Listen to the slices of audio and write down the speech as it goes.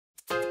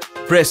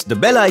Press the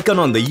bell icon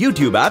on the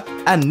YouTube app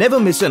and never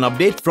miss an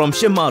update from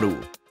Shimaru.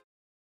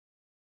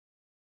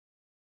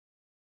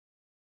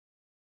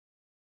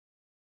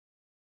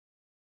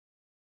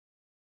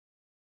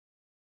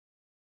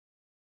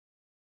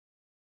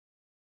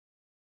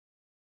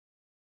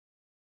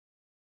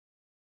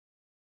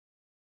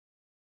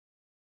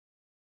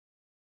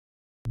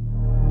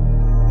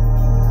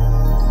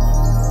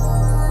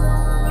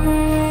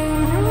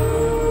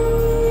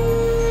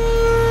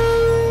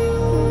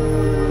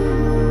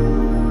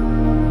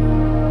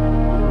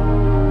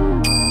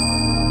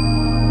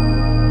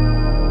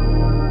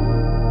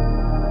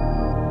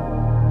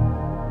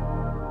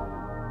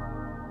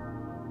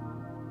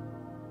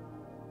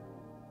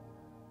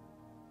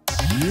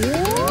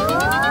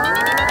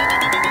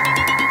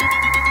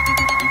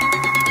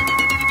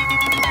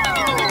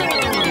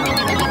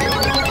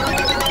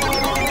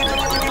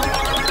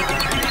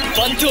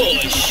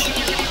 Fun2shh.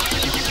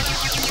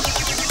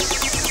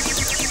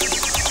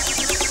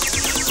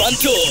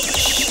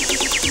 Fun2shh.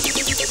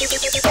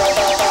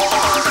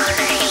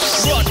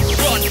 Run,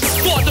 run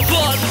for the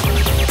fun.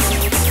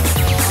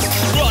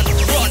 Run,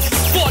 run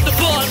for the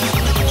fun.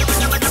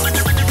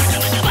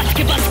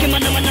 Baske,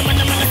 mana,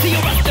 see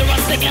you rust,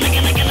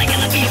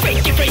 gonna be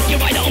freaky,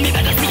 right on me,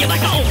 better see you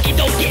like a okie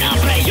dokie, I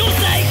pray you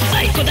say,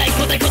 ko dai,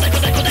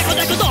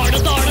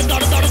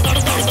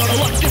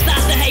 what is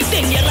that, hey,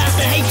 then you're at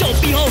the hey, don't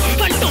be home,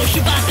 Fun2shh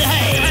बात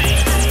है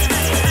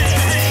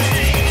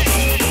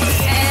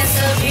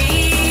ऐसा भी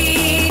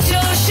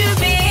जोश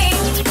में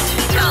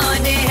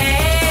कौन है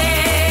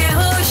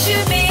होश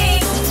में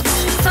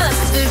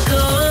वक्त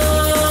को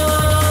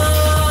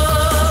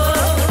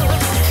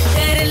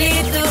कर ले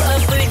तू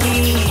अपनी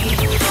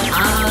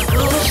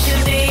आगोश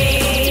में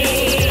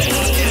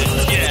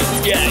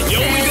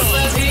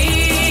ऐसा भी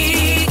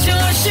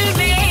जोश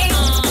में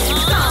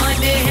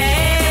कौन है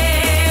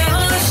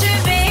होश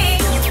में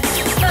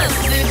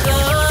वक्त को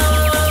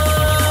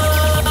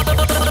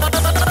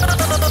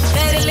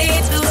कर ले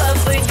तू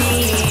अपनी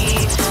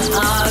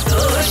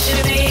आगोश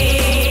में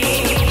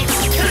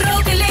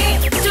रोक ले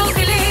टोक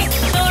ले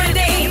तोड़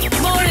दे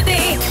मोड़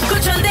दे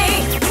कुचल दे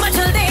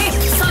मचल दे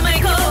समय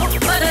को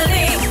बदल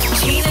दे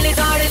छीन ले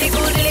दौड़ ले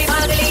कूद ले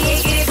भाग ले ये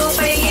गिरे को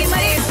पड़े ये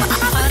मरे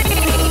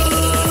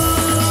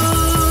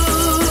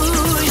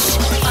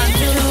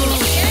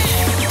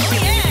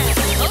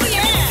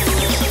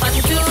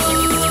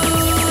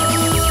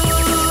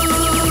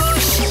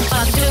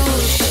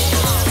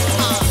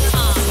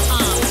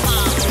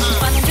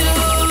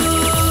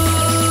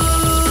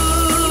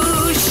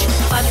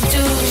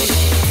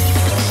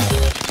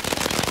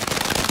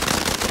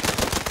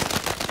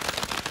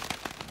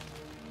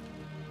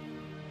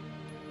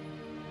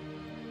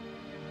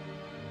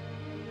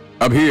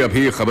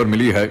अभी खबर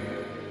मिली है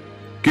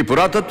कि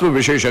पुरातत्व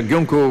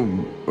विशेषज्ञों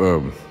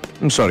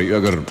को सॉरी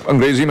अगर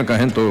अंग्रेजी में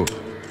कहें तो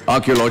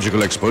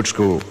आर्कियोलॉजिकल एक्सपर्ट्स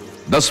को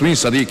 10वीं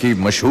सदी की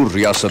मशहूर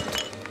रियासत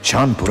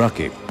चांदपुरा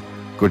के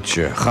कुछ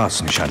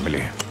खास निशान मिले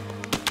हैं।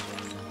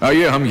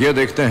 आइए हम ये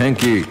देखते हैं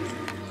कि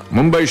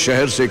मुंबई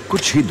शहर से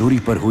कुछ ही दूरी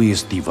पर हुई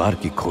इस दीवार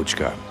की खोज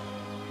का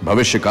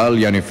भविष्यकाल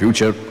यानी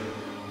फ्यूचर,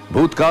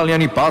 भूतकाल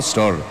यानी पास्ट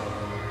और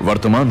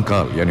वर्तमान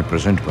काल यानी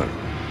प्रेजेंट पर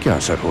क्या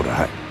असर हो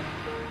रहा है।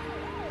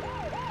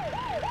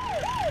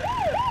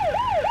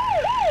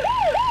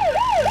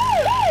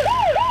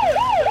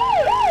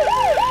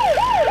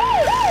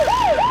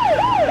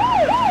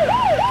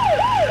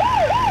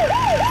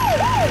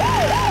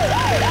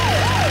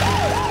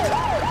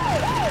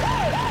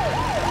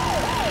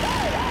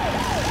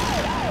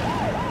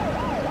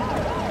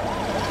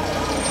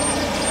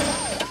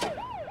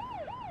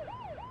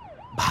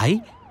 भाई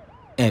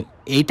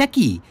एटा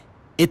की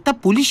इतना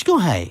पुलिस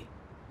क्यों है?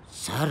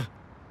 सर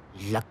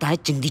लगता है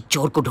चिंदी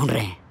चोर को ढूंढ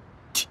रहे हैं।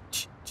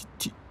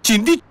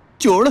 चिंदी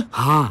चोर?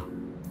 हाँ,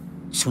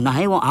 सुना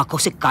है वो आंखों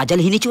से काजल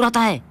ही नहीं चुराता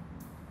है,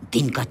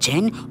 दिन का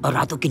चैन और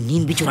रातों की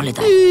नींद भी चुरा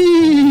लेता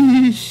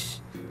है।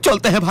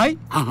 चलते हैं भाई।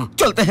 हाँ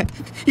चलते हैं,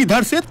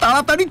 इधर से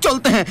ताड़ाताड़ी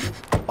चलते हैं।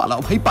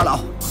 पालाओ भाई पालाओ।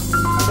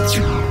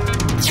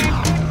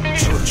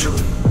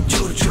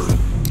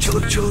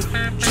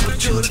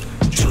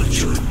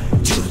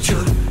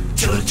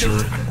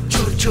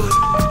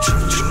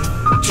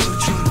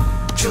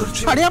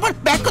 अरे हमारा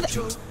बैग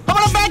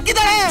हमारा बैग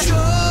किधर है?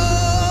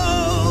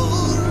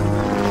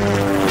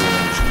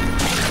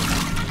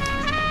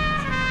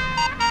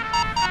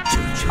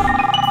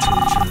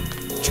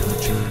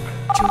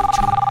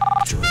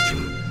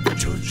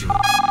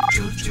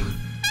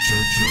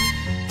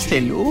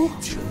 हेलो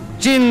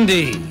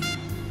चिंदी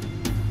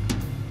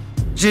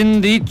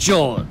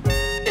चोर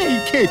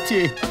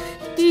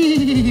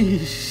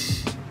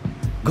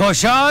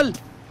घोषाल,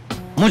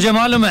 मुझे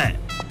मालूम है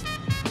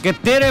कि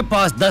तेरे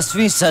पास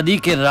 10वीं सदी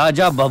के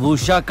राजा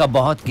बबूशा का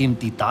बहुत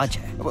कीमती ताज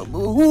है।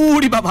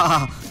 बूढ़ी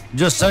बाबा,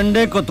 जो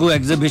संडे को तू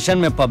एग्जीबिशन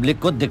में पब्लिक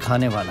को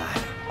दिखाने वाला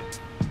है।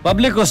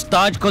 पब्लिक उस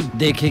ताज को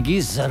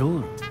देखेगी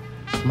जरूर,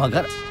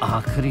 मगर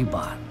आखिरी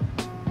बार,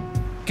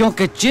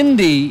 क्योंकि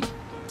चिंदी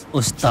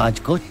उस ताज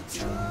को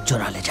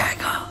चुरा ले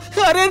जाएगा।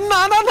 अरे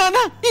नाना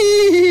नाना,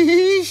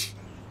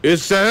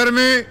 इस शहर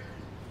में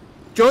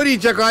चोरी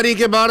चकारी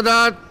के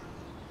वारदात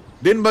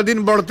दिन ब दिन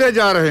बढ़ते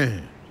जा रहे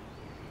हैं।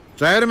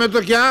 शहर में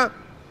तो क्या,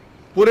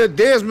 पूरे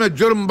देश में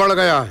जुर्म बढ़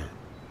गया है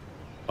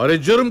और इस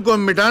जुर्म को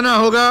मिटाना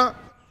होगा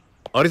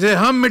और इसे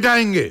हम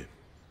मिटाएंगे।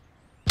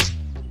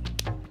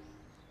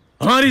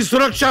 हमारी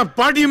सुरक्षा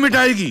पार्टी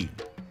मिटाएगी।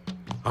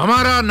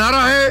 हमारा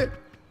नारा है,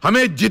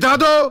 हमें जिता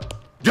दो,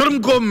 जुर्म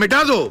को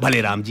मिटा दो।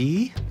 भले राम जी।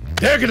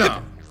 देखना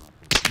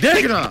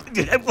देखना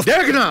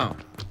देखना,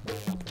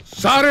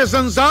 सारे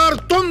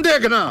संसार तुम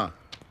देखना।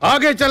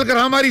 आगे चलकर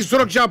हमारी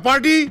सुरक्षा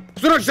पार्टी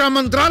सुरक्षा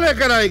मंत्रालय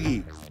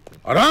कराएगी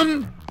और हम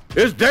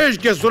इस देश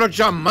के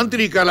सुरक्षा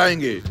मंत्री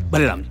कहलाएंगे।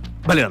 भले राम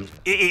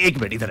एक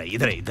मिनट, इधर आइए,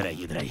 इधर आइए, इधर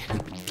आइए, इधर आइए।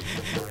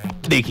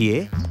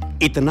 देखिए,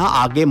 इतना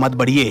आगे मत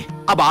बढ़िए।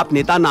 अब आप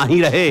नेता ना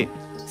ही रहे।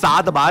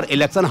 7 बार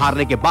इलेक्शन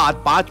हारने के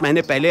बाद 5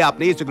 महीने पहले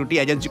आपने ये सिक्योरिटी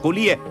एजेंसी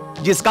खोली है,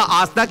 जिसका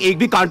आज तक एक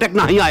भी कॉन्ट्रैक्ट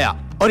नहीं आया।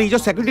 और ये जो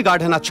सिक्योरिटी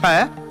गार्ड है ना, अच्छा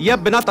है, ये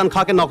बिना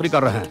तनख्वाह के नौकरी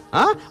कर रहे हैं।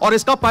 हाँ? और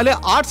इसका पहले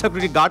 8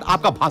 सिक्योरिटी गार्ड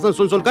आपका भाषण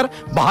सुनकर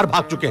बाहर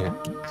भाग चुके हैं।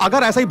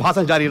 अगर ऐसा ही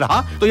भाषण जारी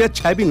रहा तो ये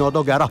 6 भी 9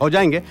 2 11 हो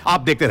जाएंगे।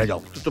 आप देखते रह जाओ।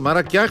 तो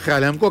तुम्हारा क्या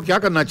ख्याल है, हमको क्या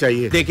करना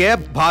चाहिए? देखिए,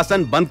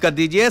 भाषण बंद कर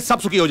दीजिए, सब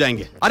सुखी हो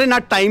जाएंगे। अरे ना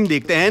टाइम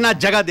देखते हैं ना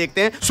जगह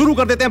देखते हैं, शुरू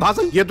कर देते हैं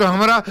भाषण। ये तो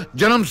हमारा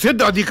जन्म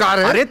सिद्ध अधिकार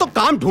है। अरे तो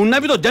काम ढूंढना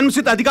भी तो जन्म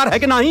सिद्ध अधिकार है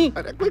कि नहीं?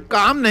 अरे कोई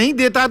काम नहीं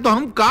देता तो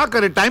हम क्या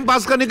करें? टाइम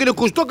पास करने के लिए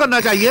कुछ तो करना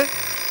चाहिए।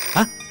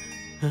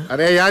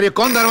 अरे यार, ये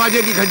कौन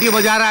दरवाजे की घंटी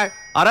बजा रहा है?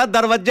 अरे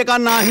दरवाजे का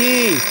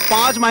नहीं,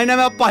 5 महीने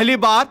में पहली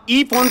बार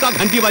ई फोन का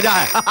घंटी बजा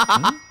है।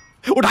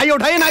 उठाइए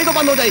उठाइए, नहीं तो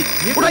बंद हो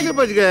जाएगी। उठाइए,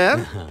 बज गया यार।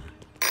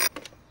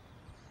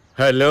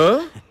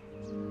 हेलो,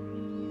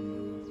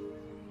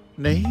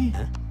 नहीं,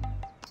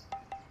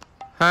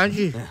 हाँ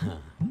जी,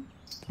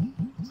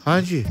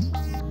 हाँ जी,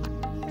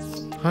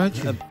 हाँ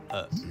जी।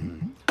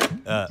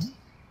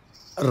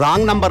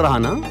 रॉन्ग नंबर रहा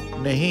ना?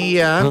 नहीं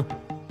यार,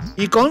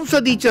 ये कौन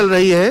सदी चल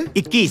रही है?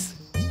 21।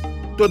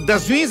 तो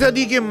 10वीं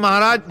सदी के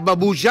महाराज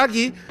बबूशाह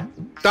की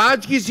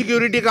ताज की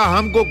सिक्योरिटी का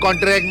हमको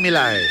कॉन्ट्रैक्ट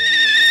मिला है।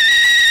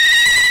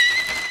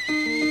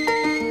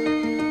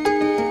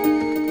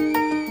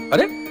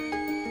 अरे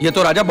ये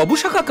तो राजा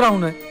बबूशाह का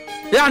क्राउन है।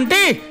 ये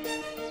आंटी,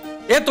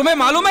 ये तुम्हें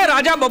मालूम है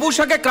राजा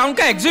बबूशाह के क्राउन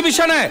का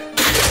एग्जीबिशन है?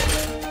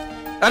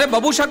 अरे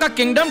बबूशाह का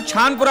किंगडम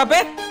छानपुरा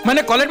पे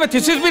मैंने कॉलेज में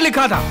थीसिस भी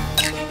लिखा था।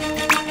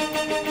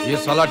 ये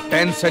साला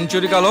 10th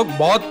सेंचुरी का लोग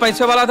बहुत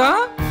पैसे वाला था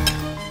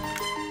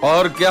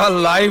और क्या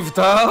लाइफ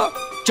था,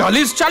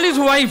 40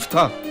 वाइफ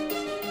था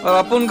और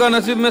अपन का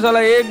नसीब में साला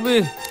एक भी।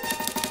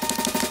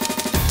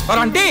 और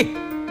आंटी,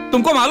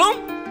 तुमको मालूम,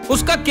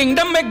 उसका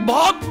किंगडम में एक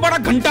बहुत बड़ा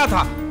घंटा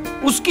था,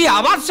 उसकी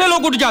आवाज से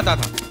लोग उठ जाता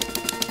था।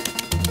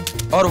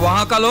 और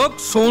वहां का लोग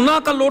सोना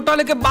का लोटा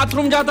लेके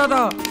बाथरूम जाता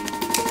था।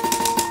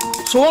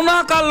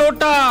 सोना का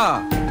लोटा।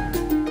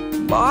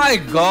 बाय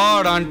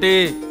गॉड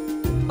आंटी,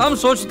 हम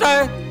सोचता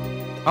है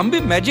हम भी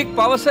मैजिक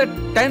पावर से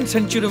 10th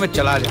सेंचुरी में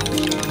चला जाए।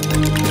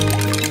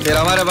 फिर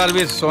हमारे पास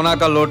भी सोना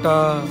का लोटा,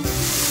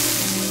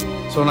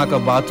 सोना का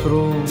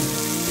बाथरूम,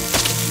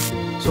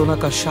 सोना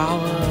का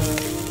शावर,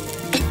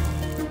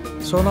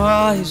 सोना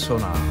ही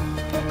सोना।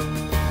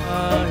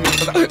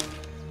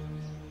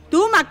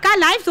 तू मक्का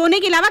लाइव सोने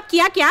के अलावा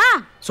किया क्या?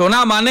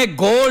 सोना माने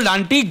गोल्ड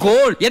आंटी,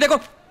 गोल्ड। ये देखो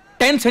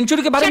 10th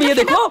सेंचुरी के बारे में, ये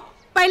देखो।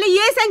 पहले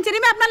ये सेंचुरी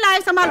में अपना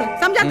लाइफ संभालो,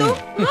 समझा तू?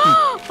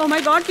 ओह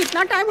माय गॉड,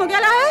 कितना टाइम हो गया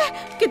है,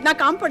 कितना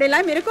काम पड़ेला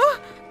है मेरे को।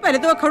 पहले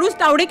तो खड़ूस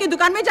टावड़े की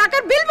दुकान में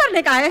जाकर बिल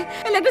भरने का है,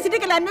 इलेक्ट्रिसिटी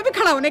के लाइन में भी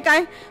खड़ा होने का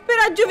है, फिर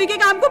अज्जूवी के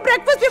काम को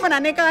ब्रेकफास्ट भी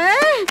बनाने का है।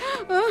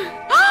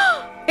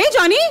 ए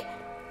जॉनी,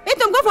 ए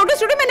तुमको फोटो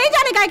स्टूडियो में नहीं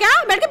जाने का है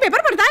क्या? बैठ के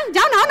पेपर पढ़ता है,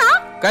 जाओ ना ना।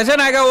 कैसे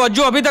ना आएगा वो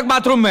अज्जू, अभी तक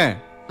बाथरूम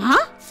में।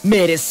 हाँ?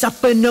 मेरे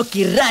सपनों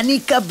की रानी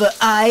कब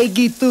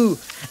आएगी तू,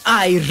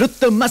 आई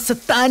रुत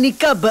मस्तानी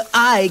कब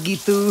आएगी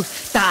तू,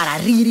 तारा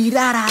री री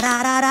रा रा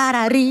रा रा रा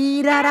रा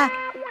री रा रा।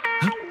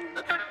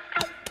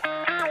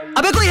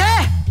 अबे कोई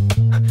है?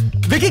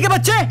 विकी के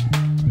बच्चे,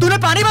 तूने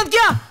पानी बंद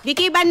किया?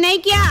 विकी बंद नहीं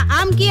किया,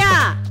 आम किया।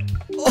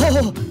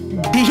 ओह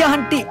दिया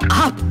आंटी,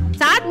 आप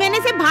 7 महीने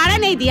से भाड़ा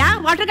नहीं दिया,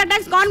 वाटर का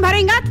टैक्स कौन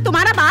भरेगा?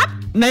 तुम्हारा बाप?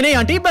 नहीं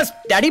आंटी, बस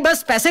डैडी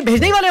बस पैसे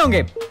भेजने ही वाले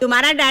होंगे।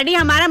 तुम्हारा डैडी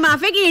हमारा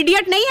माफे की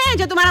इडियट नहीं है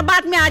जो तुम्हारा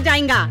बात में आ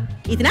जाएगा।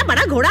 इतना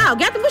बड़ा घोड़ा हो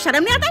गया, तुमको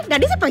शर्म नहीं आता?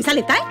 डैडी से पैसा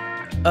लेता है।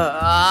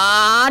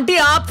 आंटी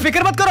आप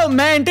फिक्र मत करो,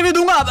 मैं इंटरव्यू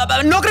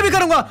दूंगा, नौकरी भी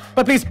करूंगा,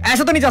 पर प्लीज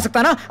ऐसा तो नहीं जा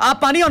सकता ना। आप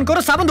पानी ऑन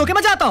करो, साबुन धो के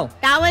मैं जाता हूँ।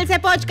 टॉवल से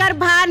पोंछकर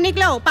बाहर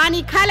निकलो,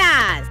 पानी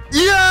खलास।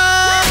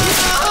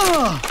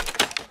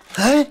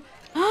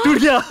 टूट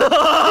गया,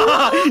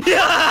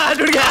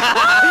 टूट गया।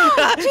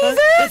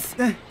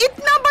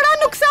 इतना बड़ा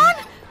नुकसान,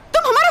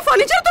 तुम हमारा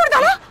फर्नीचर तोड़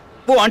डाला।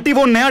 वो आंटी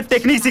वो नया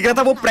टेक्निक सीख रहा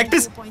था, वो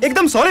प्रैक्टिस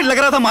एकदम सॉलिड लग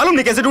रहा था, मालूम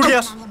नहीं कैसे टूट गया।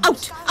 आउट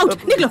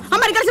आउट, निकलो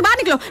हमारे घर से बाहर,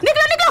 निकलो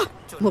निकलो निकलो।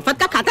 मुफ्त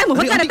का खाता है,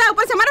 मुफ्त का रहता है,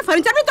 ऊपर से हमारा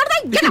फर्नीचर भी तोड़ता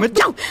है। गेट आउट,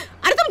 जाओ।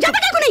 अरे तुम जाता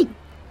क्या नहीं?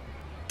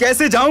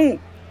 कैसे जाऊं?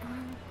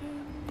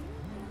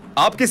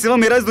 आपके सिवा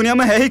मेरा इस दुनिया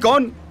में है ही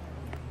कौन?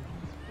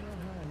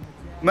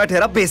 मैं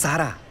ठहरा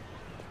बेसहारा,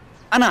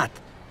 अनाथ।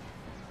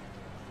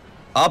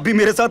 आप भी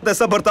मेरे साथ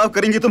ऐसा बर्ताव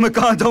करेंगी तो मैं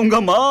कहां जाऊंगा?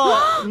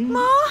 माँ,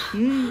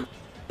 माँ,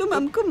 तुम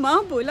हमको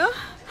माँ बोला,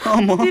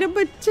 तेरा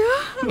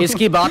बच्चा।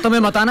 इसकी बातों में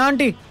मत आना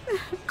आंटी।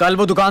 कल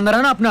वो दुकानदार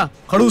है ना अपना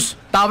खड़ूस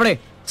तावड़े,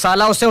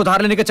 साला उससे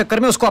उधार लेने के चक्कर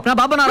में उसको अपना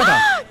बाप बना रहा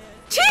था।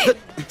 छी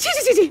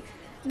छी छी छी।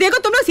 देखो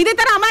तुम लोग सीधे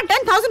तरह हमारा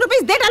 10,000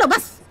 रुपीस दे डालो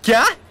बस।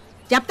 क्या?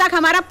 जब तक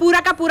हमारा पूरा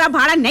का पूरा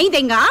भाड़ा नहीं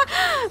देगा।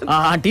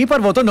 आंटी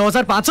पर वो तो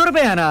 9,500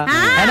 रुपए है ना।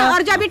 है ना?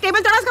 और जब ये टेबल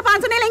तोड़ा उसका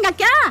 500 नहीं लेंगे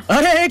क्या?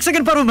 अरे एक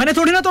सेकंड पर मैंने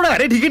थोड़ी ना तोड़ा।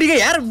 अरे ठीक है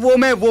यार,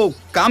 वो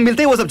काम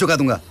मिलते ही वो सब चुका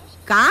दूंगा।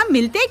 काम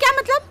मिलते ही क्या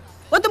मतलब?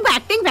 वो तुमको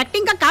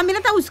एक्टिंग का काम मिला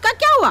था, उसका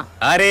क्या हुआ?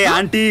 अरे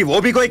आंटी वो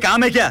भी कोई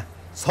काम है क्या?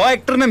 100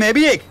 एक्टर में मैं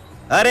भी एक।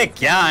 अरे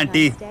क्या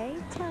आंटी,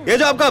 ये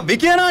जो आपका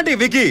विकी है ना आंटी,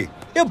 विकी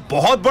ये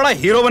बहुत बड़ा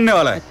हीरो बनने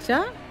वाला है।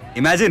 अच्छा?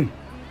 इमेजिन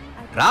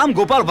राम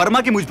गोपाल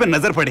वर्मा की मुझ पर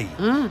नजर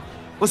पड़ेगी।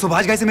 वो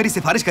सुभाष घाई से मेरी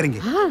सिफारिश करेंगे।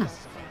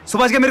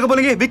 सुभाष घाई मेरे को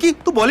बोलेंगे विकी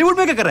तू बॉलीवुड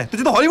में क्या कर रहा है,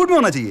 तुझे तो हॉलीवुड में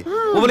होना चाहिए।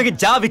 वो बोलेंगे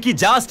जा विकी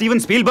जा, स्टीवन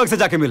स्पीलबर्ग से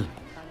जाके मिल।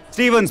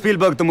 स्टीवन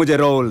स्पीलबर्ग तो मुझे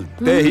रोल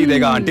दे ही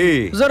देगा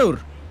आंटी।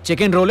 जरूर।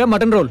 चिकन रोल या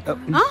मटन रोल?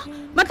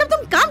 मतलब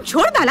तुम काम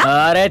छोड़ डाला?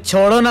 अरे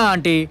छोड़ो ना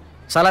आंटी,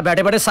 साला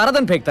बैठे बैठे सारा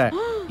दिन फेंकता है।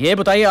 ये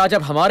बताइए आज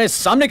आप हमारे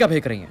सामने क्या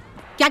फेंक रही हैं?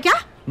 क्या क्या?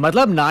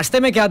 मतलब नाश्ते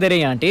में क्या दे रही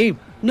हैं आंटी?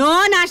 नो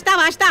नाश्ता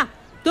वाश्ता।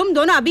 तुम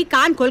दोनों अभी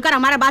कान खोलकर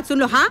हमारा बात सुन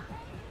लो। हाँ,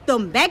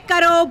 तुम बैक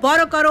करो,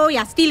 बोरो करो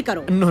या स्टील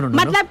करो। नो,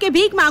 मतलब कि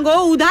भीख मांगो,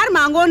 उधार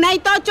मांगो, नहीं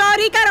तो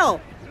चोरी करो,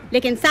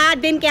 लेकिन 7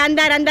 दिन के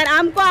अंदर अंदर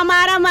हमको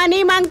हमारा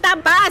मनी मांगता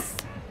बस।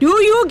 Do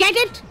you get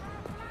it?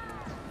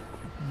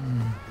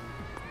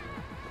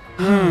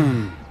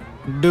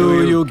 Do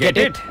you get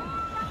it?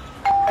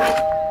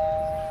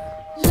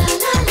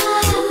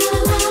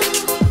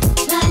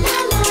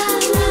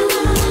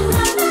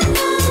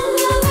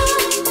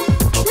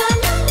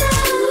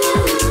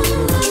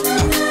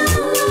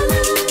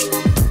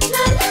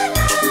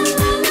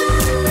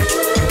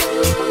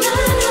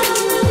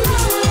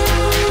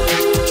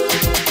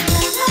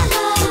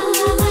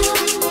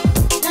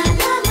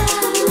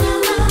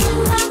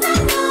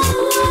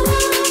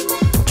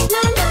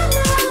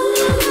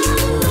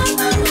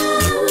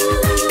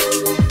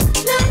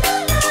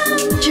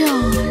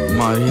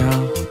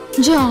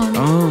 John,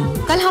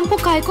 कल हमको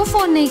काय को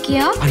फोन नहीं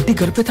किया? आंटी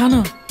घर पे था ना।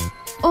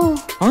 ओह,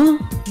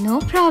 नो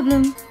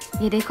प्रॉब्लम।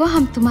 ये देखो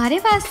हम तुम्हारे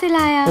पास से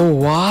लाया।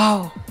 ओह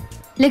वाव।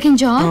 लेकिन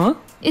जॉन,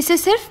 इसे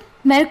सिर्फ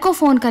मेरे को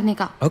फोन करने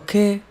का।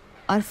 ओके।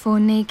 और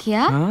फोन नहीं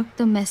किया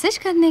तो मैसेज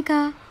करने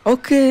का।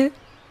 ओके।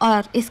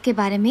 और इसके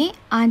बारे में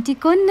आंटी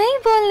को नहीं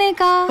बोलने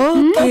का।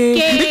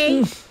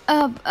 ओके।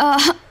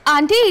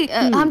 आंटी,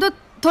 हम तो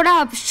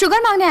थोड़ा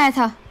शुगर मांगने आया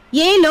था।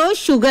 ये लो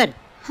शुगर।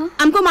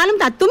 हमको मालूम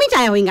था तुम ही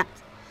चाहे होगा।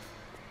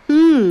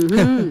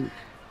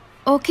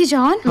 ओके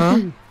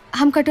जॉन,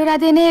 हम कटोरा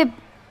देने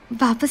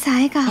वापस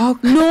आएगा।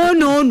 नो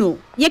नो नो,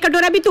 ये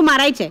कटोरा भी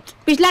तुम्हारा ही है।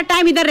 पिछला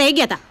टाइम इधर रह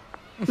गया था।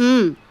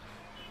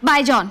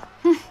 Bye John.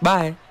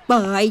 Bye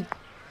bye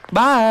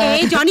bye.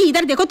 ए जॉनी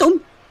इधर देखो, तुम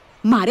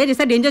मारे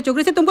जैसा डेंजर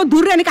छोकरे से तुमको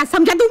दूर रहने का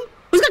समझा। तुम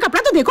उसका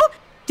कपड़ा तो देखो,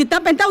 जितना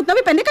पहनता उतना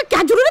भी पहनने का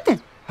क्या जरूरत है?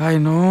 I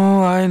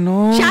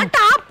know। Shut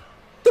up.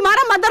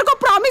 तुम्हारा मदर को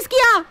प्रॉमिस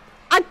किया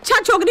अच्छा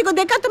छोकरी को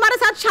देखकर तुम्हारे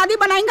साथ शादी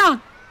बनाएगा,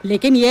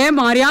 लेकिन ये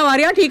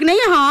मारिया ठीक नहीं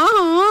है।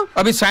 हाँ।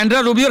 अभी सैंड्रा,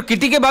 रूबी और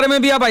किटी के बारे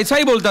में भी आप ऐसा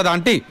ही बोलता था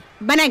आंटी।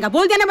 बनाएगा,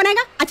 बोल देना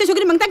बनाएगा। अच्छा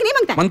छोकरी मांगता कि नहीं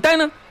मांगता? मांगता है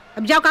ना।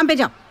 अब जाओ काम पे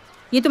जाओ।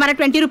 ये तुम्हारा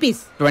 20 रुपीज।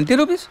 20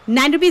 रुपीज?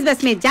 9 रुपीज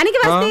बस में जाने के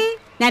वास्ते,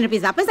 9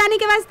 रुपीज वापस आने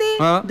के वास्ते।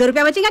 2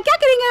 रुपया बचेगा, क्या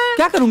करेंगे?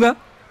 क्या करूंगा?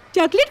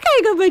 चॉकलेट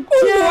खाएगा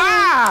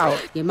बच्चा।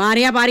 ये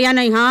मारिया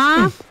नहीं।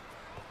 हाँ।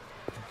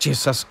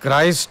 जीसस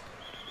क्राइस्ट,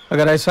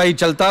 अगर ऐसा ही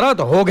चलता रहा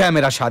तो हो गया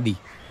मेरा शादी।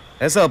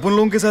 ऐसा अपन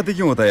लोगों के साथ ही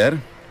क्यों होता है यार?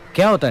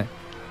 क्या होता है?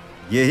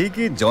 यही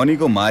कि जॉनी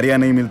को मारिया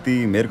नहीं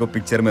मिलती, मेरे को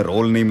पिक्चर में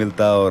रोल नहीं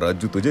मिलता, और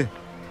अज्जू तुझे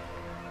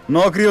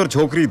नौकरी और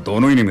छोकरी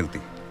दोनों ही नहीं मिलती।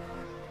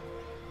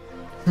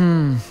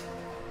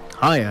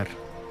 हाँ यार,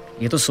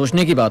 ये तो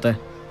सोचने की बात है।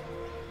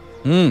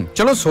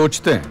 चलो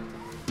सोचते हैं।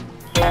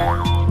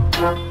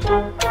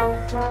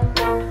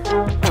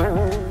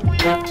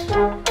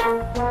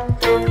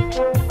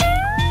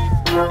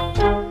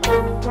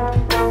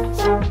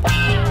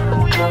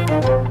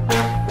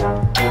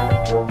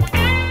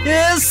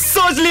 ये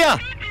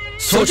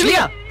सोच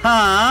लिया।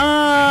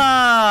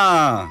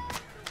 हाँ।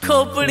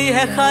 खोपड़ी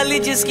है खाली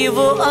जिसकी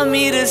वो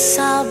अमीर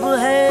साहब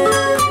है,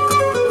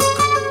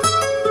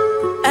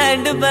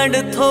 एंड बैंड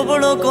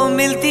थोबड़ों को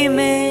मिलती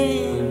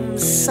में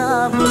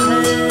साब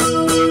है।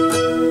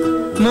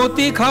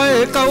 मोती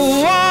खाए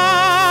कौआ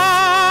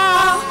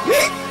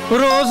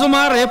रोज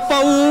मारे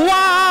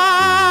पौआ,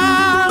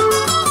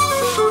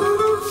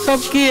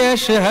 सबकी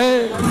ऐश है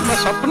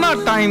बस अपना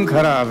टाइम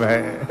खराब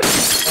है।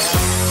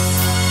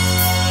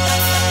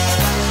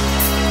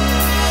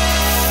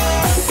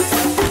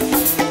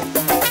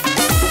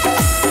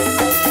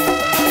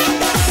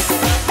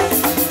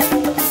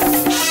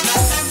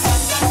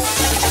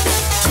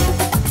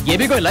 ये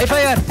भी कोई लाइफ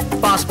है यार,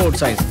 पासपोर्ट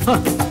साइज।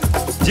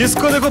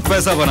 जिसको देखो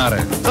पैसा बना रहे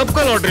हैं,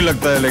 सबका लॉटरी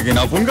लगता है, लेकिन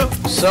अपन का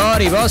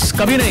सॉरी बॉस,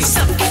 कभी नहीं।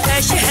 सबकी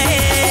कैश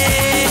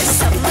है,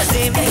 सब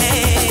मजे में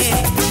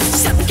है,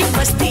 सबकी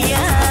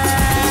मस्तियाँ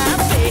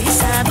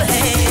बेहिसाब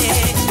है।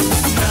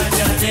 ना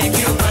जाने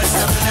क्यों बस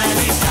अपना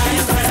ही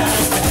टाइम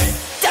खराब है,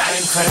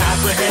 टाइम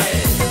खराब है,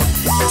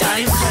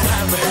 टाइम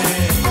खराब है।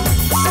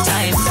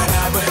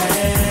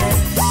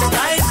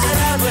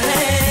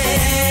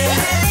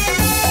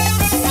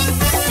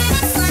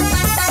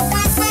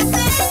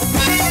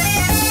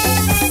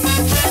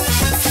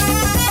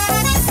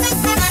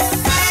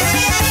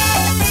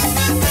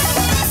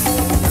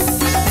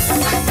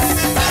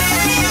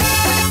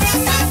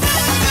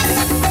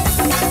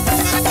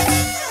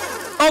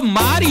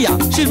 Maria,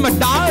 she is my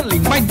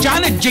darling, my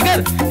जान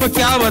जिगर। तो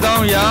क्या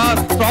बताऊं यार,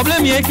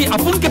 प्रॉब्लम ये है कि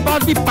अपन के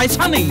पास भी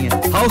पैसा नहीं है।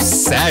 हाउ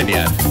सैड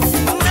यार।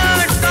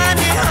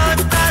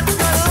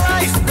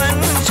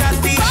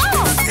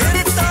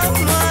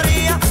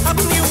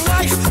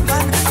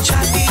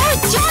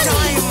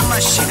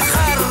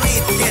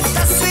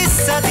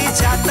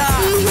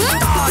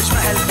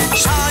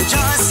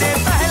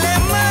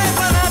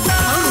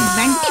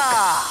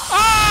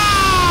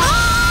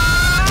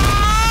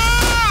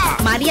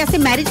 मारिया से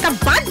मैरिज का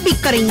बात भी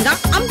करेंगा,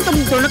 हम तुम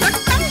दोनों का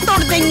टंग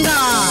तोड़ देंगा।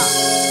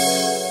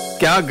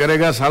 क्या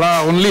करेगा साला,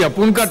 ओनली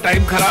अपुन का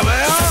टाइम खराब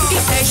है।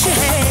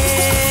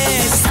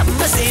 सब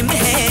मजे में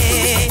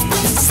है,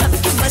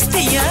 सबकी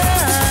मस्तियाँ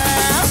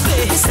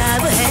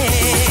बेहिसाब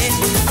है,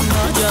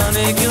 न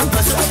जाने क्यों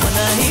बस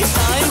अपना ही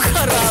टाइम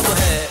खराब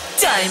है।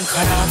 टाइम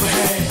खराब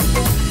है,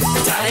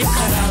 टाइम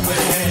खराब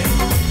है,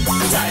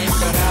 टाइम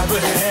खराब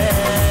है,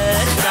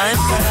 टाइम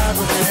खराब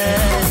है,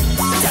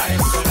 टाइम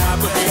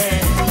खराब है,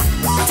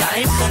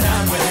 टाइम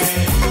खराब है,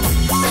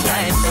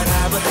 टाइम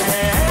खराब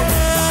है,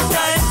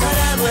 टाइम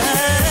खराब है।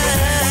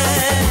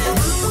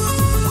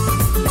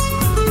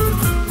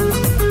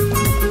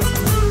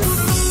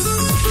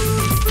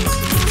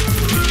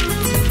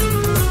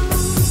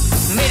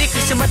 मेरी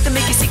किस्मत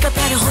में किसी का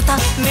प्यार होता,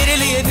 मेरे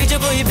लिए भी जो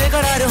कोई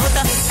बेकरार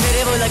होता,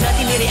 मेरे वो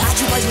लगाती मेरे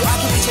आजू बाजू,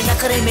 आगे पीछे न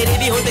करे मेरे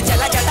भी होते,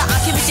 चला जाता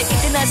आंखें पीछे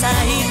इतना सा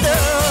ही तो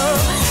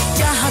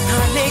चाहा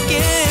था,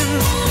 लेकिन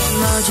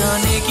ना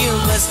जाने क्यों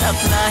बस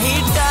अपना ही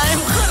टाइम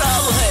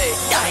खराब है।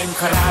 टाइम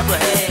खराब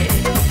है,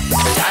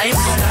 टाइम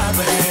खराब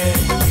है,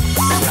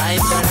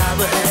 टाइम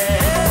खराब है,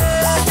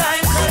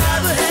 टाइम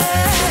खराब है।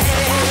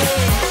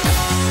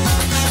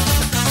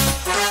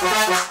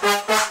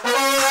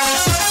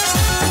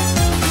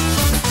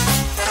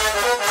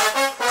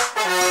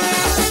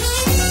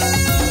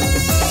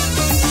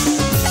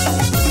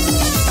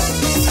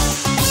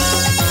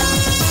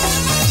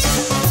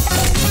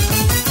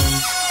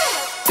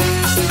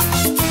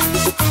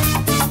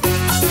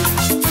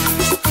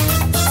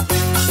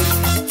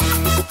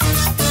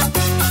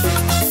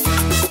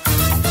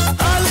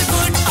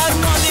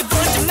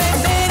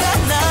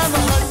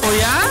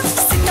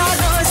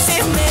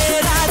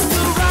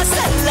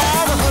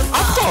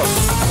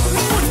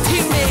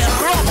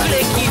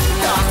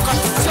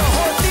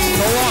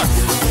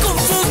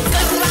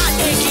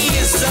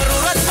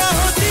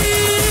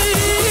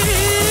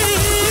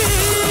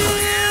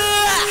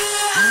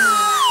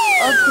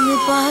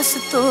 पास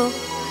तो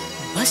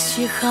बस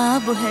ये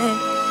ख्वाब है,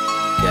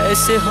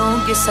 कैसे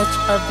होंगे सच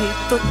अभी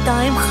तो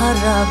टाइम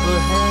खराब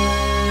है।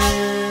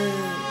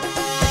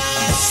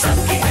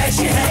 सबकी ऐश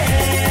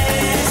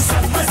है,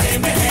 सब मजे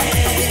में है,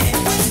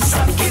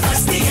 सबकी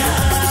मस्तियाँ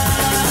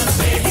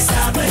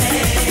बेहिसाब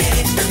है,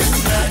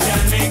 ना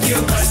जाने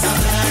क्यों बस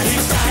अपना ही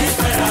टाइम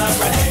खराब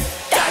है।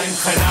 टाइम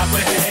खराब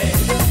है,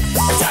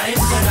 टाइम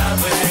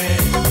खराब है,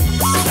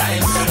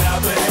 टाइम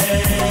खराब है,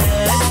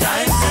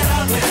 टाइम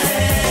खराब है,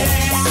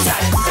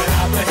 टाइम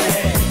खराब है,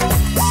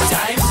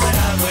 टाइम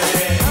खराब है,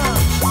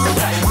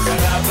 टाइम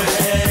खराब है,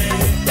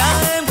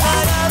 टाइम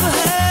खराब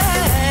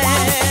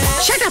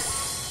है। Shut up!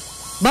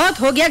 बहुत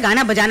हो गया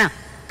गाना बजाना।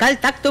 कल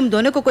तक तुम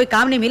दोनों को कोई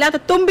काम नहीं मिला तो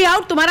तुम भी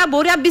आउट, तुम्हारा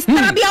बोरिया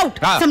बिस्तरा भी आउट,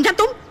 समझा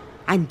तुम?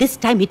 And this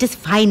time it is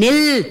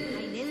final.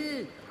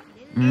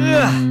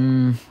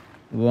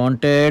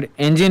 Wanted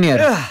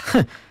engineer.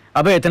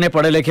 अबे इतने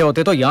पढ़े लिखे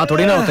होते तो यहाँ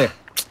थोड़ी ना होते।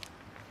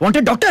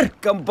 Wanted doctor.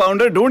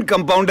 कंपाउंडर ढूंढ,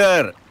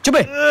 कंपाउंडर।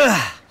 चुपे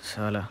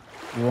साला।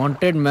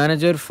 Wanted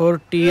manager for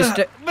tea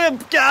estate.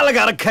 क्या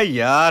लगा रखा है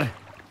यार,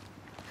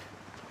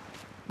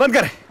 बंद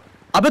कर।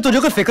 अबे तुझे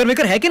कोई फिक्र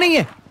विक्र है कि नहीं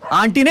है?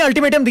 आंटी ने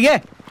अल्टीमेटम दिया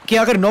है कि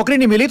अगर नौकरी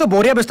नहीं मिली तो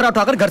बोरिया बिस्तरा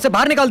उठाकर घर से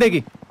बाहर निकाल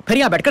देगी, फिर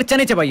यहाँ बैठकर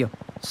चने चबाइयो।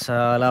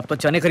 साला अब तो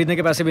चने खरीदने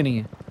के पैसे भी नहीं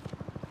है।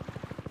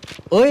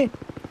 ओए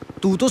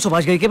तू तो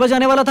सुभाष घई के पास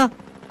जाने वाला था।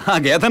 हाँ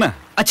गया था ना।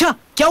 अच्छा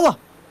क्या हुआ?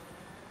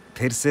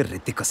 फिर से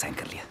ऋतिक को साइन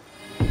कर लिया।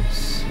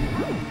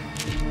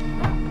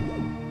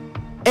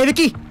 ए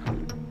विकी,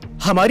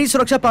 हमारी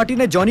सुरक्षा पार्टी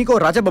ने जॉनी को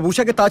राजा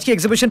बबूशा के ताज की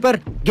एग्जीबिशन पर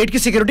गेट की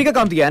सिक्योरिटी का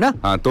काम दिया है ना?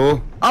 हाँ तो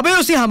अबे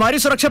उसी हमारी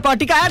सुरक्षा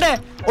पार्टी का ऐड है,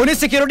 उन्हें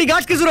सिक्योरिटी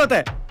गार्ड की जरूरत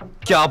है।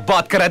 क्या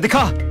बात कर रहा है,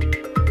 दिखा।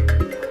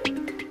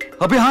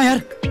 अबे हाँ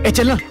यार, ए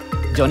चल ना,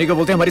 जॉनी को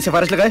बोलते हैं हमारी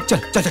सिफारिश लगाए। चल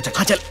चल चल चल।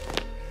 हाँ चल।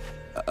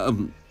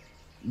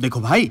 देखो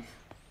भाई,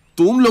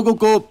 तुम लोगों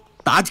को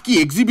ताज की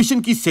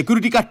एग्जीबिशन की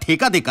सिक्योरिटी का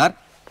ठेका देकर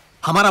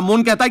हमारा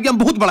मन कहता है कि हम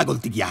बहुत बड़ा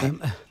गलती किया है।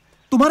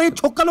 तुम्हारे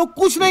छोक्का लोग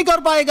कुछ नहीं कर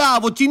पाएगा,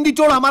 वो चिंदी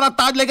चोर हमारा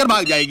ताज लेकर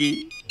भाग जाएगी।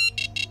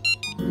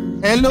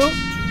 हेलो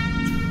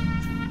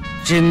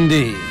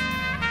चिंदी।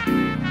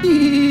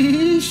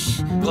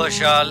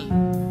 गोशाल,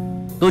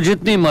 तू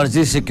जितनी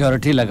मर्जी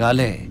सिक्योरिटी लगा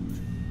ले,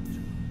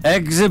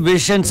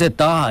 एग्जीबिशन से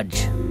ताज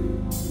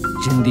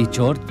चिंदी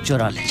चोर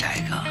चुरा ले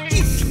जाएगा।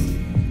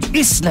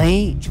 इस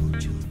नहीं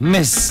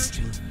मिस।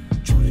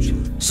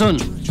 सुन,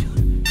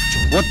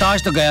 वो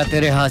ताज तो गया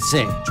तेरे हाथ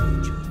से,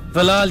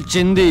 फिलहाल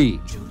चिंदी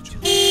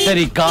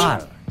तेरी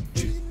कार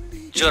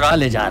चुरा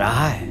ले जा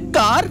रहा है।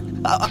 कार?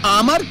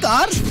 अमर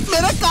कार?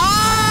 मेरा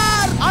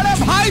कार! अरे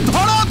भाई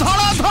धोड़ो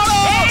धोड़ो धोड़ो!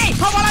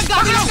 हमारा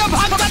गाड़ी लेकर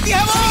भाग जाती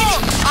है वो!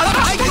 अरे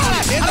भाई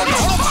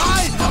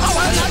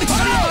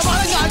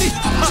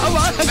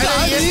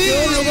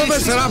में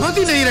शराफत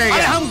ही नहीं रहेगा।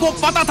 अरे हमको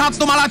पता था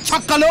तुम्हारा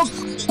छक्का लोग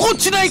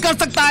कुछ नहीं कर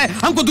सकता है,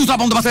 हमको दूसरा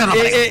बंदोबस्त करना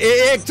पड़ेगा।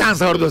 एक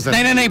चांस और दो सर।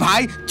 नहीं नहीं नहीं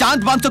भाई,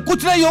 चांद बंद से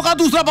कुछ नहीं होगा,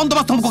 दूसरा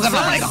बंदोबस्त हमको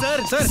करना पड़ेगा।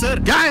 सर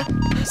क्या है?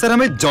 सर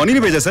हमें जॉनी ने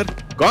भेजा सर।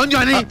 कौन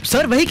जॉनी?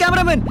 सर वही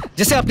कैमरामैन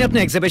जिसे आपने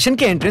अपने एग्जीबिशन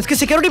के एंट्रेंस की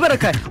सिक्योरिटी पर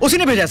रखा है, उसी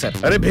ने भेजा सर।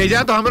 अरे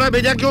भेजा तो हमारा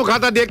भेजा क्यों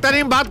खाता, देखता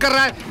नहीं बात कर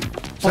रहा है।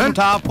 फोन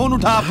उठा, फोन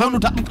उठा, फोन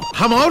उठा।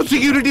 हम और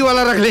सिक्योरिटी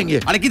वाला रख लेंगे।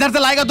 अरे किधर से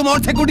लाएगा तुम और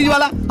सिक्योरिटी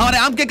वाला? हमारे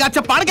आम के गाछ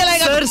से पाड़ के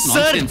लाएगा? सर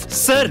सर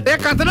सर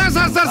कितना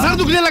सर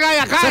दुखने लगा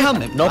या सर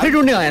हम नौकरी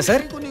ढूंढने आए हैं सर।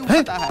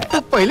 तो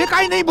पहले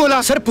काहे नहीं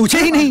बोला? सर पूछे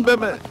ही नहीं।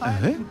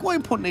 कोई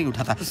फोन नहीं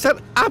उठाता।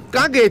 सर आप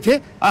कहाँ गए थे?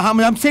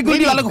 हम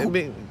सिक्योरिटी वाले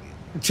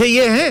को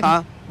चाहिए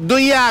है। दो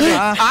ये आ गए,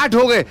 8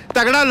 हो गए,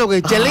 तगड़ा लोग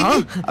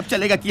चलेंगे। अब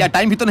चलेगा क्या?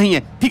 टाइम भी तो नहीं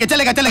है। ठीक है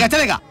चलेगा चलेगा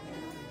चलेगा।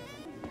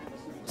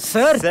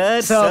 सर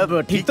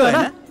सब ठीक तो है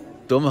ना?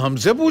 तुम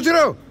हमसे पूछ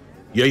रहे हो?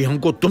 यही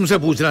हमको तुमसे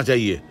पूछना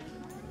चाहिए।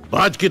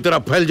 बाज की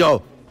तरफ फैल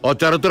जाओ और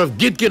चारों तरफ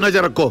जीत की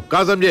नजर रखो।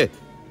 क्या समझे?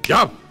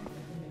 जाओ।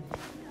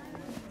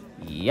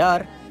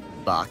 यार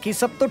बाकी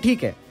सब तो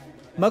ठीक है,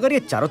 मगर ये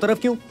चारों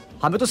तरफ क्यों?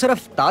 हमें तो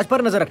सिर्फ ताज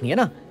पर नजर रखनी है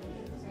ना।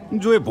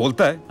 जो ये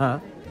बोलता है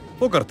हाँ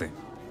वो करते हैं।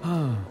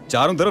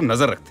 चारों तरफ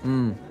नजर रखते।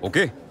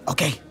 Okay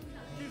okay.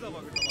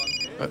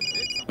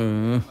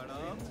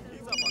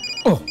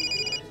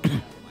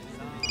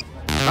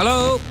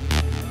 हेलो,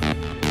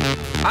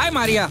 हाय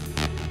मारिया।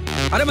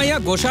 अरे मैं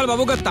यहाँ गोशाल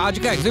बाबू का ताज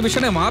का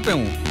एग्जीबिशन है, वहां पे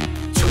हूँ।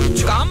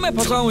 काम में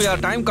फंसा हूँ यार,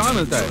 टाइम कहाँ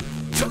मिलता है।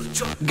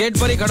 गेट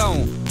पर ही खड़ा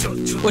हूँ।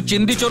 वो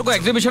चिंदी चोर को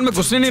एग्जीबिशन में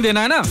घुसने नहीं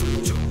देना है ना,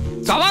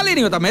 सवाल ही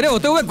नहीं होता। मेरे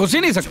होते हुए घुस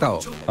ही नहीं सकता हो।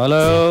 हेलो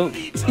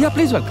या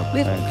please welcome.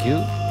 Thank you.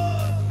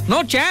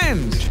 No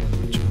chance.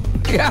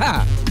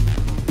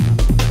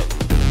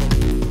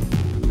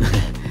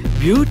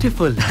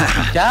 Beautiful.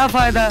 क्या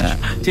फायदा,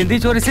 चिंदी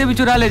चोर इसे भी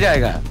चुरा ले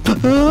जाएगा।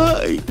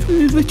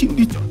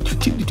 चिंदी चोर।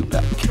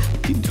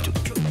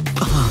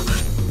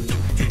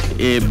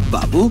 ए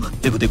बाबू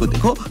देखो देखो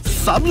देखो,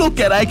 सब लोग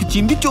कह रहा है कि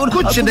चिंदी चोर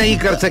कुछ नहीं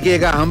कर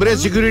सकेगा। हमारे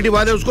सिक्योरिटी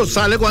वाले उसको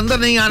साले को अंदर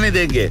नहीं आने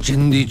देंगे।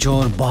 चिंदी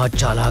चोर बहुत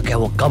चालाक है,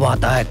 वो कब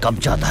आता है कब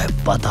जाता है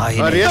पता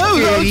ही नहीं। अरे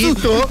तेरी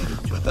तो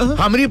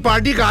हमारी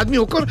पार्टी का आदमी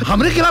होकर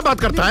हमरे खिलाफ बात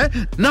करता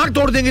है। नाक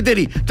तोड़ देंगे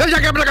तेरी। चल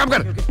जाके अपना काम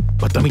कर,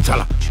 बदतमीज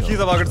साला।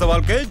 खीसा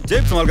संभाल के,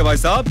 जेब संभाल के भाई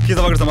साहब।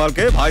 खीसा संभाल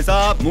के भाई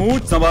साहब,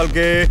 मूंछ संभाल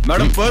के,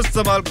 मैडम पर्स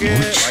संभाल के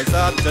भाई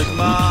साहब,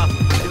 चश्मा।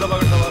 खीसा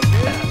संभाल के,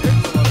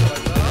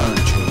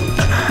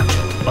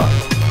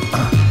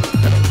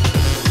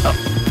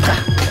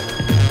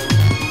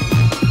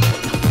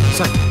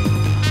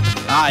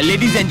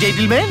 लेडीज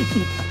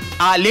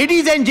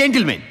एंड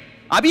जेंटलमैन,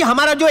 अभी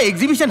हमारा जो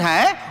एग्जीबिशन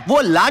है वो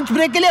लंच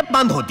ब्रेक के लिए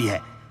बंद होती है,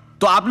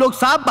 तो आप लोग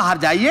सब बाहर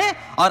जाइए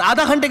और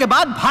आधा घंटे के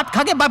बाद भात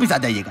खा के वापिस आ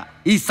जाइएगा।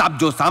 ये सब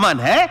जो सामान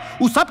है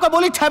उस सब का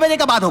बोली 6 बजे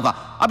के बाद होगा।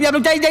 अभी आप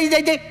लोग जाइए जाइए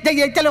जाइए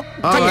जाइए। चलो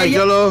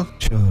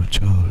चलो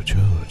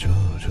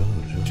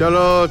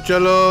चलो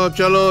चलो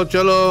चलो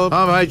चलो।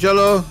 हाँ भाई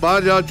चलो,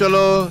 बाहर जाओ।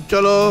 चलो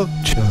चलो।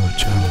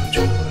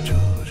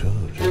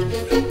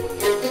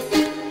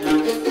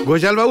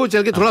 गोशाल बाबू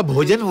चल के थोड़ा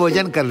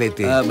भोजन कर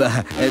लेते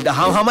हैं।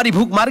 हमारी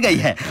भूख मार गई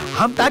है,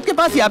 हम ताज के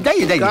पास ही। आप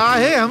जाइए जाइए। कहाँ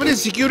है? हमारी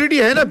सिक्योरिटी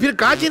है ना, फिर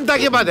कहाँ चिंता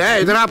की बात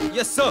है। इधर आप।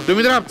 Yes sir. तुम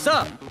इधर आप।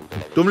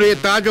 तुम लोग ये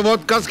ताज पे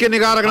बहुत कस के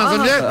निगाह रखना,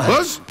 समझे?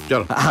 बस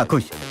चलो। हाँ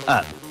खुश,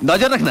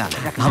 नजर रखना,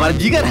 हमारा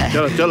जिगर है।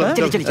 चलो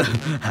चलो चलिए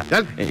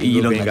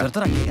ये लोग नजर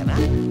तो रखिएगा ना।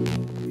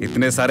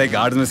 इतने सारे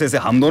गार्ड्स में से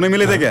हम दोनों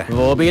मिले थे क्या?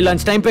 वो भी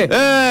लंच टाइम पे।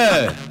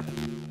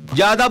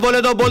 ज्यादा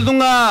बोले तो बोल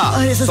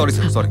दूंगा। Sorry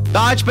sir sorry.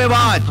 ताज पे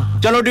बाज।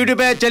 चलो ड्यूटी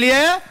पे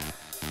चलिए।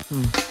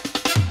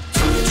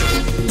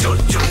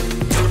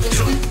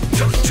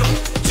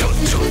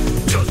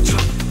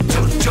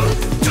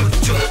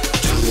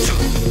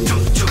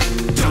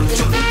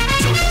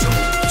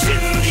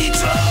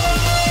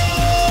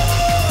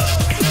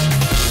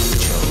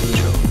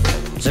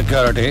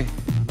 सिक्योरिटी।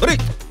 अरे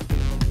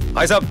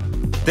भाई साहब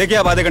देखिए,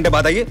 आप आधे घंटे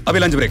बाद आइए, अभी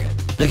लंच ब्रेक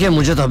है। देखिए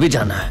मुझे तो अभी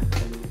जाना है,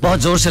 बहुत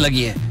जोर से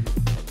लगी है।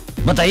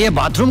 बताइए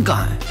बाथरूम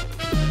कहाँ है?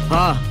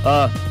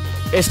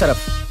 हाँ इस तरफ।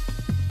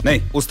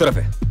 नहीं उस तरफ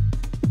है।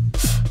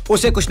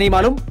 उसे कुछ नहीं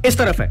मालूम, इस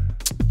तरफ है।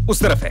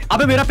 उस तरफ है।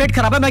 अबे मेरा पेट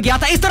खराब है, मैं गया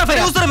था इस तरफ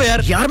है। उस तरफ है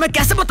यार। यार मैं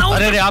कैसे बताऊं?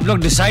 अरे आप लोग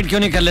डिसाइड क्यों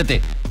नहीं कर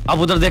लेते?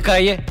 अब उधर देख कर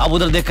आइए, अब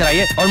उधर देख कर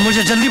आइए और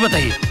मुझे जल्दी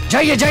बताइए।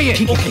 जाइए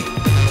जाइए।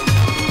 ओके।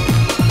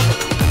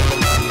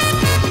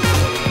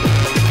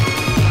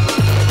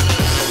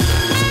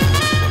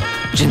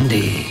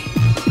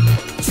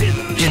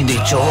 चिंदी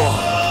चोर,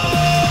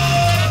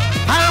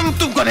 हम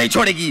तुमको नहीं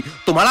छोड़ेगी।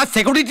 तुम्हारा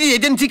सिक्योरिटी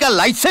एजेंसी का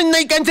लाइसेंस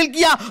नहीं कैंसिल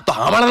किया तो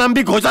हमारा नाम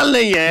भी घोषाल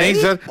नहीं है। नहीं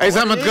सर,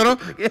 ऐसा मत करो।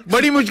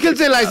 बड़ी मुश्किल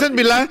से लाइसेंस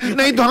मिला है,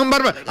 नहीं तो हम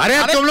बर्बाद।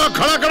 अरे तुम लोग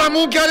खड़ा खड़ा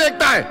मुंह क्या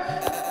देखता है?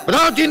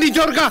 बताओ चिंदी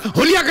चोर का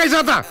हुलिया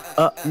कैसा था?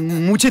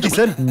 मुझे थी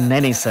सर।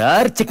 नहीं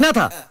सर, चिकना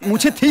था।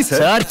 मुझे थी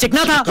सर,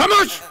 चिकना था।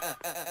 खामोश।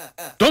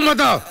 तुम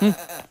बताओ,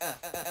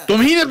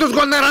 तुम ही ने तो उसको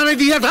अंदर आने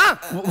दिया था?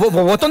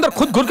 वो तो अंदर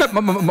खुद घुस कर,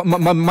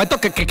 मैं तो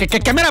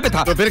कैमरा पे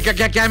था। तो फिर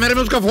क्या कैमरे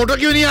में उसका फोटो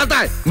क्यों नहीं आता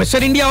है?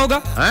 मिस्टर इंडिया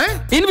होगा,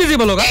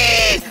 इनविजिबल होगा।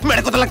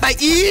 मेरे को तो लगता है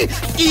ई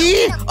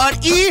और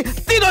ई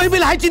तीनों ही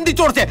मिला है चिंदी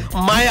चोर से।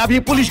 मैं अभी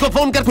पुलिस को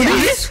फोन करके।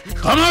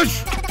 खामोश।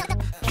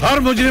 हर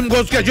मुजरिम को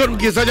उसके जुर्म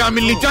की सजा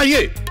मिलनी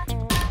चाहिए।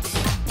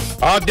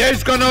 आज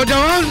देश का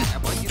नौजवान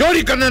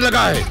चोरी करने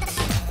लगा है,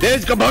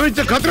 देश का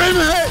भविष्य खतरे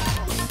में है।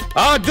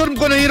 आज जुर्म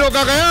को नहीं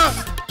रोका गया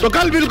तो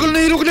कल बिल्कुल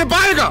नहीं रुकने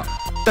पाएगा।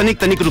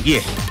 तनिक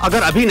रुकिए,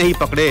 अगर अभी नहीं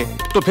पकड़े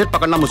तो फिर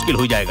पकड़ना मुश्किल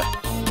हो जाएगा।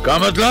 क्या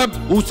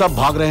मतलब? वो सब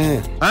भाग रहे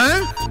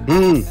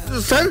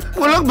हैं। सर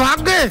वो लोग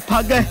भाग गए।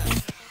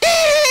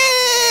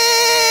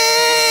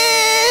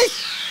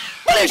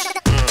 पुलिस!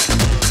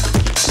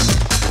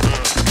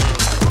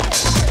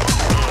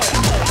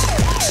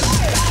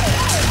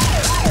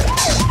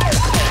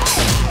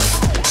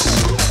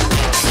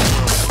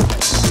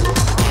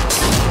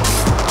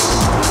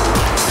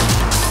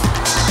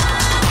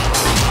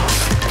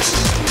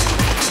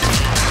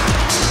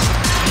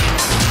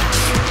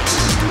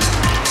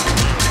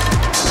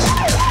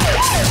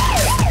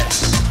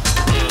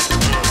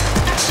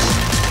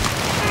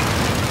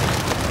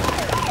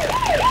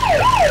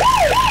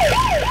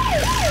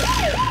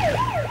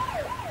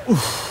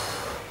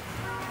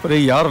 अरे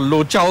यार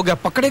लोचा हो गया,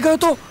 पकड़े गए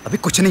तो अभी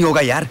कुछ नहीं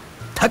होगा यार,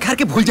 थक हार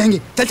के भूल जाएंगे।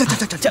 चल चल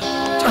चल चल चल।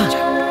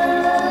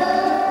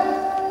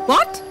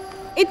 What?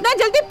 इतना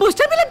जल्दी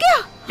पोस्टर भी लग गया?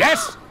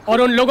 यस,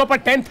 और उन लोगों पर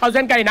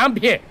 10,000 का इनाम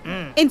भी है।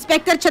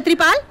 इंस्पेक्टर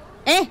छतरीपाल,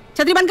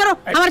 छतरी बंद करो,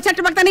 हमारा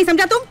छत्र बकता नहीं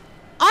समझा तुम?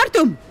 और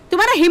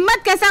तुम्हारा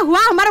हिम्मत कैसा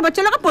हुआ हमारे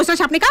बच्चों लोगों का पोस्टर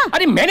छापने का?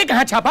 अरे मैंने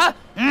कहा छापा?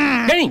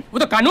 नहीं, वो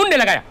तो कानून ने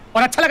लगाया,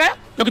 और अच्छा लगाया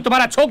क्योंकि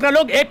तुम्हारा छोकरा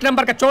लोग 1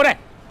 नंबर का चोर है।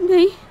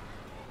 नहीं,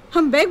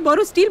 हम बैग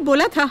बोरो स्टील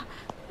बोला था,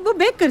 वो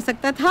बैग कर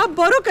सकता था,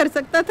 बोरो कर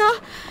सकता था,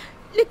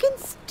 लेकिन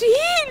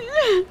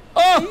स्टील।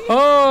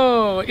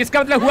 ओहो, इसका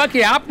मतलब हुआ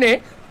कि आपने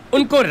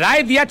उनको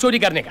राय दिया चोरी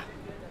करने का।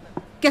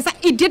 कैसा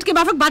इडियट के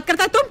माफक बात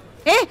करता है तुम?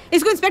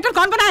 इसको इंस्पेक्टर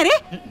कौन बनाया रे?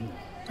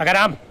 अगर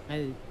हम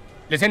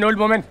लिसन ओल्ड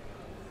वुमन,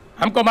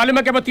 हमको मालूम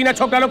है कि वो तीनों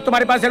छोकरा लोग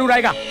तुम्हारे पास जरूर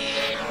आएगा,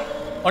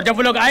 और जब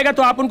वो लोग आएगा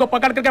तो आप उनको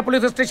पकड़ करके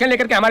पुलिस स्टेशन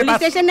लेकर के हमारे पास।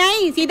 पुलिस स्टेशन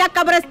नहीं, सीधा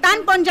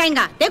कब्रिस्तान पहुंच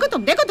जाएगा। देखो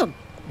तुम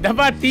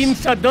दफा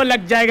 302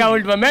 लग जाएगा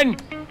ओल्ड वुमन।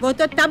 वो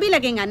तो तभी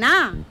लगेगा ना,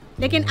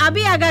 लेकिन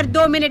अभी अगर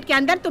 2 मिनट के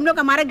अंदर तुम लोग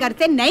हमारे घर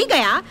से नहीं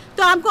गया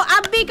तो हमको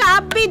अभी का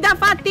अभी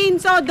दफा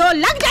 302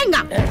 लग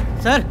जाएगा।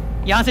 सर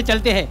यहाँ से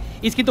चलते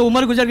हैं, इसकी तो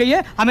उम्र गुजर गई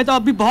है, हमें तो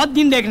अभी बहुत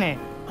दिन देखने हैं।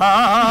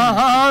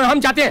 हाँ, हम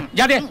जाते हैं,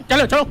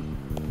 चलो।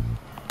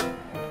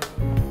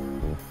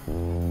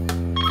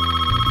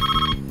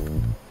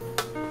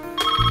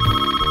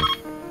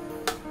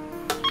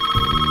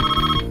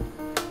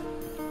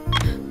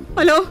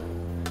 हेलो,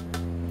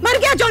 मर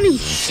गया जॉनी,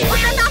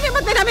 उसका नाम ही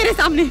मत लेना मेरे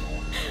सामने।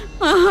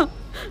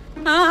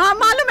 हाँ,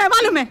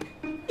 मालूम है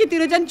कि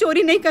तीनों जन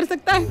चोरी नहीं कर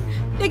सकता है,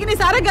 लेकिन ये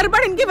सारा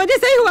गड़बड़ इनकी वजह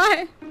से ही हुआ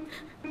है।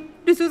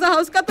 डिसूजा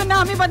हाउस का तो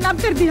नाम ही बदनाम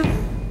कर दिया,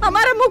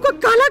 हमारा मुंह को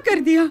काला कर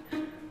दिया।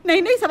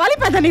 नहीं, सवाल ही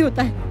पैदा नहीं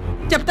होता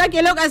है। जब तक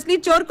ये लोग असली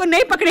चोर को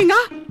नहीं पकड़ेगा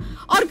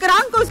और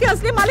क्राउन को उसके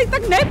असली मालिक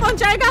तक नहीं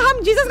पहुंचाएगा,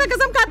 हम जीसस का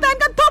कसम खाता है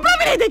इनका थोपड़ा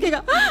भी नहीं देखेगा।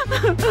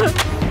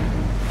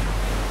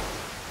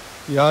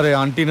 यार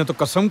आंटी ने तो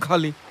कसम खा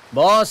ली।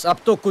 बॉस अब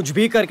तो कुछ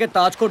भी करके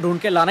ताज को ढूंढ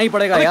के लाना ही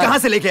पड़ेगा यार। कहाँ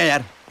से लेके आए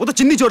यार? वो तो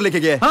चिंदी चोर लेके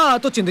गया है। हाँ,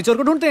 तो चिंदी चोर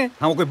को ढूंढते हैं।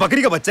 हाँ, वो कोई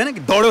बकरी का बच्चा है ना कि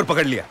दौड़े और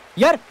पकड़ लिया।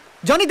 यार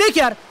जॉनी देख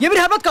यार, ये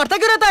मेरी हालत काटता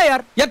क्यों रहता है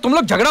यार? यार तुम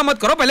लोग झगड़ा मत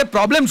करो, पहले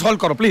प्रॉब्लम सॉल्व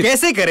करो प्लीज।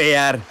 कैसे करे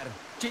यार?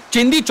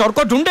 चिंदी चोर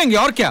को ढूंढेंगे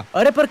और क्या।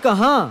 अरे पर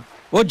कहाँ?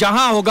 वो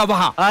जहाँ होगा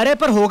वहाँ। अरे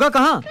पर होगा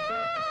कहाँ?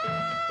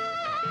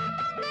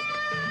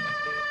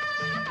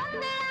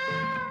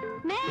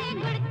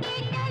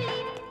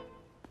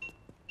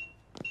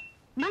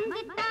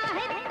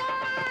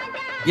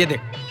 ये देख,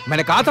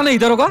 मैंने कहा था ना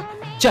इधर होगा।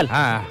 चल।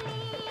 हाँ।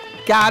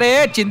 क्या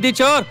रे चिंदी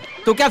चोर,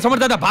 तू क्या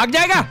समझता था भाग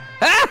जाएगा?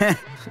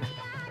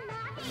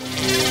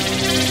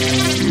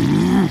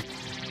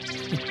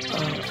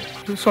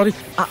 सॉरी,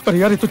 पर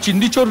यार ये तो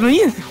चिंदी चोर नहीं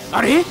है।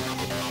 अरे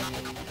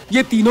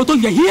ये तीनों तो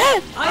यही है।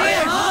 अरे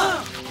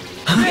हाँ,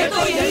 ये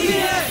तो यही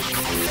है।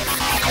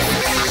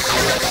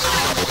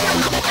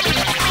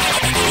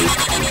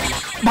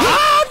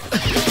 भाग!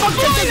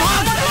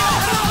 भाग!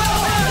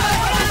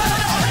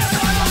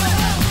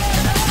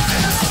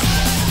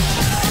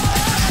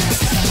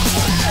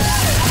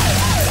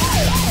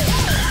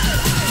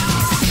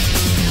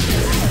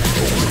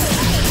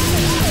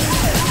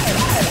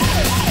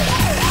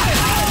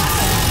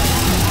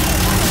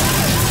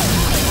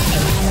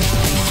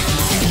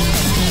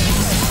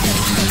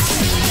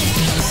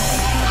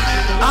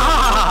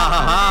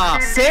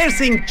 शेर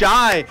सिंह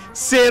चाय,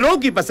 शेरों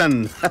की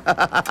पसंद।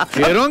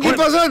 शेरों की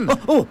पसंद?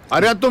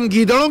 अरे तुम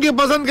गीदड़ों की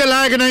पसंद के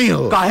लायक नहीं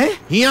हो। काहे?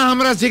 यहाँ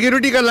हमारा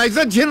सिक्योरिटी का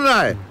लाइसेंस छीन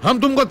रहा है। हम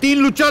तुमको 3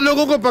 लुच्चा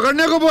लोगों को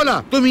पकड़ने को बोला,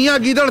 तुम यहाँ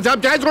गीदड़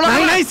छाप चाय छोड़ा।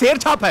 नहीं, शेर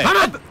छाप है।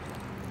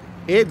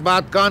 एक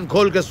बात कान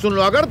खोल के सुन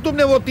लो, अगर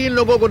तुमने वो 3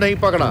 लोगों को नहीं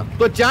पकड़ा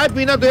तो चाय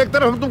पीना तो एक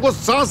तरफ, हम तुमको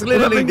सांस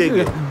लेने नहीं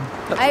देंगे।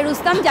 अरे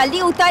रुस्तम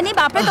जल्दी उतर नहीं,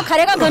 बाप रे तो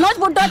खरेगा घनोज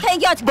बुड्ढा થઈ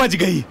गया। बच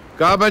गई।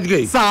 कहाँ बच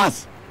गई?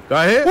 सांस।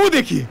 काहे? वो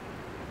देखिए।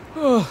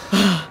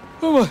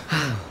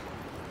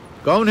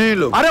 कौन है ये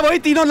लोग? अरे वही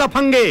तीनों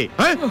लफंगे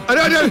हैं?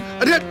 अरे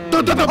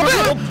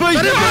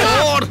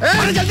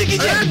जल्दी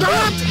कीजिए।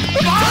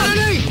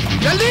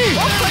 जल्दी।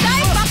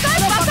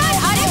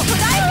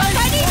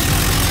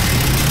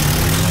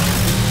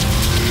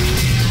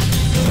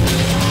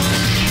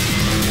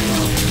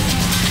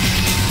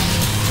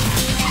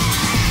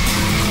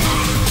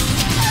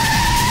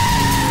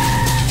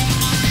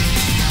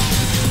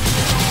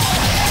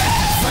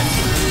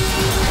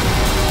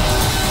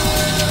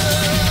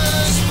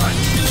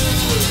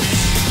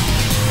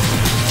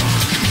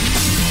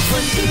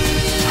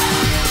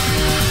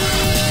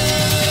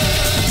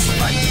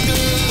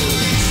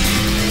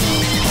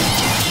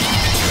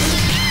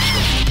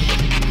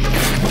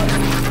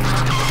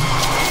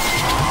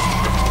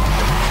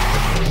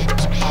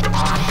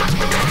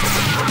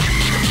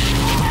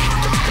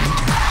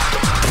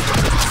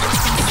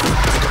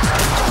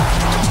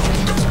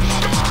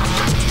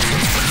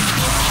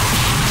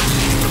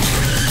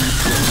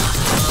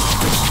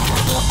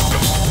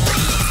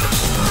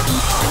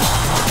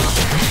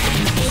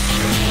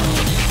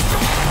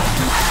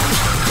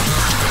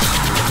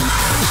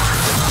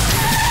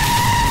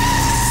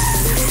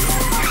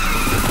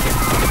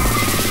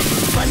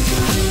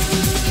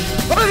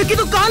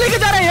 कहाँ लेके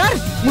जा रहे हैं यार?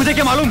 मुझे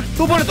क्या मालूम,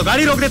 तू बोले तो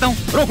गाड़ी रोक देता हूँ।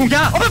 रोकूं क्या?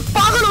 अबे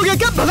पागल हो गया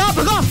क्या? भगा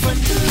भगा।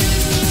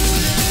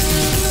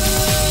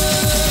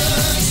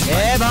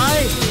 ए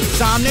भाई,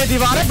 सामने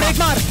दीवार है, ब्रेक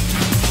मार।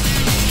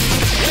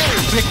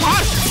 ब्रेक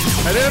मार।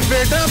 अरे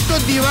बेटा अब तो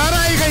दीवार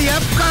आई गई,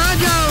 अब कहाँ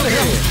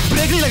जाओगे?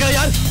 ब्रेक नहीं लगा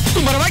यार,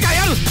 तुम मरवा क्या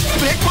यार?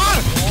 ब्रेक मार,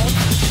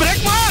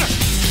 ब्रेक मार।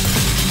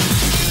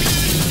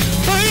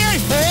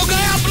 हो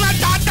गए अपना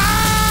टाटा।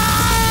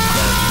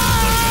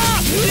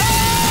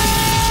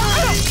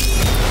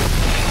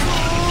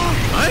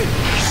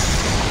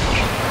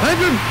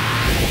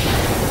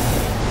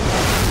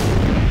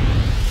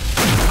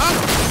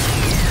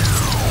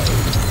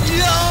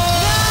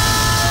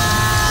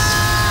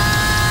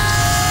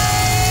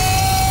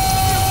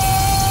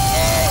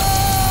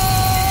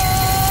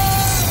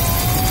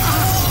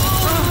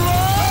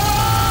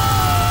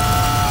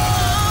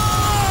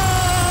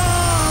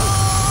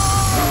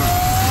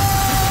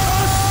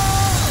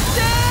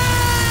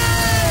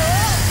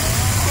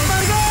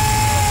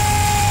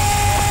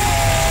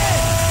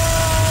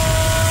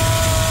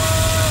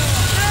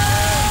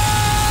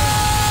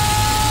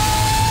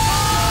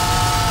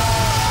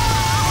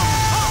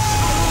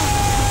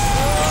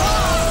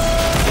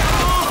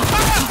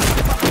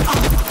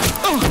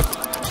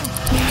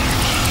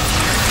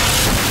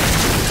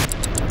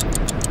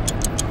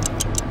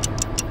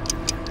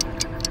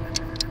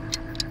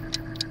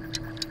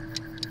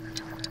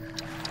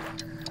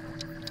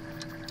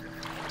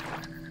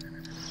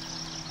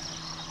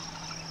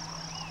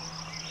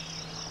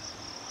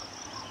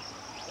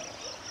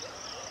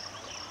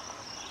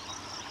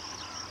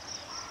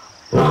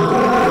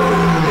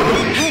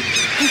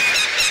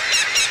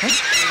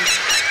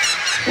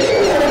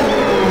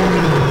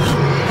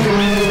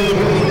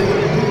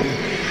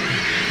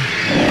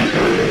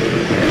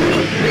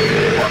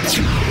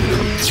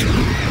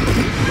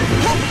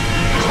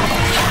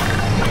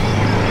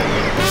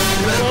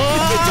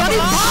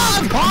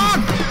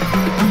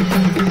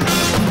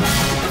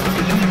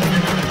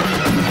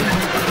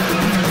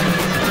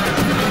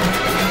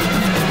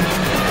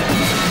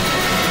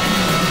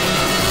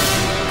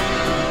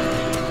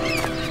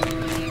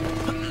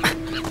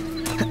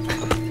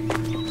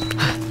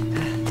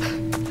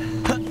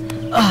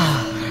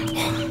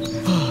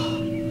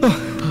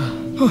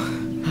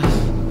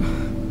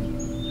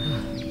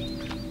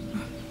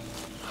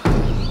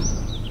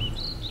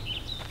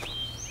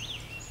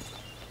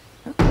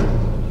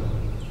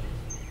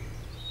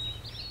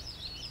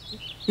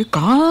 ये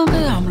कहाँ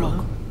गए हम लोग?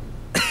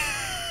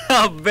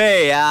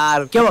 अबे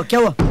यार क्या हुआ? क्या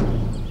हुआ?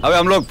 अबे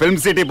हम लोग फिल्म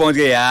सिटी पहुंच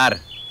गए यार।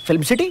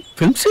 Film city?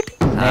 Film city?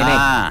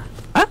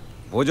 हाँ।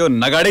 वो जो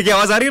नगाड़े की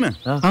आवाज आ रही है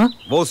ना, हाँ?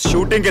 वो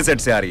शूटिंग के सेट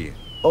से आ रही है।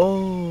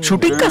 ओ,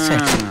 शूटिंग का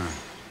सेट?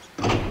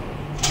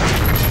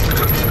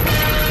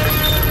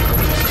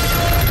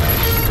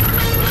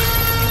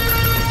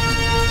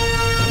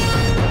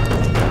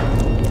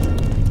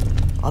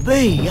 अबे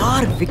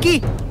यार विकी,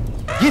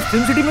 ये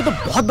फिल्म सिटी में तो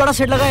बहुत बड़ा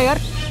सेट लगा है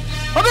यार।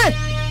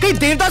 अबे कहीं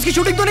देवदास की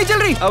शूटिंग तो नहीं चल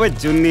रही? अबे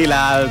चुन्नी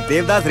लाल,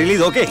 देवदास रिलीज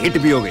होके हिट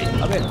भी हो गई।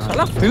 अबे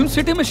साला फिल्म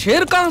सिटी में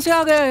शेर कहाँ से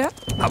आ गया यार?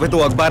 अबे तो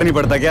अखबार नहीं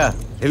पढ़ता क्या?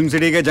 फिल्म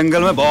सिटी के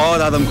जंगल में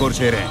बहुत आदमखोर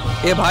शेर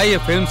हैं। ए भाई, ये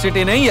फिल्म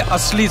सिटी नहीं, ये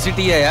असली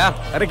सिटी है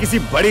यार। अरे किसी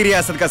बड़ी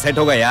रियासत का सेट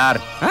होगा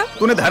यार।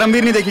 तूने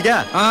धर्मवीर नहीं देखी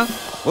क्या? हाँ?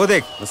 वो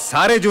देख,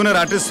 सारे जूनियर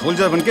आर्टिस्ट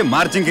सोल्जर बन के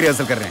मार्चिंग की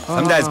रिहर्सल कर रहे हैं।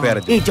 समझा इस पे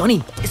यार? ए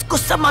जॉनी, इसको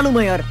सब मालूम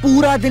है यार।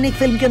 पूरा दिन एक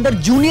फिल्म के अंदर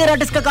जूनियर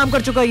आर्टिस्ट का काम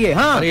कर चुका है ये।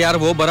 हाँ? अरे यार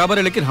वो बराबर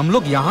है, लेकिन हम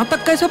लोग यहाँ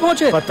तक कैसे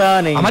पहुँचे? पता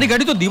नहीं। हमारी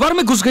गाड़ी तो दीवार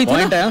में घुस गई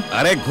थी ना?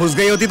 अरे घुस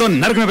गई होती तो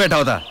नर्क में बैठा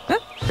होता।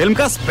 फिल्म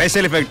का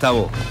स्पेशल इफेक्ट था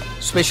वो।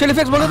 स्पेशल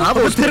इफेक्ट्स बोले? हाँ,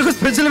 तेरे को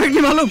स्पेशल इफेक्ट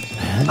नहीं मालूम?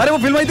 अरे वो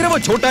फिल्म आई थी ना, वो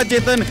छोटा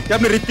चेतन या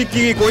अपने ऋतिक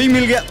की कोई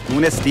मिल गया।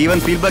 तूने स्टीवन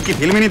स्पीलबर्ग की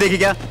फिल्म ही नहीं देखी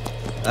क्या?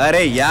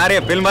 अरे यार, ये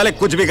फिल्म वाले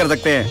कुछ भी कर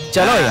सकते हैं।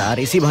 चलो यार,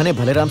 इसी बहाने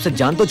भले राम से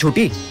जान तो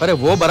छूटी। अरे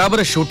वो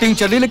बराबर शूटिंग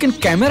चल रही, लेकिन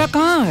कैमरा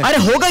कहाँ है? अरे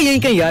होगा यहीं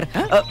कहीं यार।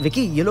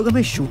 विकी, ये लोग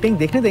हमें शूटिंग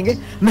देखने देंगे?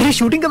 मैंने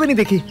शूटिंग कभी नहीं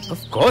देखी।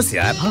 ऑफ कोर्स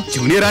यार,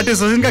 जूनियर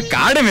आर्टिस्ट एसोसिएशन का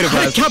कार्ड है मेरे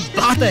पास। क्या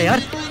बात है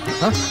यार।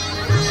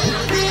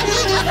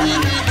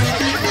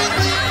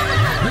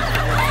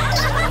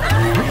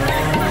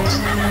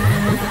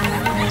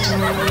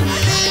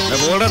 मैं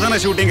बोल रहा था ना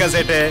शूटिंग का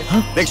सेट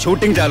है। देख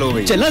शूटिंग चालू हो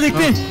गई। चलना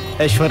देखते हैं।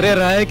 ऐश्वर्या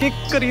राय की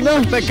करीना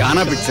पे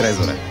गाना पिक्चराइज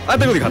हो रहा है।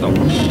 आते को दिखाता हूँ।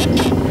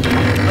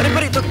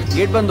 अरे तो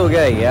गेट बंद हो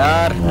गया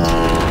यार।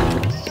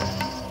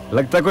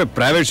 लगता है कोई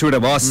प्राइवेट शूट है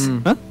बॉस।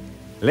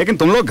 लेकिन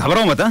तुम लोग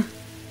घबराओ मत।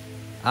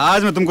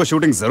 आज मैं तुमको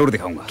शूटिंग जरूर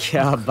दिखाऊंगा।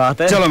 क्या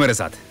बात है। चलो मेरे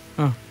साथ।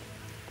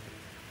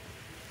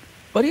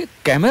 पर ये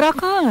कैमरा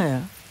कहाँ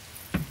है?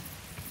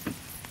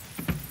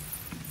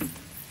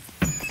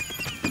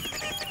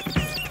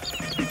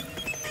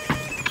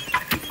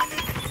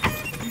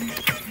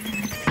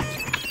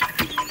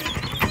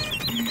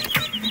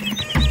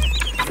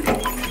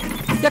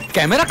 यार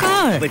कैमरा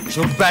कहाँ है?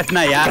 चुप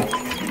बैठना यार।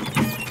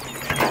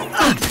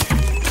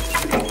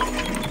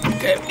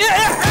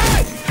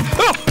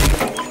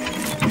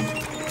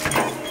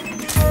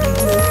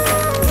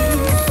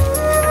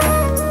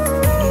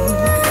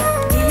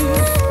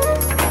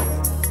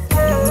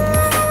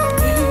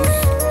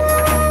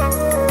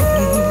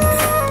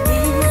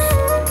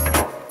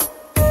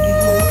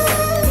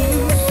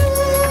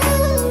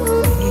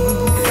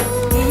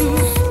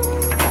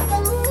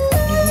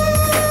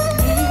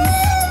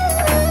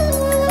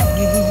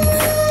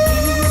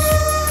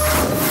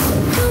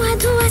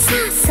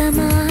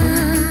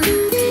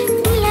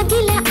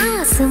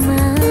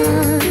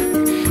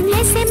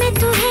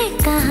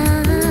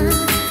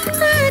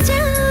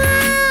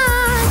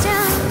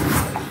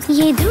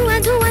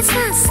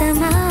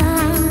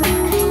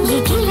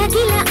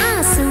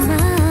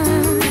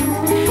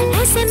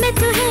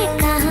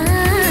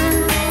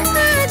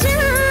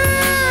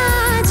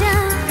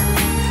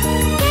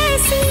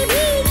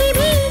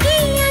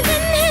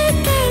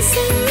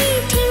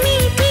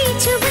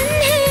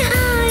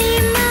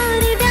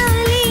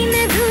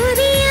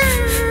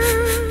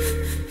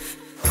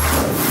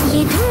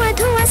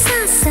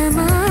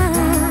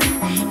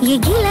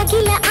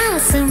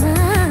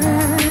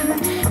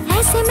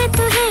 मैं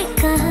तुझे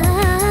कहा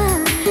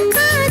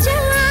आजा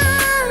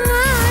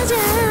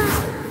आजा।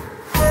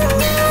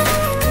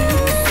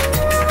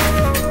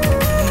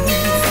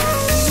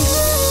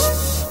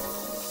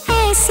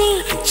 ऐसे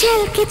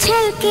चल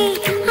के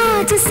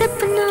आज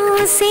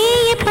सपनों से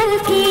ये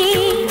पलके,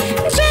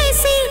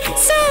 जैसे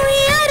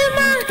सोए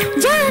अरमा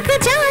जाग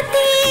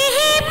जाते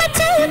हैं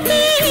मचल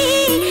के।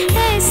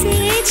 ऐसे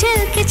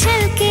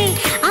चल के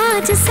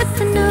आज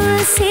सपनों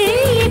से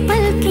ये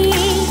पलके,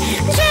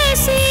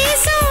 जैसे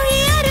सोए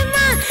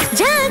अरमा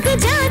जाग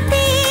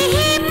जाते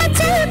हैं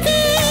मचल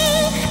के।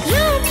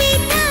 यूं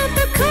बेताब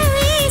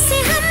खोए से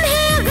हम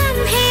है गम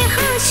है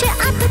होश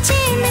अब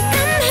चैन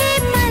कम है,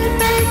 पल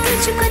पल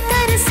तुझको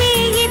तरसे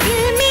ये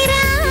दिल मेरा।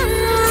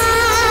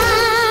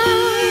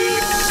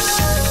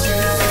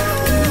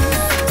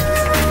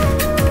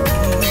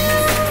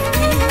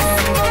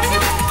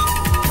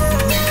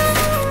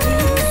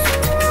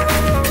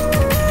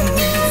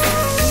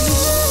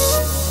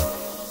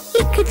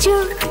 जो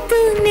तू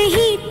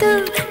नहीं तो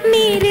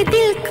मेरे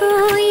दिल को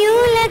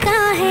यूं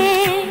लगा है,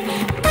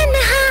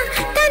 तन्हा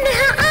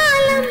तन्हा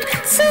आलम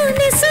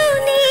सुने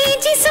सुने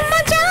जिस्म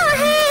जा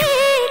है।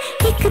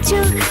 एक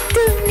जो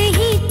तू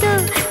नहीं तो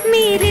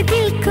मेरे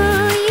दिल को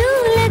यूं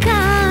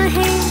लगा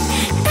है,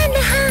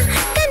 तन्हा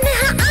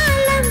तन्हा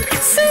आलम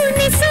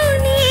सुने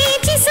सुने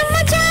जिस्म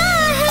जा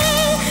है।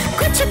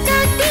 कुछ तो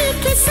दिल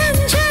के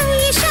समझो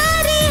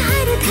इशारे,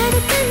 हर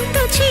धड़कन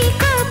तुझे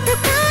को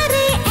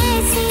पुकारे।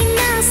 ऐसे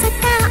ना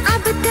सता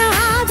अब तो आ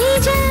भी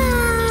जा।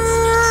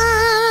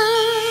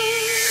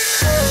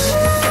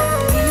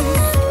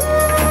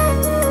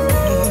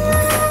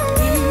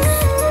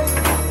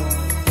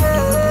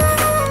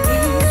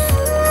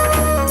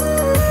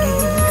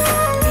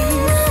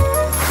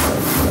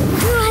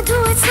 धुआं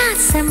धुआं सा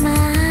समा,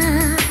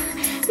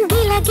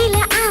 गीला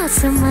गीला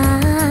आसमां,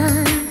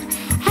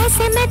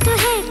 ऐसे मैं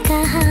तुझे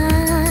कहा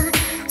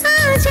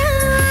आजा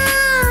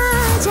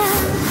आजा।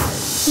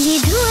 ये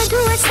धुआं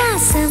धुआं सा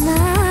समा,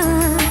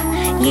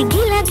 ये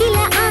गीला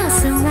गीला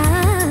आसमां,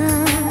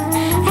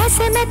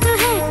 ऐसे मैं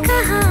तुझे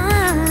कहा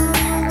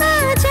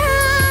आजा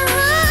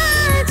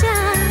आजा।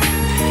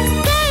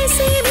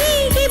 कैसी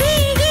भीगी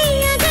भीगी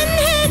अगन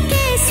है,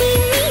 कैसी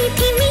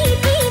मीठी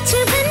मीठी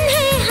चुभन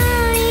है,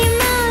 हाय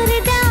मार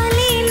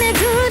डाले न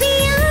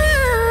दूरियां।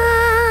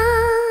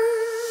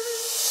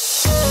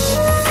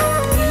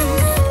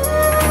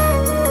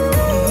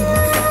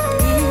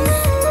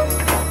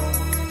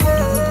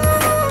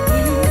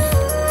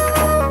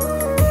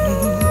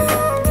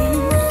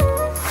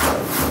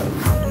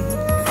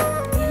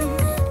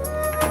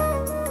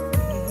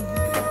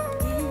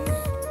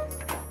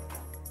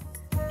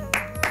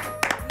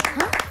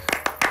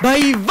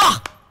 भाई वाह,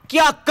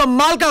 क्या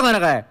कमाल का गाना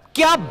गाया है,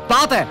 क्या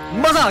बात है,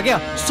 मजा आ गया,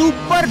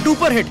 सुपर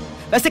डुपर हिट।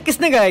 वैसे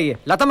किसने गाया ये?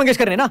 लता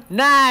मंगेशकर ने ना?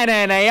 नहीं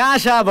नहीं नहीं,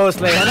 आशा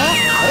भोसले है ना?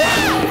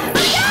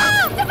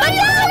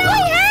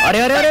 अरे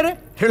अरे अरे अरे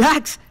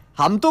रिलैक्स,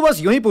 हम तो बस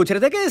यूं ही पूछ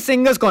रहे थे कि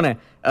सिंगर्स कौन है।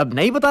 अब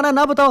नहीं बताना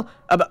ना बताओ।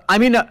 अब आई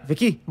मीन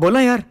विकी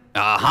बोलना यार।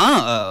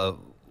 हाँ,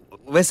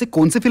 वैसे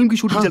कौन से फिल्म की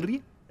शूटिंग चल रही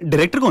है?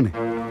 डायरेक्टर कौन है?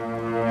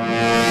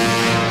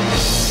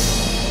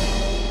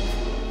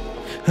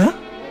 हाँ?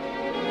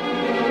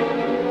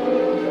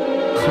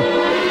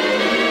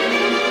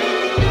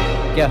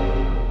 क्या?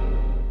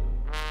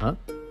 हाँ?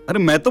 अरे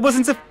मैं तो बस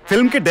इनसे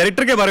फिल्म के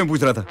डायरेक्टर के बारे में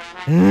पूछ रहा था।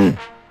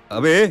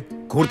 अबे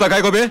घूरता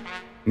काय को बे?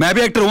 मैं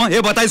भी एक्टर हूँ,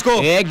 ये बता इसको।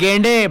 ए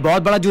गेंडे,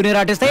 बहुत बड़ा जूनियर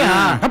आर्टिस्ट है।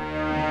 हाँ।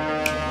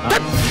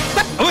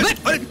 अरे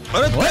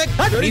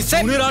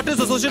जूनियर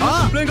आर्टिस्ट एसोसिएशन में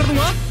कंप्लेन कर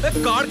दूंगा।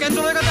 कार्ड कैंसिल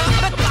होएगा तेरा।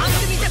 अबे कान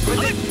के नीचे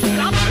छोड़ेंगे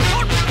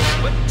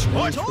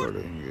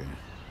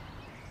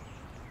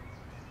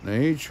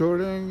नहीं,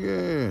 छोड़ेंगे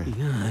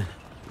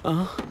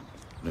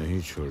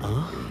नहीं,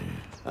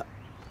 छोड़ेंगे।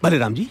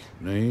 बलराम जी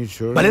नहीं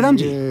छोड़ेंगे। बलराम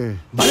जी,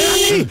 बलराम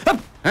जी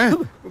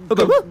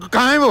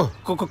कहाँ है वो?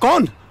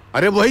 कौन?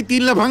 अरे वही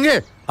 3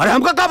 लफंगे। अरे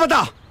हमका क्या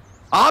पता,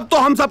 आप तो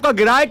हम सबका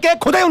गिराए के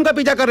खुद ही उनका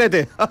पीछा कर रहे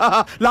थे।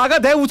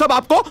 लागत है वो सब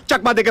आपको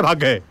चकमा दे के भाग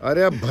गए।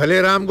 अरे अब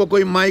भले राम को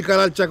कोई माई का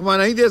लाल चकमा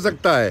नहीं दे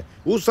सकता है,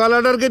 उस साला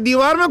डर के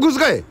दीवार में घुस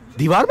गए।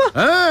 दीवार में?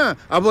 हाँ,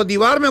 अब वो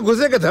दीवार में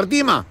घुसे के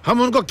धरती माँ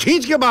हम उनको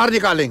खींच के बाहर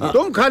निकालेंगे।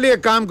 तुम खाली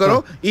एक काम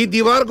करो, ये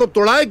दीवार को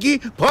तोड़ाए की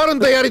फौरन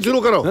तैयारी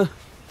शुरू करो।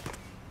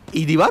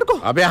 ये दीवार को?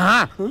 अबे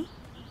हाँ।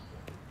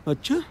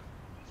 अच्छा,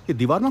 ये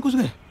दीवार में घुस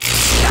गए।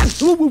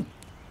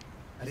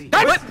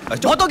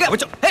 बहुत हो गया।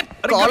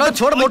 कॉलर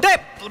छोड़ मोटे,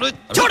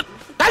 छोड़।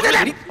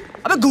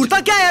 अबे घूरता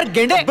क्या यार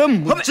गेंडे? अबे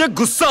मुझे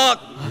गुस्सा।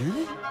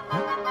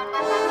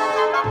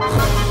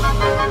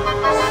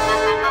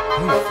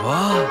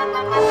 वाह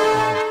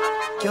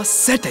क्या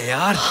सेट है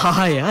यार।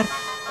 हाँ यार,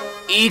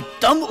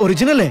 एकदम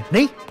ओरिजिनल है।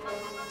 नहीं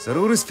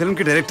जरूर इस फिल्म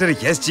के डायरेक्टर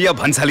यश जी या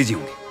भंसाली जी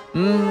होंगे।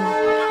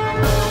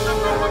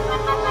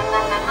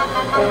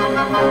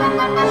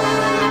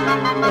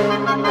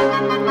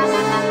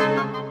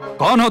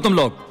 कौन हो तुम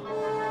लोग?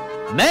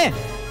 मैं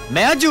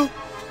अज्जू।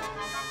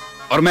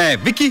 और मैं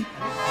विकी।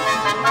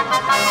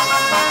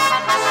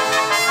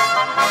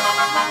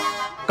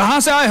 कहां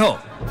से आए हो?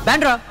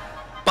 बैंड्रा।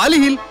 पाली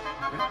हिल।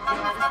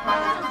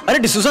 अरे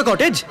डिसूजा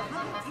कॉटेज।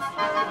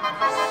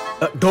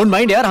 डोंट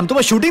माइंड यार, हम तो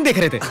बस शूटिंग देख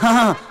रहे थे।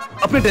 हाँ,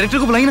 अपने डायरेक्टर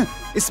को बुलाई ना,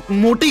 इस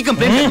मोटी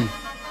कंप्लेंट।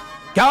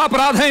 क्या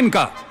अपराध है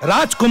इनका?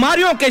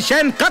 राजकुमारियों के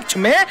शयन कक्ष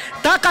में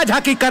ताका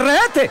झाकी कर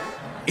रहे थे।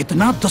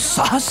 इतना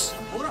दुस्साहस?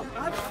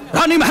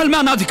 रानी महल में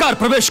अनाधिकार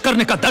प्रवेश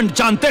करने का दंड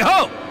जानते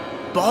हो?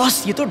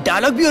 बॉस, ये तो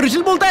डायलॉग भी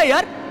ओरिजिनल बोलता है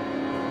यार।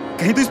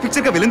 कहीं तो इस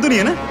पिक्चर का विलन तो नहीं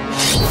है ना?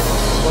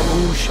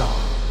 बबूशा,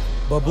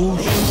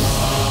 बबूशा,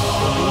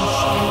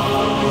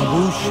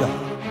 बबूशा।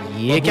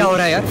 ये क्या हो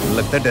रहा है यार?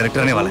 लगता है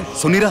डायरेक्टर आने वाला है।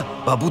 सुन नहीं रहा?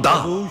 बाबूदा,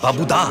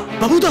 बाबूदा,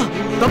 बाबूदा,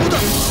 बाबूदा।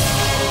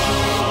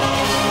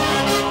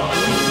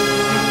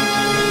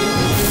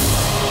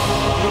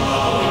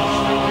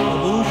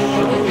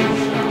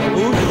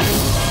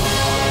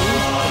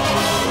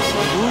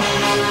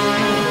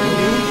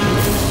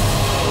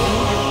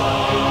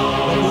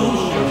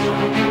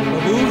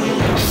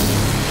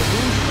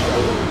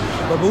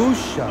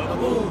 Babusha,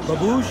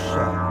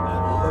 Babusha,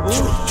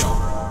 Babusha,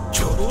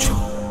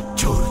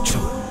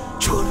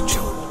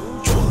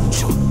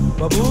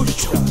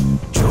 Babusha,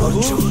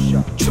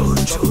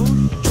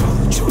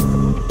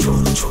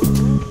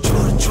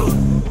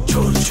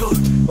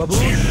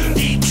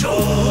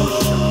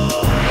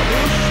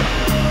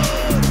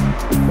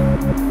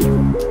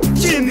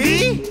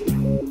 चिंदी,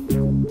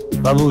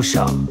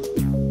 बबूशा,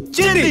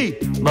 चिंदी,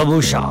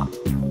 बबूशा,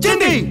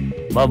 चिंदी।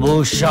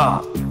 बबूशा।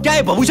 क्या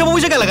है बबूशा?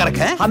 बबूशा क्या लगा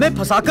रखा है? हमें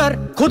फंसाकर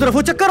खुद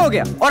रफू चक्कर हो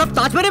गया और अब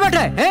ताज में नहीं बैठा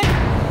है?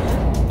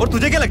 और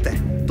तुझे क्या लगता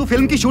है तू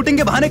फिल्म की शूटिंग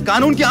के बहाने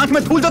कानून की आंख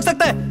में धूल झोंक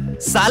सकता है?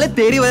 साले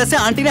तेरी वजह से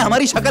आंटी ने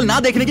हमारी शक्ल ना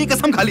देखने की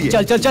कसम खा ली है।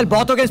 चल चल चल,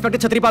 बहुत हो गया इंस्पेक्टर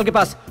छतरीपाल के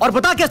पास, और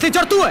बता कि असली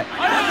चोर तू है।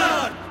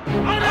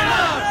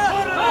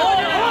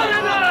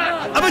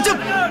 अबे चुप!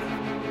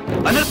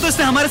 अनर्थ तो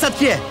इसने हमारे साथ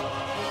किया है।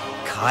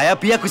 खाया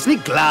पिया कुछ नहीं,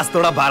 ग्लास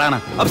तोड़ा 12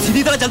 आना। अब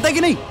सीधी तरह चलता है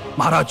कि नहीं?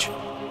 महाराज,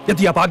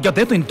 यदि आप आज्ञा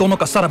दे तो इन दोनों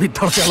का सर अभी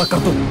धड़ से अलग कर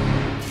दो।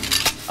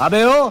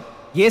 अबे ओ,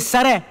 ये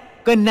सर है,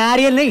 कोई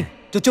नारियल नहीं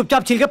जो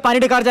चुपचाप छील के पानी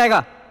डकार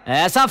जाएगा।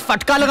 ऐसा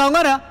फटका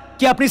लगाऊंगा ना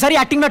कि अपनी सारी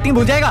एक्टिंग वैक्टिंग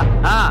भूल जाएगा।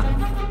 हाँ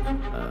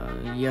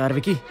यार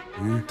विकी,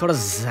 थोड़ा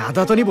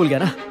ज्यादा तो नहीं भूल गया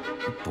ना?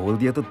 बोल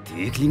दिया तो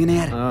देख लेंगे ना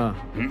यार।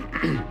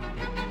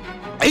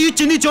 Are you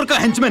चिंदी चोर का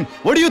henchman?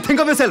 What do you think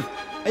of yourself?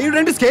 Are you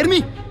trying to scare me?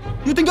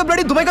 You think you're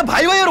bloody Dubai का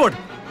भाई or what?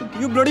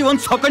 You bloody one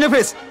sock on your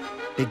face.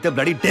 Take the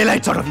bloody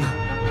daylights out of you.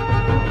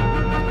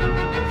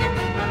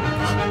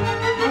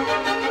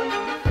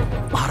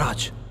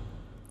 महाराज,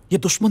 ये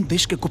दुश्मन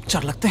देश के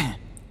गुप्तचर लगते हैं।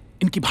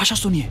 इनकी भाषा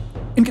सुनिए,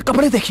 इनके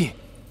कपड़े देखिए।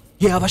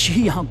 ये अवश्य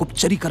ही यहाँ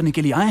गुप्तचरी करने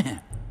के लिए आए हैं।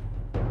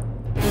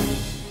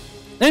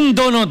 इन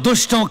दोनों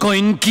दुष्टों को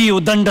इनकी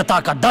उदंडता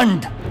का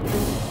दंड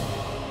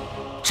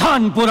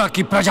छानपुरा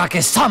की प्रजा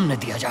के सामने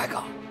दिया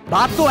जाएगा।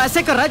 बात तो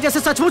ऐसे कर रहा है जैसे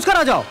सचमुच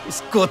करा जाओ।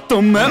 इसको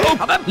तुम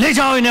ले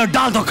जाओ इन्हें और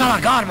डाल दो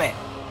कारागार में।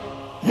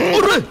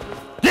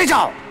 ले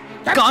जाओ।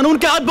 कानून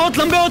के हाथ बहुत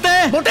लंबे होते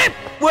हैं।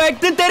 वो एक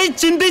दिन तेरी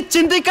चिंदी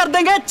चिंदी कर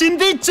देंगे,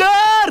 चिंदी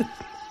चोर।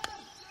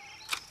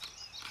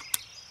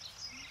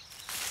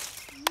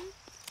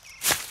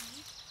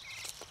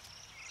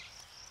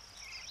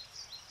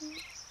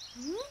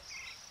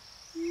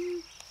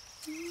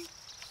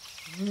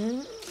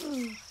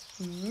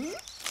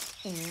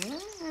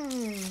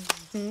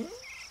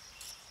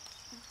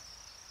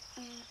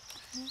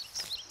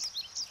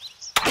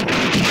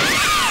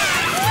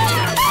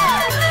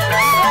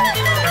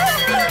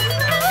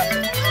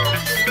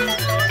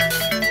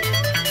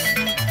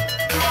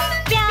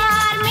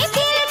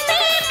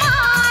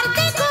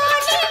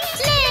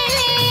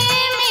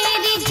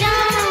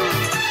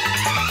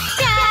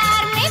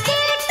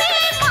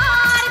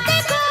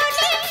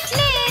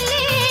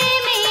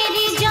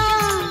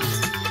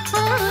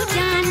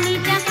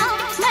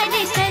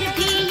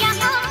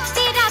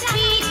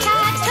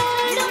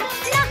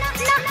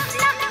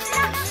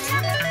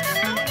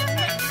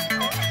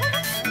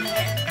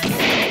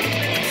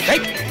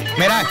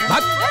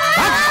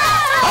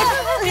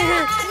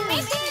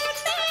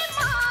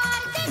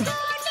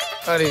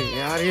 अरे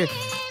यार, ये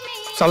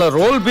साला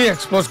रोल भी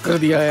एक्सपोज कर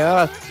दिया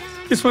यार।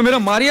 इसमें मेरा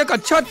मारिया का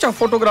अच्छा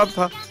फोटोग्राफ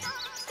था,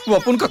 वो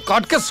अपन का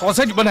काट के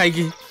सॉसेज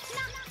बनाएगी।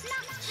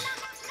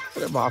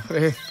 अरे बाप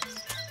रे,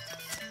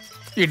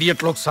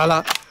 इडियट लोग साला।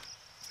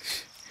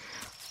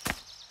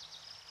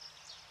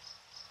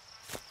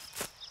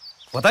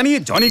 पता नहीं ये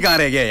जॉनी कहाँ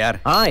रह गया यार।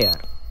 हाँ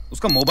यार,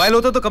 उसका मोबाइल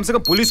होता तो कम से कम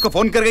पुलिस को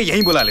फोन करके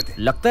यहीं बुला लेते।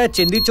 लगता है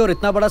चिंदी चोर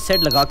इतना बड़ा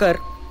सेट लगाकर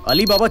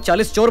अली बाबा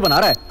 40 चोर बना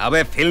रहा है।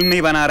 अबे फिल्म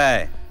नहीं बना रहा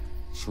है,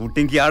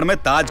 शूटिंग की आड़ में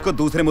ताज को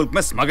दूसरे मुल्क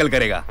में स्मगल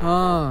करेगा।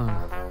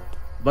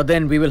 But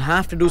then we will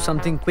have to do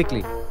something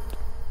quickly.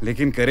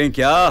 लेकिन करें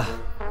क्या?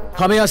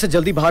 हमें यहाँ से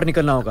जल्दी बाहर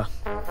निकलना होगा।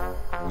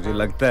 मुझे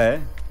लगता है,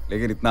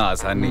 लेकिन इतना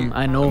आसान नहीं।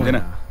 I know. समझे ना?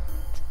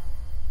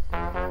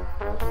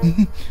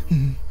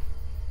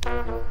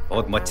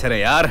 बहुत मच्छर है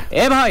यार।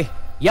 ए भाई,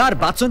 यार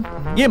बात सुन,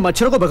 ये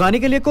मच्छरों को भगाने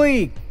के लिए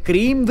कोई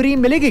क्रीम व्रीम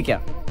मिलेगी क्या?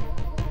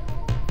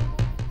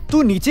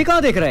 तू नीचे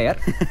कहाँ देख रहा है यार?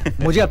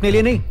 मुझे अपने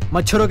लिए नहीं,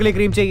 मच्छरों के लिए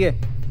क्रीम चाहिए।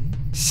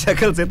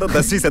 शक्ल से तो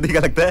 10वीं सदी का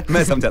लगता है,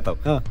 मैं समझाता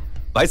हूँ।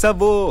 भाई साहब,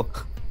 वो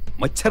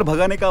मच्छर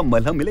भगाने का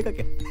मलहम मिलेगा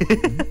क्या?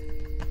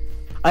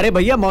 अरे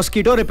भैया,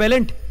 मॉस्किटो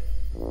रिपेलेंट।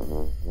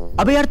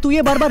 अबे यार, तू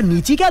ये बार बार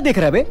नीचे क्या देख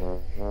रहा है बे?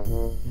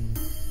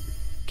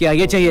 क्या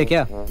ये चाहिए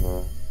क्या?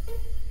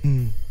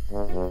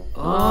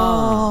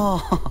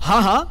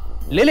 हाँ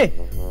हाँ ले ले।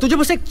 तुझे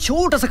बस एक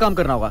छोटा सा काम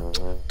करना होगा।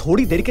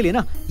 थोड़ी देर के लिए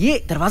ना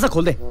ये दरवाजा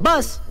खोल दे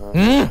बस।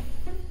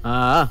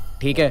 हाँ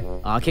ठीक है।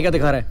 आंखें क्या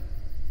दिखा रहा है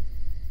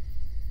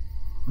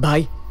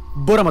भाई?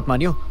 बुरा मत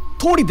मानियो,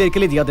 थोड़ी देर के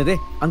लिए दिया दे दे,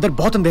 अंदर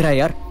बहुत अंधेरा है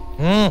यार।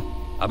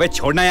 अबे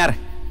छोड़ना यार,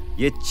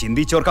 ये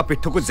चिंदी चोर का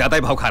पिट्ठू कुछ ज्यादा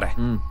ही भाव खा रहा है।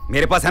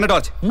 मेरे पास है ना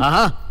टॉर्च। हाँ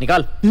हाँ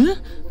निकाल।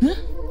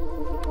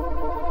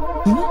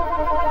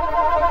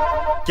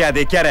 क्या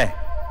देख क्या रहा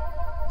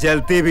है?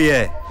 जलती भी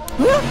है।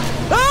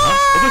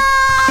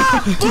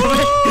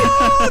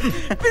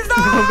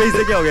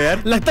 इसे क्या हो गया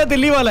यार? लगता है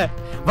दिल्ली वाला है।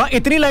 वहाँ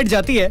इतनी लाइट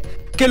जाती है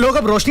कि लोग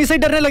अब रोशनी से ही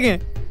डरने लगे हैं।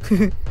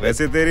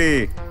 वैसे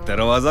तेरी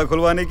दरवाजा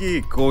खुलवाने की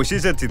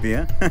कोशिश अच्छी थी।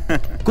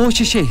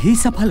 कोशिशें ही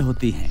सफल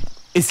होती हैं,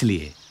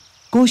 इसलिए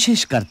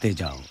कोशिश करते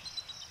जाओ।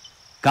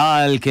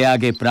 काल के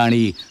आगे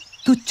प्राणी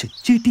तुच्छ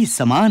चींटी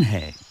समान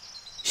है।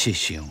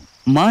 शिष्यों,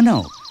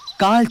 मानव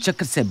काल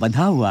चक्र से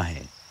बंधा हुआ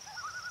है,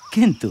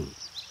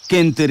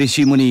 किंतु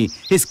ऋषि मुनि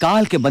इस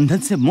काल के बंधन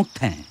से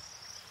मुक्त हैं,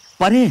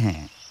 परे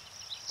हैं।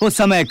 वो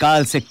समय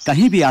काल से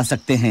कहीं भी आ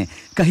सकते हैं,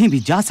 कहीं भी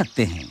जा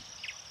सकते हैं।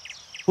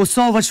 वो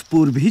 100 वर्ष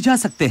पूर्व भी जा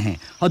सकते हैं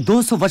और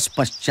 200 वर्ष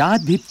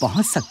पश्चात भी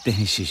पहुंच सकते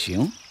हैं।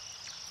 शिष्यों,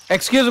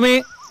 एक्सक्यूज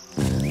मी,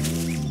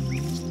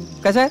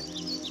 कैसा है?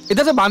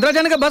 इधर से बांद्रा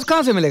जाने का बस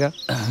कहां से मिलेगा?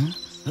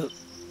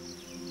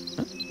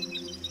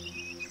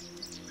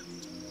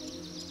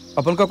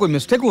 अपन का कोई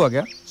मिस्टेक हुआ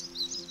क्या?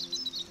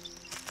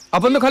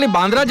 अपन तो खाली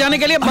बांद्रा जाने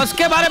के लिए बस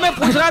के बारे में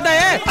पूछ रहा था।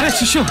 ये अरे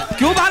शिष्यों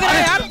क्यों भाग रहे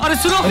हैं यार? अरे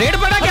सुनो, रेड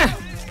पड़ा क्या?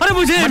 अरे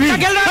मुझे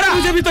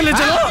भी तो ले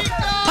चलो।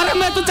 अरे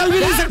मैं तो चल भी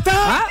नहीं सकता।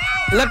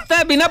 लगता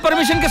है बिना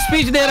परमिशन के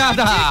स्पीच दे रहा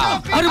था।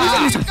 अरे मुझे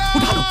ले चलो,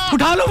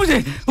 उठा लो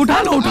मुझे, उठा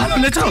लो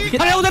ले चलो।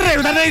 अरे उधर ले,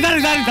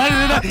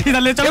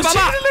 इधर ले चलो।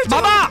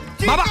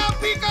 बाबा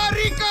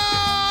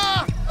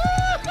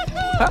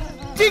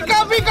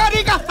चीका पीका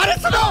रिका। अरे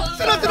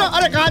सुनो,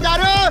 अरे कहाँ जा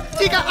रहे हो?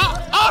 चीका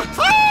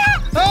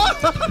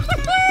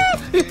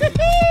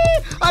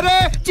अरे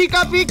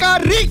चीका पीका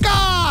रिका,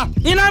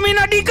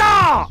 इनामीना डिका,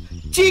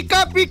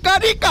 चीका पीका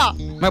रिका।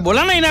 मैं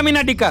बोला ना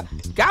इनामीना डिका।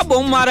 क्या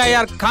बम मारा है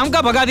यार, खाम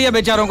का भगा दिया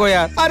बेचारों को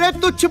यार। अरे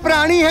तुच्छ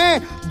प्राणी हैं,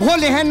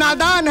 भोले हैं,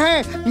 नादान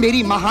हैं,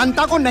 मेरी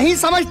महानता को नहीं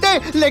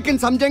समझते, लेकिन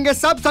समझेंगे,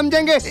 सब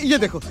समझेंगे। ये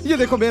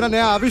देखो मेरा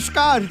नया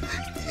आविष्कार।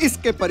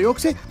 इसके प्रयोग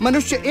से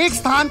मनुष्य एक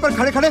स्थान पर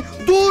खड़े खड़े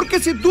दूर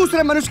किसी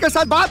दूसरे मनुष्य के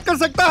साथ बात कर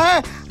सकता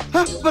है।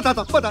 हाँ,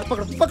 बताता हूँ,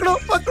 पकड़ो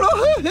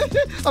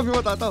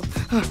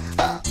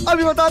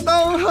अभी बताता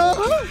हूँ।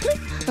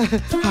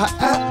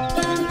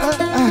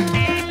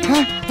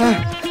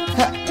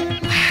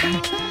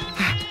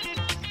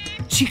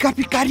 चीका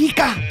पिकारी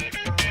का,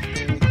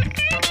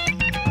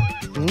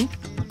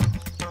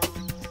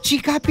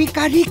 चीका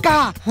पिकारी का।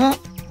 हाँ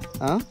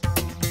हाँ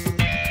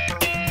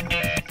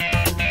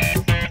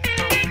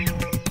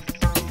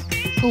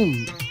तुम,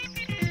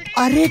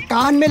 अरे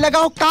कान में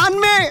लगाओ, कान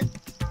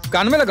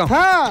में लगाओ।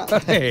 हाँ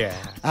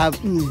अब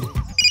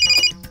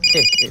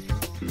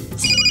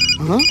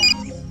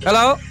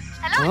हेलो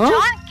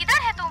जॉन,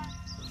 किधर है तुम?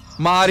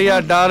 मारिया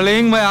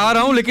डार्लिंग, मैं आ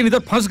रहा हूँ, लेकिन इधर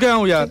फंस गया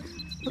हूँ यार।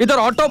 इधर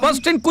ऑटो बस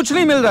स्टैंड कुछ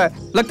नहीं मिल रहा है।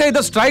 लगता है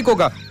इधर स्ट्राइक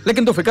होगा,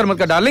 लेकिन तू फिक्र मत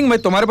कर डार्लिंग, मैं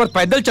तुम्हारे पास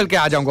पैदल चल के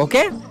आ जाऊंगा।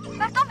 ओके?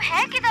 पर तुम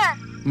है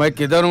किधर? मैं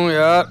किधर हूँ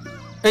यार?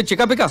 ए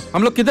चिका पिका,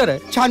 हम लोग किधर है?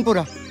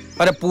 छानपुरा।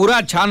 अरे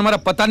पूरा छान हमारा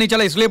पता नहीं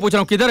चला, इसलिए पूछ रहा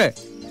हूँ किधर है?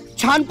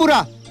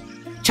 छानपुरा।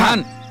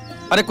 छान?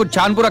 अरे कुछ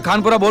छानपुरा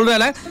खानपुरा बोल रहे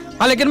हैं।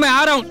 हाँ लेकिन मैं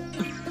आ रहा हूँ।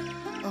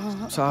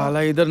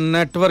 साला इधर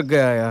नेटवर्क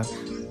गया यार।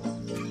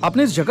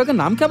 आपने इस जगह का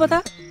नाम क्या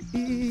बताया?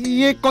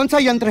 ये कौन सा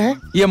यंत्र है?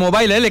 ये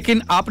मोबाइल है,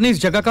 लेकिन आपने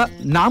इस जगह का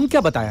नाम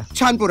क्या बताया?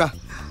 छानपुरा।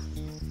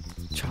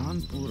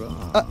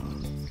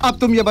 अब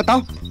तुम ये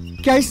बताओ,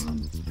 क्या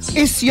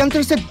इस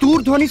यंत्र से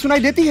दूर ध्वनि सुनाई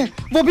देती है,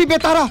 वो भी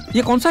बेतारा?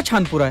 ये कौन सा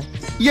छानपुरा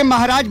है? ये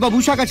महाराज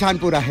बबूशा का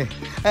छानपुरा है।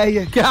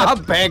 ये क्या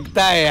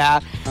फेंकता है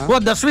यार? वो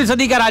 10वीं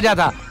सदी का राजा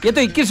था, ये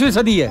तो 21वीं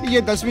सदी है।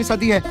 ये 10वीं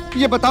सदी है।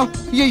 ये बताओ,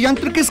 ये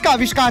यंत्र किसका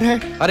आविष्कार है?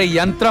 अरे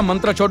यंत्र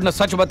मंत्र छोड़ना,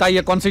 सच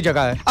बताइए कौन सी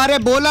जगह है? अरे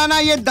बोला ना,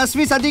 ये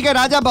 10वीं सदी के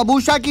राजा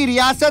बबूशा की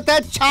रियासत है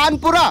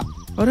छानपुरा।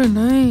 अरे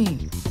नहीं,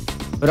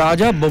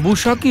 राजा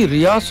बबूशा की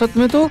रियासत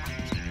में तो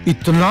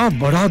इतना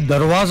बड़ा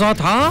दरवाजा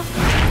था,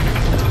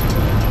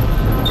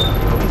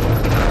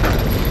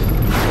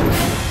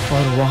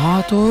 और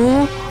वहां तो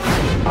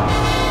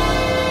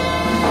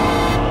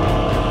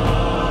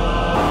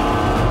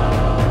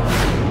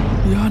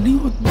यानी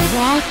वो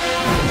बात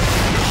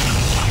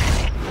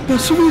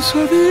 10वीं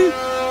सदी।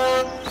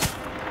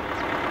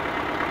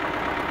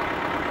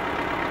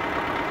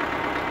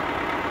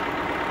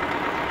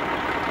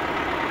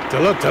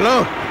 चलो चलो,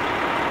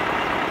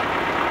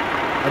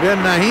 अरे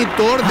नहीं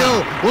तोड़ दो।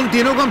 उन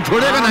तीनों को हम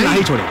छोड़ेगा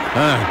नहीं छोड़े।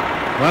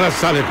 मारा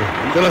साले को।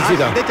 चलो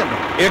सीधा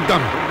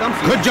एकदम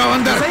घुस जाओ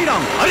अंदर।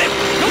 अरे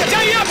रुक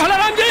जाइए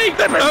भलाराम जी,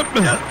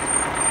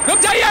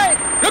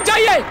 रुक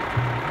जाइए।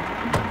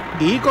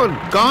 ई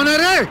कौन है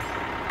रे?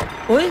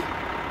 ओए,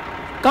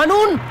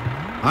 कानून।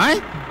 हाँ?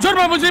 जुर्म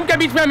और मुजरिम के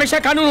बीच में हमेशा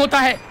कानून होता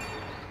है।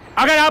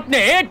 अगर आपने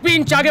एक भी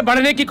इंच आगे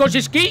बढ़ने की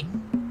कोशिश की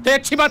तो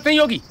अच्छी बात नहीं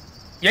होगी।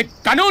 ये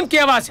कानून की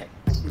आवाज है।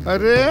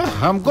 अरे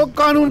हमको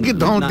कानून की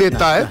धौंस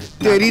देता है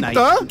तेरी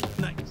तो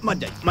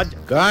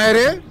कहाँ है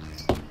रे?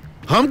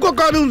 हमको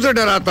कानून से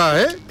डराता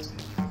है।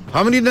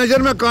 हमारी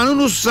नजर में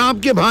कानून उस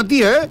सांप की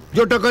भांति है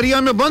जो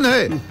टकरिया में बंद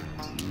है,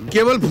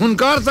 केवल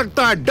फुनकार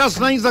सकता है, डस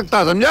नहीं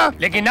सकता, समझा?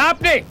 लेकिन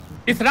आपने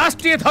इस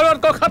राष्ट्रीय धरोहर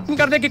को खत्म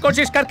करने की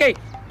कोशिश करके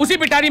उसी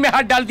पिटारी में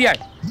हाथ डाल दिया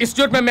है। इस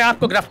जुर्म में मैं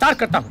आपको गिरफ्तार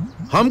करता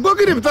हूँ। हमको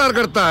गिरफ्तार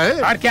करता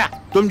है? और क्या?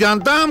 तुम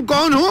जानता है हम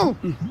कौन हूँ?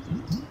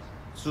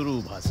 शुरू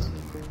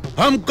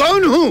भाषण। हम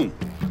कौन हूँ?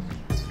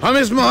 हम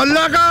इस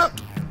मोहल्ला का,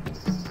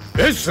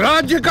 इस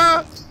राज्य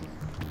का,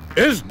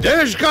 इस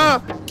देश का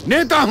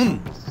नेता हूँ।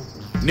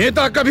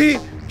 नेता कभी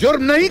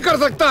जुर्म नहीं कर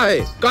सकता है,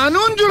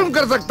 कानून जुर्म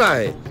कर सकता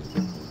है।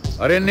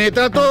 अरे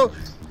नेता तो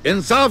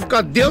इंसाफ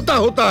का देवता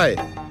होता है,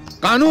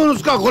 कानून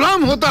उसका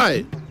गुलाम होता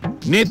है।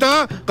 नेता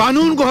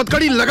कानून को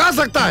हथकड़ी लगा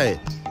सकता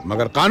है,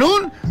 मगर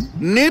कानून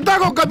नेता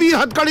को कभी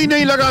हथकड़ी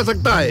नहीं लगा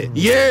सकता है।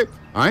 ये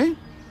आए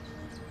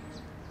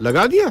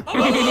लगा दिया।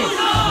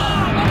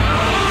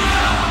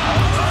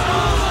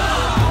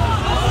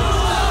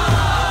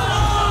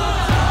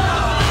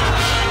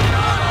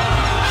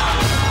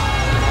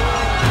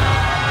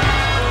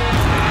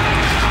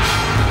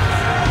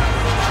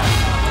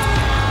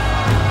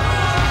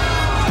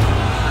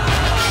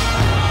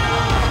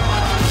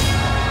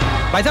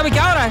 भाई साहब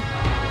क्या हो रहा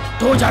है?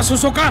 दो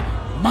जासूसों का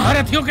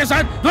महारथियों के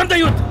साथ द्वंद्व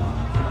युद्ध।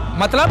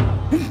 मतलब?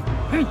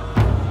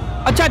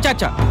 अच्छा अच्छा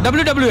अच्छा,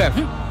 WWF।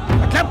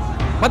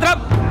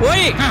 मतलब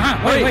वही। हाँ,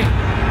 वही।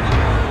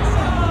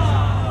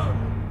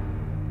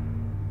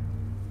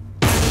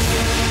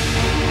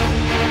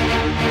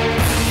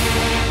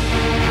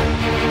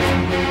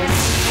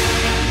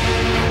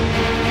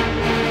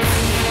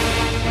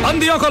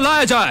 बंदियों को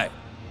लाया जाए।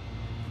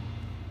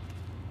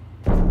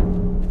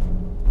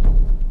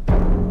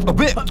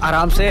 अबे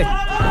आराम से।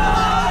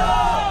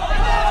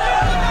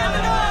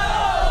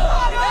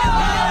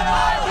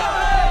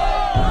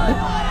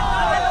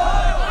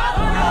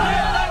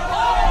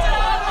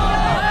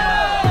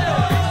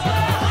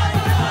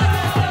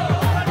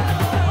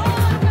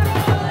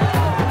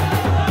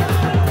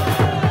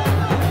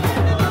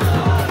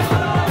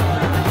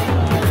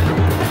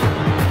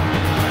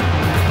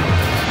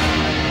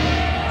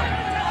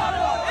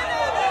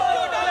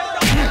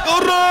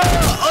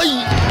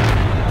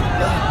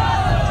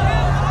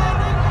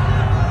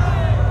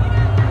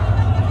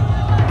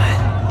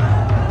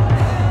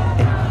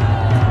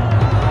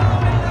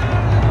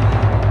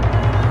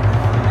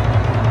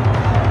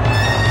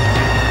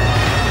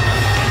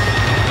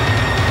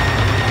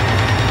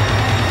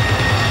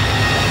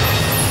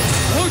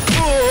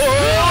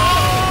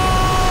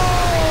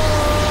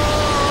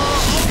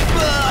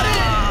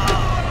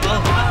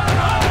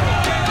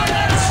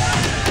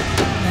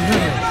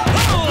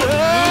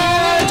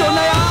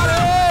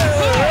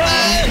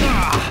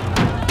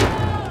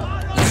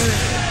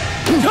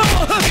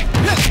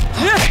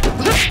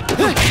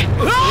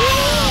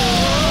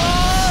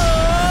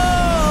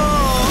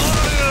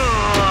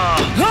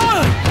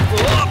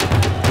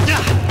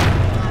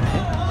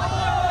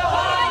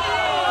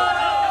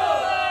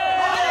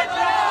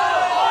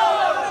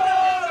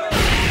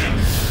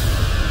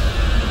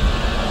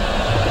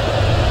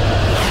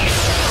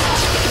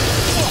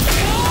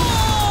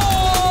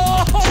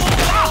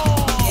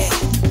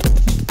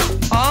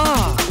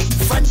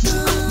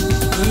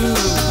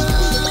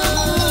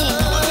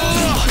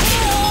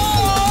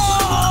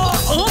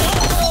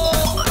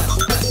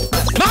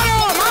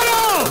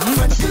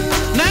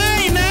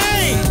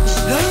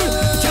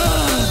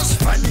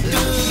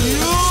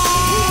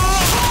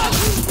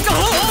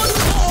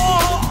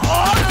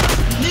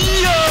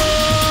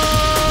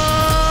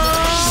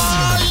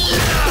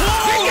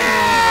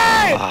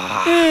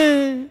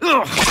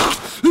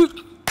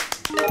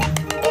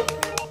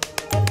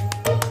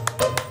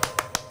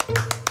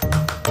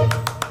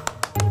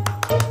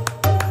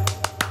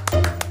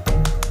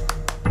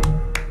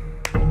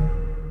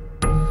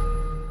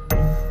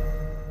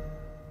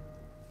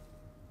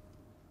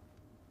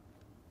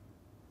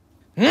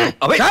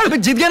 अबे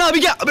जीत गया ना अभी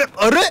क्या? अबे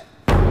अरे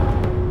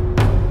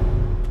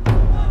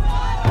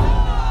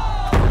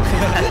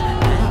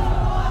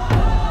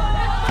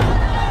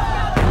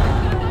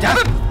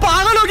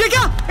पागल हो गया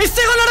क्या?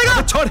 इससे कौन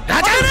लड़ेगा? छोड़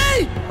राजा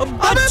नहीं।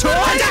 अबे छोड़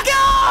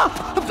क्या?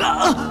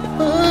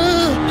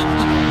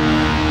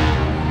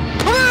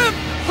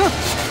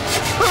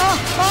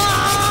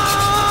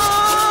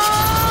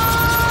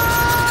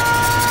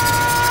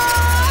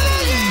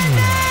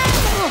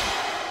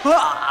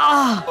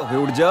 अबे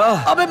उठ जा।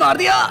 अबे मार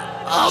दिया।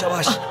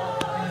 शाबाश।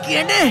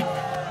 गेंडे।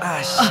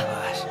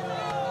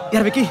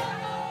 यार विकी,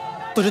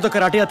 तुझे तो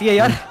कराटे आती है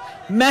यार,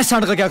 मैं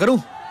सांड का क्या करूं?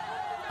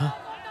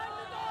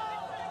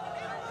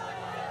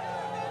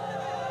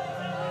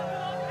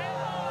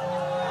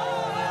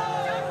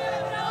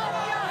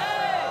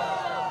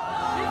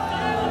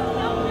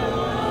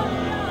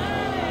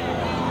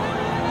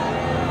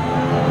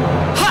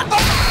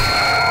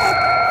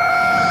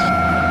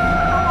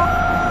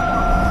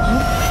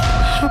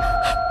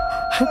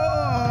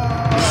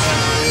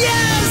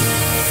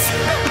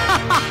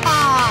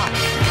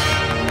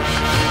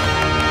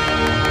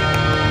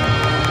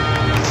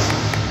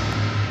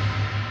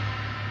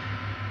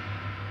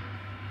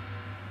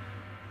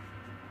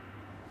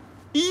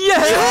 ये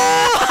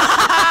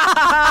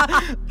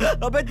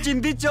अबे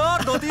चिंदी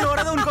चोर, 2-3 और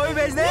है तो उनको भी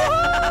भेज दे।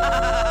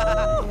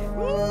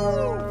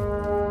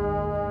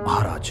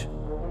 महाराज,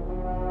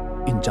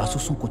 इन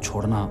जासूसों को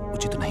छोड़ना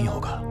उचित नहीं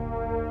होगा।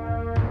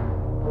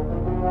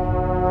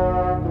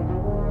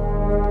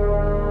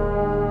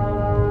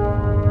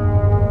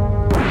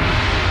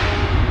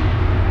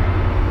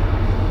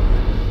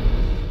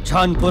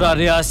 छानपुरा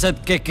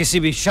रियासत के किसी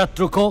भी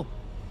शत्रु को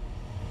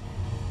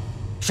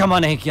क्षमा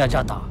नहीं किया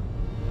जाता,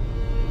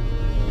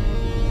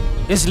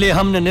 इसलिए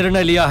हमने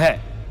निर्णय लिया है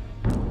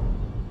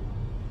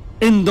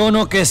इन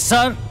दोनों के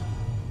सर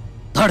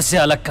धड़ से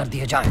अलग कर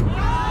दिए जाएं।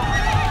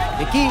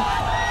 विकी,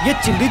 ये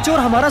चिंदी चोर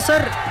हमारा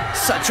सर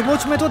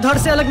सचमुच में तो धड़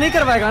से अलग नहीं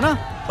करवाएगा ना?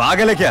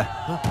 पागल है क्या?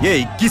 ये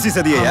 21वीं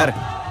सदी है यार।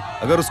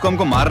 अगर उसको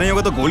हमको मार नहीं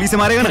होगा तो गोली से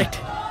मारेगा ना।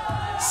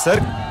 सर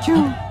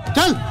क्यों?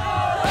 चल।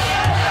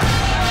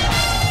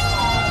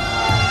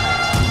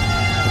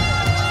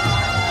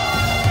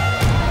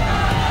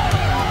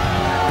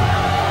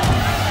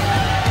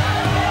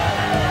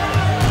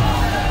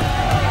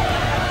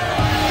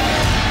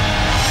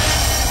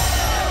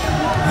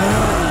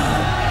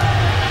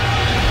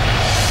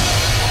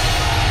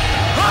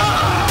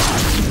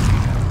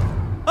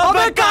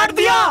 काट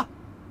दिया।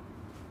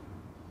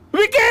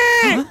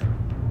 विकी,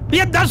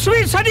 ये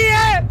 10वीं सदी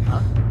है।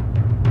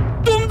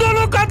 तुम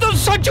दोनों का तो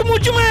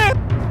सचमुच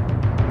में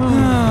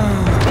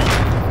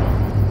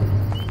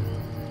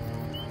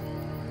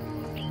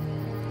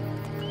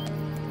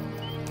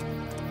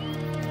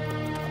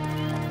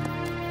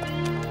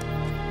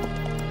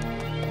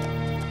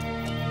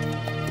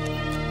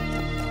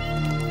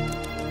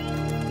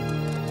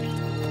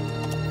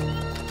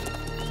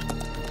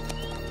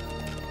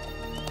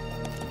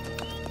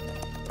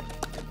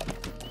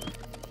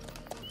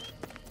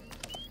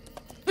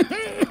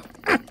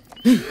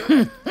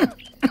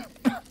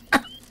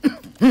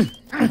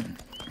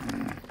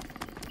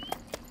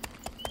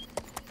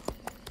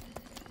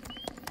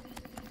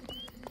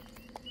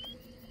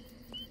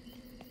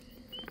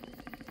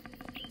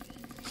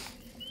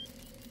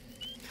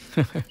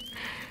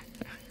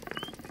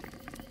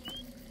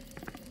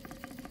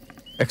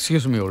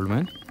Excuse me, old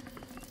man.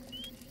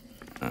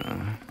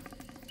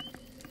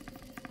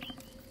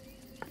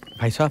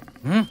 भाई साहब।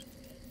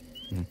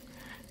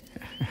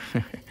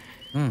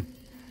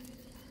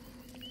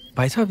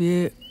 भाई साहब,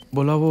 ये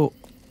बोला वो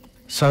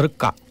सर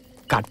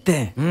काटते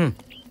हैं।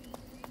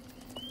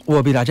 वो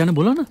अभी राजा ने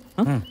बोला ना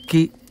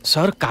कि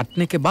सर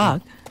काटने के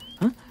बाद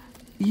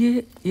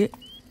ये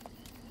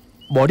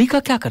बॉडी का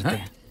क्या करते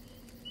हैं?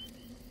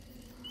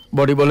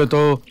 बॉडी बोले तो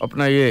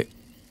अपना ये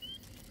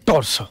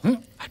टॉर्सो।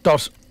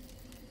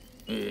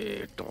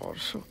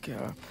 टॉर्सो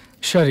क्या?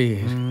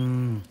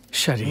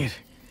 शरीर।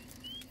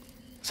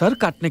 सर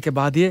काटने के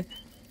बाद ये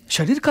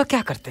शरीर का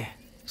क्या करते हैं?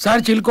 सर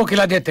चिल को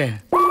खिला देते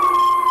हैं।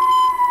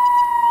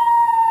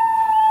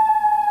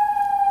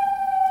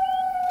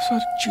 सर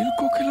चिल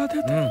को खिला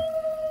देते हैं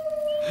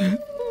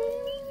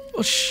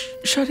और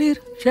शरीर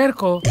शेर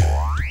को।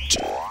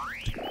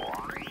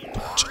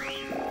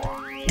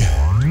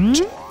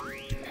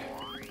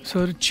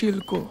 सर चिल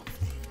को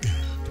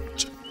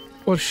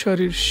और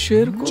शरीर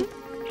शेर को।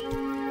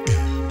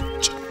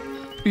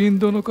 इन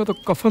दोनों का तो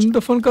कफन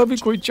दफन का भी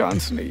कोई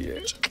चांस नहीं है।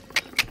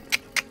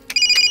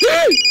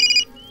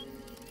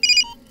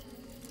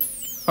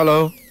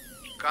 हेलो,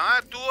 कहाँ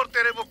है तू और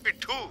तेरे वो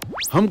पिट्ठू?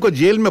 हमको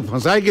जेल में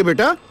फंसाएगी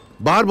बेटा?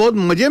 बाहर बहुत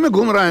मजे में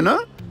घूम रहा है ना?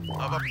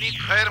 अब अपनी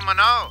खैर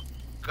मनाओ,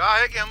 कहा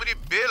है कि हमारी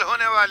बेल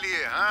होने वाली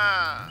है।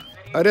 हाँ,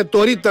 अरे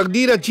तोरी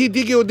तकदीर अच्छी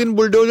थी कि वो दिन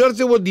बुलडोजर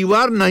से वो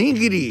दीवार नहीं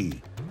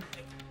गिरी।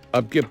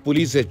 अब के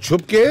पुलिस से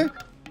छुप के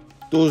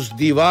तो उस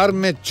दीवार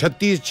में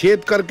 36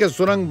 छेद करके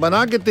सुरंग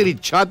बना के तेरी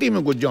छाती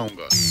में घुस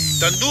जाऊंगा।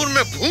 तंदूर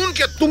में भून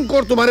के तुमको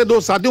और तुम्हारे 2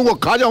 साथियों को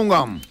खा जाऊंगा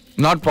हम।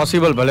 नॉट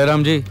पॉसिबल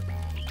बलराम जी,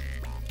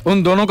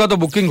 उन दोनों का तो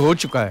बुकिंग हो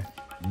चुका है।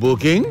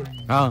 बुकिंग?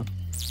 हाँ,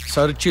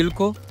 सर चिल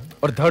को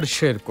और धड़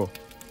शेर को।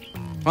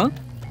 हाँ,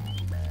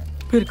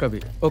 फिर कभी।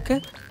 Okay,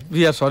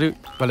 we are sorry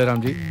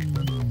Balram ji.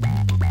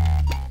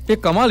 ये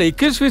कमाल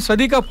 21वीं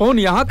सदी का फोन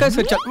यहाँ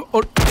कैसे चल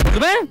और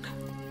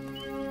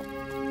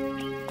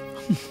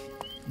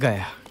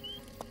गया।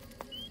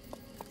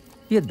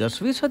 ये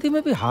 10वीं सदी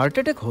में भी हार्ट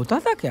अटैक होता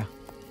था क्या?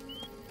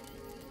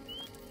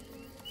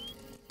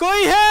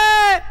 कोई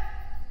है?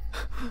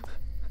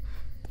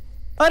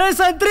 अरे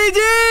संतरी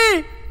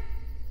जी,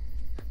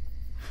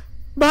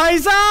 भाई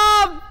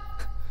साहब।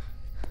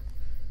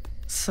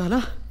 साला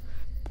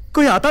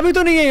कोई आता भी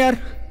तो नहीं है यार।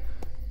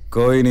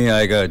 कोई नहीं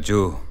आएगा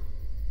जो,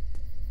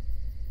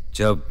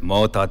 जब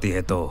मौत आती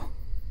है तो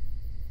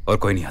और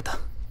कोई नहीं आता।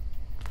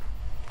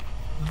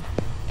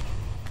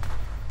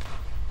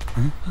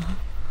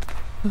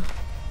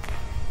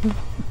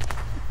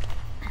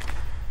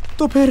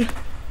 तो फिर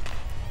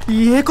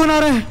ये कौन आ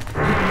रहा है?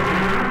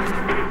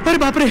 अरे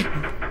बाप रे,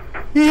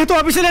 ये तो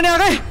अभी से लेने आ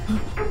गए।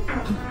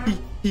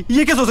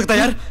 ये कैसे हो सकता है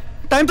यार?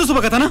 टाइम तो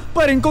सुबह का था ना।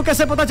 पर इनको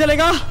कैसे पता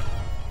चलेगा?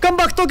 कम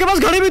वक्तों के पास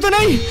घड़ी भी तो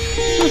नहीं।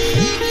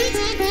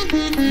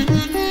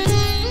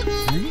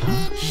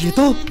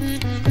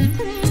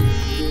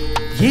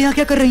 ये यहाँ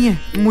क्या कर रही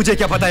हैं? मुझे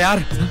क्या पता यार।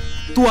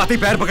 तू आते ही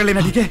पैर पकड़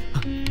लेना, ठीक है?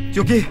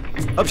 क्योंकि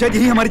अब शायद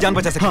यही हमारी जान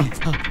बचा सकती है।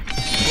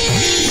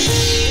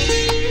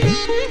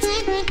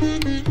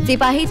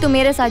 सिपाही तुम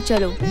मेरे साथ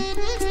चलो।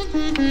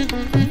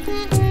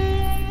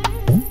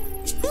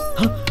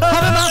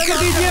 हमें माफ कर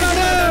दीजिए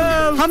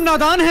मैडम, हम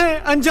नादान हैं,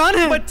 अनजान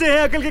हैं, बच्चे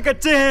हैं, अकल के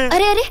कच्चे हैं।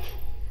 अरे अरे,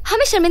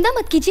 हमें शर्मिंदा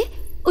मत कीजिए,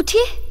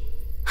 उठिए,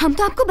 हम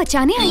तो आपको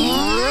बचाने आए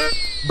हैं।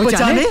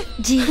 बचाने?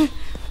 जी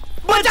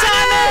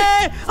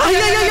बचाने!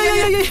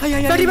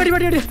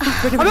 बैठी।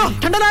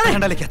 ठंडा ला रहे?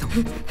 ठंडा लेके आता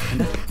हूँ।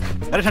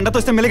 अरे ठंडा तो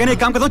इससे मिलेगा नहीं, एक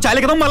काम करता हूँ, चाय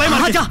लेके आता हूँ, मलाई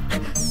मार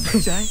के।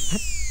 चाय?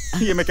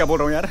 ये मैं क्या बोल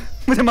रहा हूँ यार,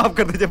 मुझे माफ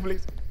कर दीजिए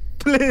प्लीज,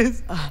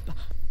 प्लीज।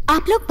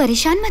 आप लोग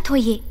परेशान मत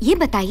होइए, ये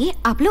बताइए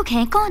आप लोग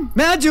हैं कौन?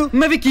 मैं आजू।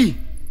 मैं विकी।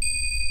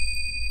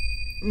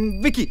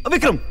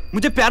 विक्रम,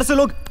 मुझे प्यार से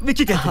लोग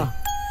विकी कहते हैं।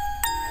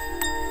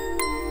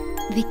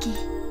 विकी।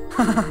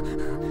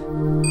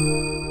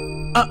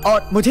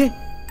 और मुझे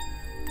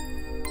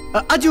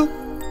अज्जू।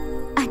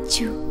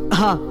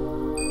 हाँ।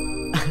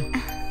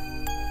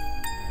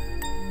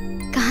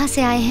 कहाँ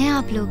से आए हैं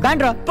आप लोग?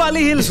 बैंड्रा,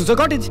 पाली हिल, सुसो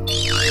कॉटेज।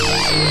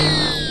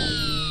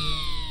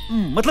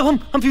 मतलब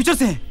हम फ्यूचर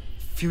से हैं।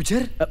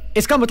 फ्यूचर?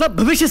 इसका मतलब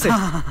भविष्य से।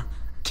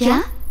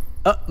 क्या?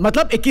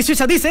 मतलब 21वीं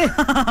सदी से।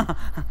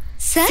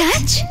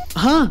 सच?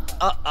 हाँ।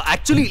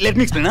 Actually let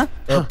me explain.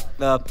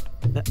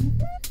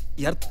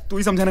 यार तू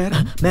ही समझाना यार।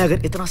 मैं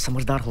अगर इतना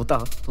समझदार होता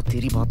तो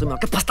तेरी बातों में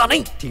आके फंसता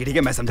नहीं। ठीक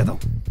है मैं समझाता हूँ।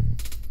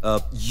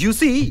 You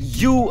see,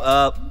 you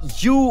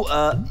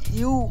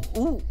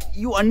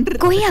under।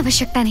 कोई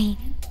आवश्यकता नहीं।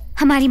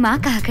 हमारी माँ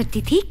कहा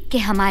करती थी कि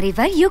हमारे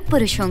वर युग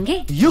पुरुष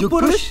होंगे। युग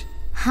पुरुष?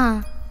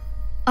 हाँ,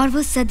 और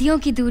वो सदियों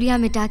की दूरियां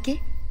मिटा के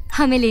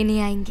हमें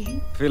लेने आएंगे।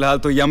 फिलहाल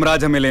तो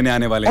यमराज हमें लेने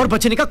आने वाले हैं। और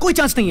बचने का कोई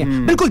चांस नहीं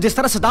है। बिल्कुल जिस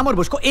तरह सद्दाम और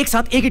बुश को एक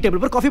साथ एक ही टेबल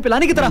पर कॉफी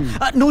पिलाने की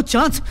तरह। No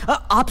chance.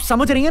 आप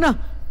समझ रही हैं ना?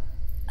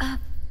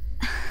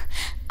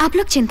 आप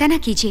लोग चिंता ना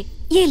कीजिए,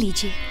 ये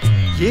लीजिए।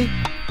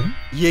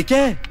 ये क्या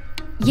है?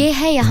 ये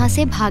है यहाँ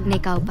से भागने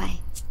का उपाय।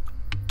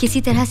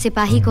 किसी तरह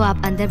सिपाही को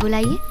आप अंदर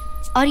बुलाइए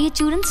और ये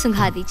चूरन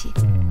सुंघा दीजिए।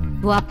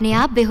 वो अपने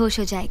आप बेहोश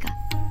हो जाएगा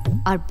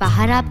और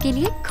बाहर आपके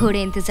लिए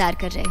घोड़े इंतजार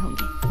कर रहे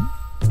होंगे।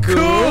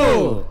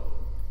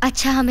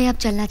 अच्छा हमें अब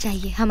चलना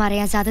चाहिए, हमारे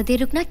यहाँ ज्यादा देर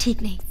रुकना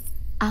ठीक नहीं।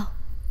 आओ।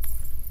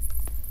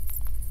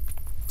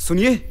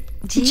 सुनिए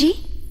जी।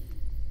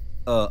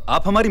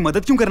 आप हमारी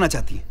मदद क्यों करना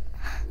चाहती हैं?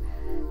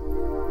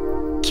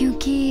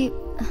 क्योंकि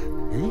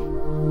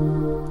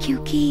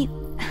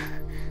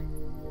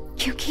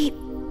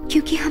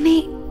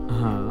हमें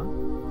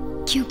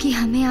क्योंकि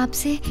हमें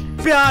आपसे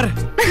प्यार।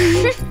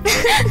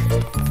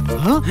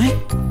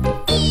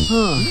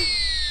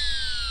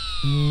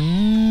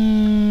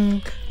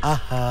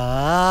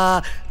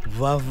 आहा,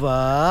 वाह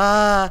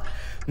वाह,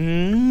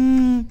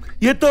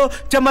 ये तो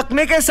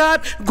चमकने के साथ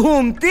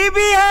घूमती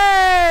भी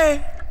है।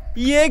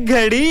 ये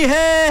घड़ी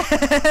है।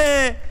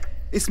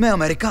 इसमें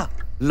अमेरिका,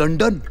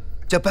 लंदन,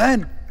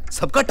 जापान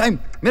सबका टाइम,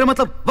 मेरा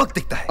मतलब वक्त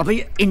दिखता है। अबे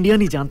ये इंडिया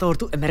नहीं जानता और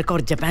तू अमेरिका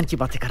और जापान की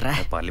बातें कर रहा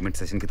है। पार्लियामेंट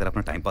सेशन की तरह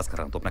अपना टाइम पास कर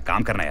रहा हूँ तो अपना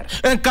काम करना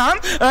यार। काम?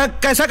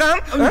 कैसा काम?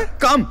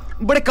 काम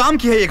बड़े काम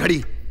की है ये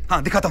घड़ी।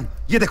 हाँ दिखाता हूँ,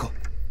 ये देखो,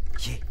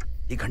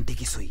 ये घंटे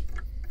की सुई,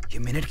 ये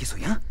मिनट की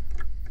सुई, हाँ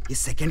ये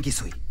सेकंड की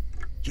सुई,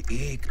 ये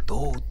 1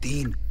 2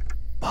 3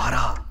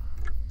 12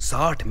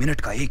 60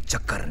 मिनट का एक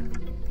चक्कर।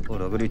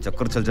 और अगर ये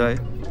चक्कर चल जाए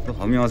तो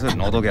हम यहाँ से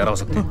 9 2 11 हो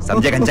सकते हैं।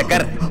 समझे गन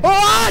चक्कर?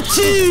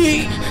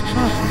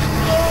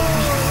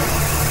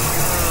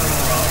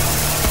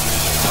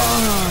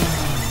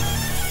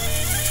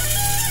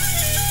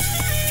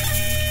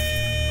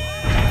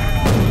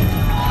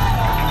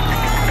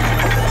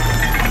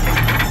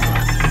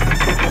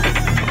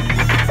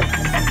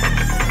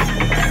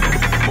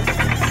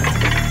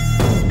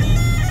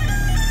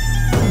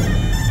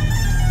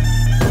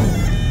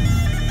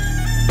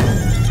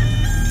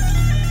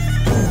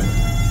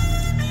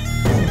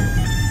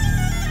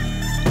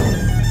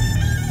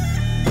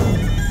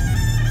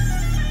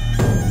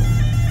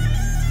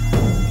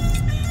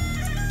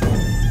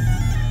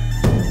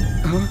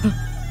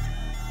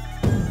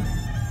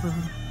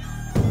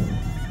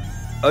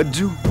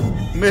 अज्जू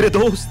मेरे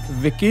दोस्त।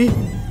 Vicky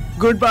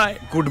good bye.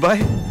 Good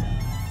bye?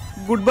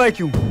 Good bye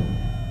क्यों?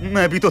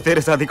 मैं भी तो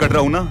तेरे साथ ही कट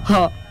रहा हूं ना।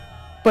 हाँ,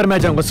 पर मैं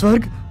जाऊंगा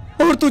स्वर्ग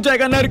और तू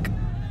जाएगा नर्क।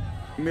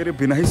 मेरे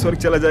बिना ही स्वर्ग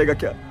चला जाएगा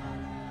क्या?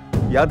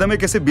 याद है मैं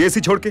कैसे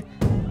बीएससी छोड़ के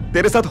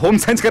तेरे साथ होम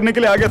साइंस करने के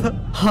लिए आ गया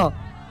था? हाँ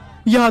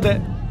याद है।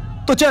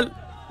 तो चल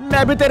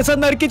मैं भी तेरे साथ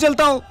नर्क ही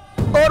चलता हूँ।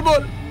 और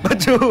बोल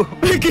अज्जू।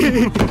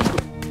 विक्की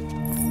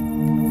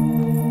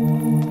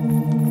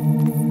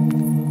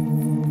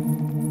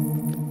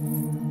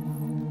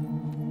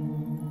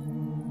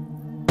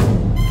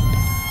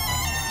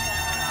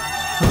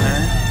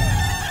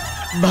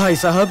भाई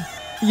साहब,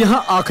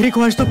 यहाँ आखिरी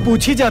ख्वाहिश तो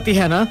पूछी जाती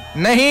है ना?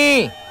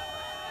 नहीं,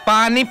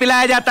 पानी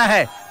पिलाया जाता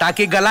है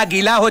ताकि गला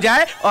गीला हो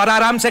जाए और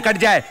आराम से कट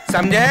जाए,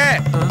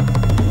 समझे?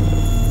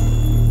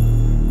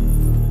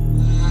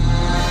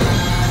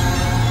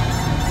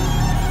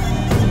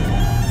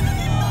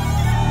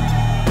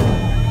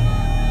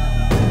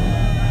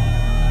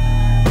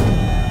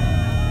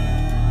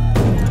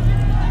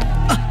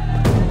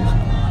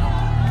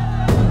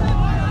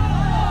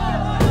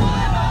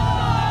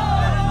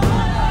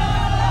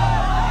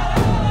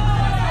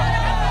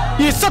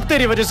 ये सब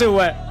तेरी वजह से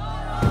हुआ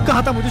है।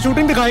 कहा था मुझे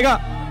शूटिंग दिखाएगा,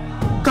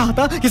 कहा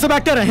था ये सब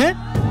एक्टर हैं,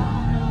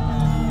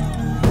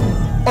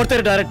 और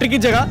तेरे डायरेक्टर की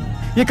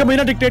जगह ये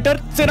कमीना डिक्टेटर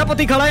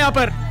सेनापति खड़ा है यहाँ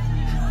पर।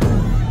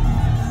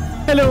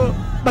 हेलो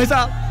भाई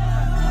साहब।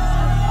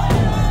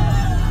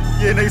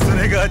 ये नहीं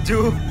सुनेगा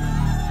अज्जू।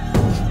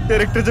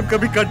 डायरेक्टर जब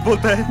कभी कट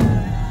बोलता है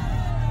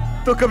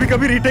तो कभी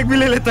कभी रीटेक भी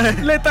ले लेता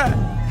है।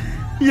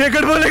 ये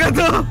कट बोलेगा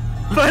तो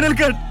final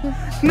cut,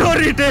 no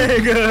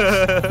retake.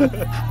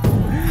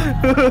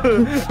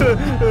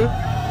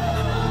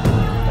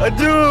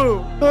 Ajju.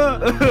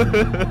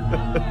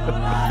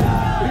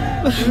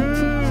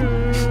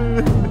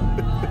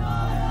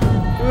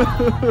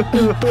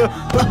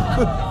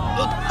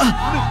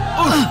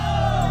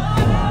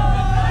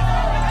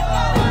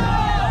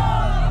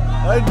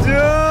 Ajju.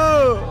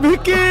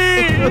 Vicky.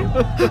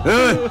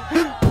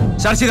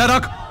 Sir सीधा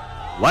रख,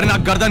 वरना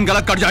गर्दन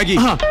गलत कट जाएगी।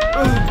 हाँ।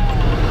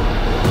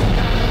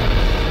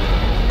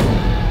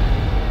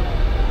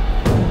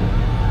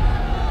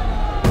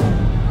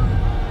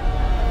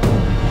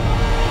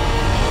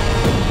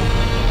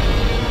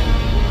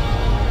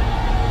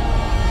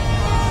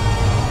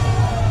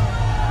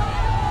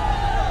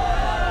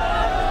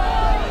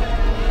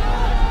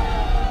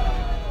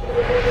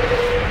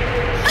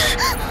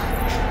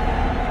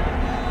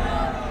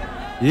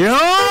 यो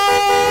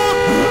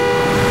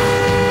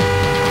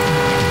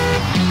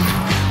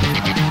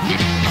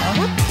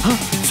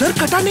सर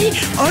कटा नहीं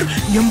और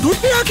यमदूत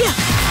भी आ गया।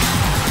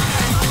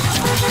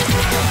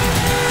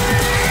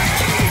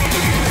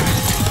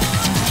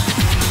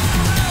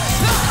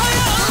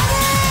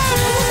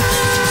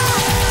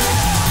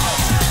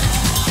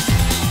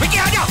 विकी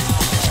आ जा।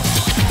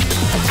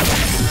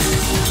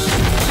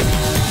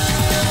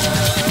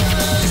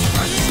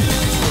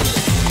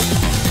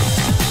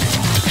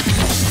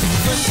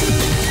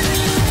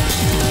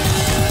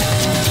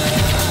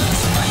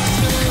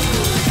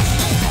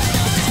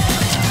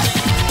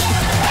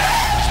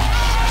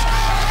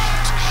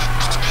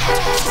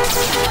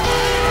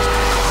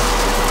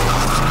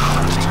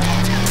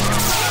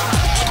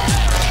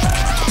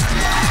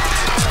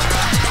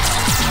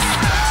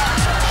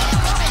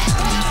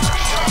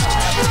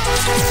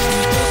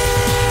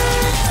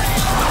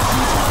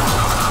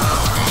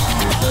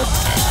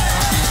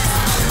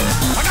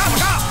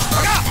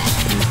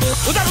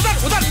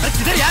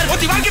 किधर यार? वो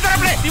दीवार की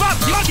तरफ ले। दीवार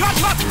दीवार दीवार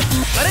दीवार।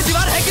 अरे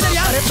दीवार है किधर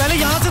यार? अरे पहले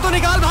यहाँ से तो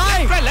निकाल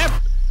भाई। लेफ्ट।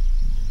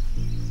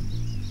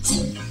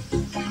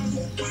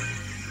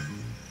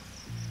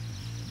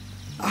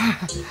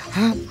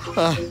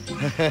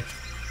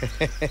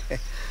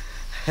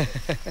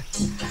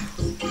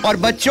 और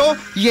बच्चों,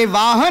 ये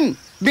वाहन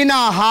बिना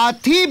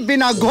हाथी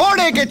बिना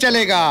घोड़े के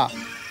चलेगा।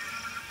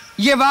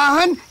 ये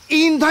वाहन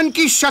ईंधन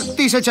की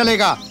शक्ति से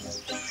चलेगा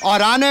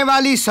और आने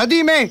वाली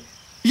सदी में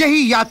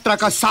यही यात्रा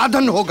का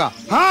साधन होगा।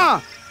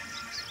 हाँ,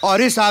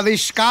 और इस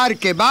आविष्कार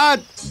के बाद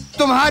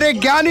तुम्हारे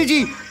ज्ञानी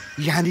जी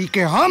यानी कि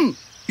हम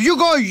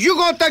युगों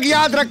युगों तक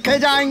याद रखे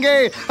जाएंगे।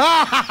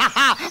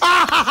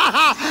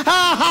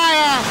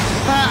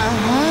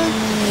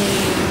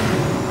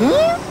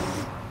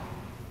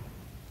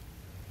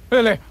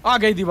 ले आ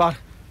गई दीवार।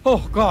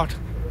 ओह गॉड,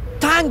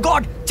 थैंक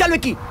गॉड। चल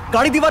विकी,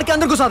 गाड़ी दीवार के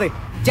अंदर घुसा दे,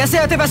 जैसे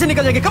आते वैसे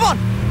निकल जाएंगे। Come on.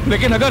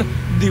 लेकिन अगर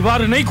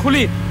दीवार नहीं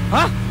खुली,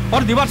 हाँ,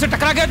 और दीवार से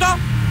टकरा गया तो?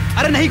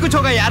 अरे नहीं कुछ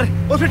होगा यार,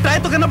 और फिर ट्राई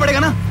तो करना पड़ेगा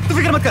ना, तू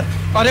फिक्र मत कर।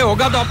 अरे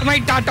होगा तो अपना ही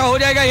टाटा हो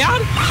जाएगा यार।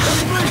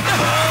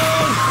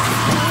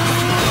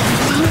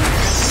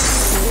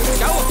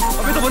 क्या हुआ?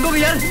 अभी तो बंद हो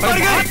गई यार।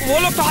 वो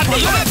लोग तो हाथ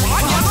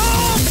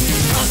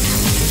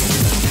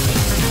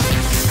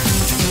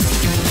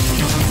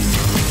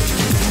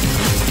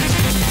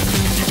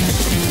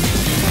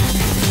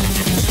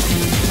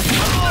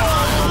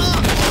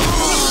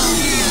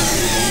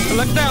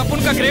लगता है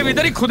अपन का ग्रेव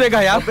इधर ही खुदेगा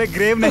यार। अबे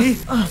ग्रेव नहीं,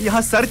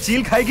 यहाँ सर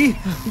चील खाएगी,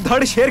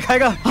 धड़ शेर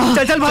खाएगा।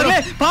 चल चल भाग ले,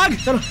 भाग।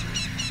 चलो।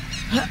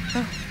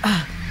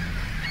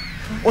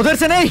 उधर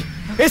से नहीं,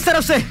 इस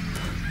तरफ से।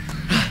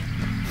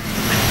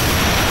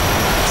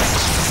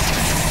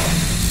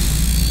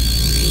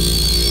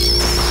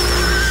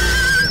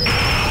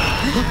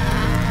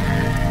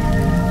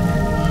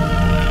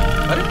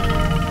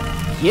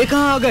 अरे ये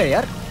कहाँ आ गए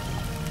यार?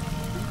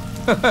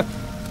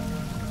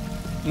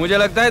 मुझे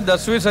लगता है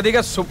 10वीं सदी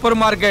का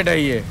सुपरमार्केट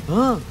है ये।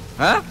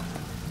 हाँ?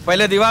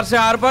 पहले दीवार से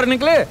आर पार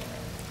निकले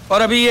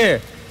और अभी ये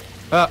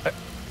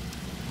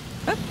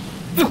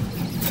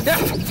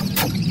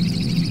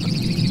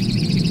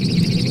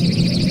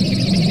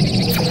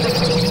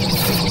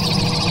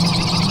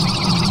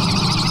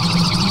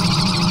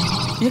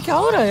क्या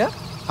हो रहा है यार?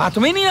 हाथ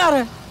में ही नहीं आ रहा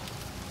है।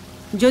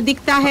 जो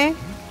दिखता है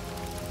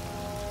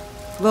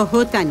वो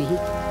होता नहीं।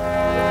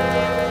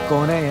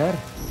 कौन है यार?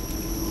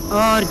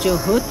 और जो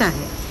होता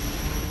है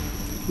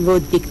वो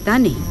दिखता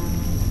नहीं।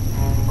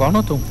 कौन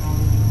हो तुम?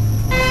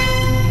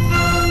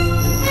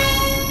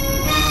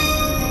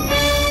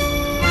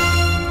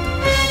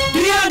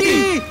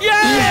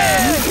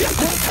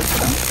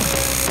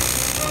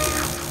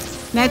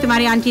 मैं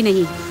तुम्हारी आंटी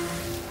नहीं,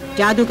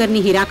 जादू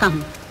करनी हीरा का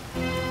हूँ।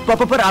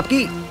 पर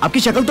आपकी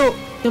शक्ल तो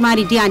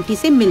तुम्हारी डी आंटी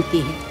से मिलती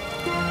है।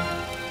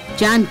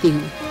 जानती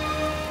हूँ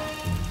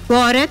वो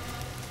औरत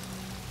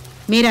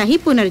मेरा ही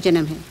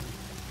पुनर्जन्म है।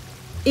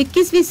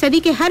 21वीं सदी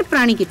के हर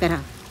प्राणी की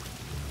तरह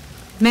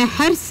मैं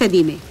हर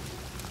सदी में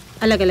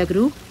अलग अलग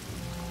रूप,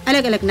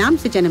 अलग अलग नाम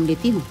से जन्म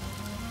लेती हूँ।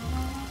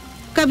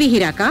 कभी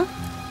हीरा का,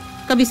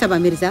 कभी सबा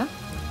मिर्जा,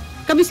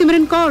 कभी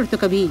सिमरन कौर, तो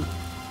कभी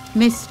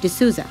मिस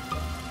डिसूजा।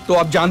 तो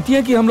आप जानती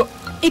हैं कि हम लोग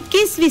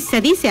 21वीं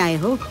सदी से आए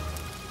हो।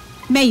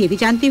 मैं ये भी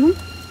जानती हूँ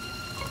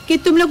कि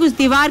तुम लोग उस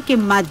दीवार के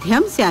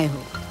माध्यम से आए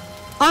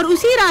हो और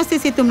उसी रास्ते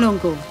से तुम लोगों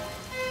को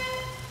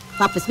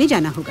वापस भी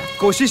जाना होगा।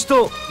 कोशिश तो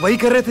वही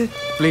कर रहे थे।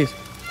 प्लीज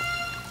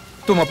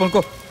तुम अपन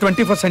को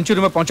 21st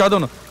सेंचुरी में पहुंचा दो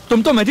ना।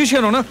 तुम तो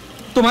मैजिशियन हो ना,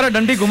 तुम्हारा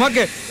डंडी घुमा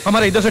के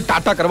हमारे इधर से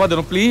टाटा करवा दो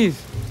ना प्लीज।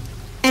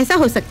 ऐसा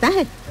हो सकता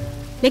है,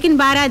 लेकिन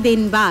 12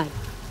 दिन बाद।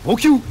 वो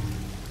क्यों?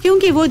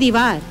 क्योंकि वो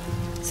दीवार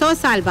 100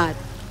 साल बाद,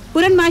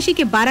 पूर्णमासी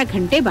के 12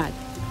 घंटे बाद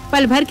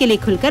पल भर के लिए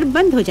खुलकर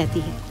बंद हो जाती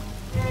है।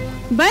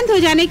 बंद हो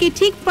जाने के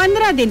ठीक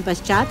 15 दिन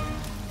पश्चात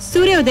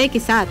सूर्योदय के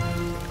साथ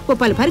वो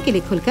पल भर के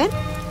लिए खुलकर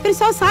फिर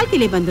 100 साल के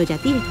लिए बंद हो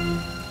जाती है।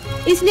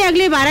 इसलिए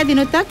अगले 12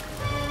 दिनों तक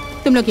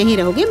तुम लोग यहीं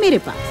रहोगे मेरे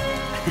पास।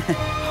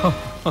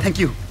 Thank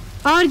you.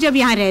 और जब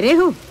यहाँ रह रहे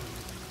हो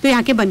तो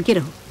यहाँ के बन के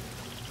रहो।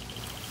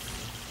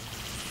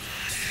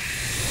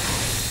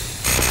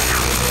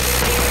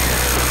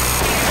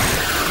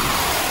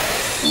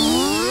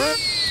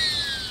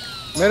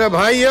 मेरे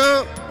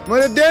भाइयों,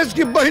 मेरे देश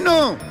की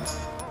बहनों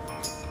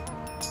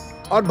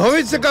और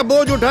भविष्य का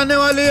बोझ उठाने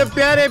वाले ये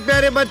प्यारे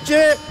प्यारे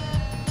बच्चे।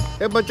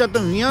 ए बच्चा,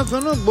 तुम यहाँ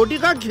सुनो, गोटी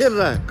का खेल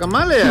रहा है,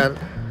 कमाल है यार।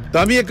 तो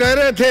हम ये कह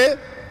रहे थे,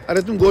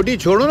 अरे तुम गोटी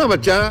छोड़ो ना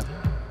बच्चा।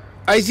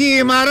 ऐसी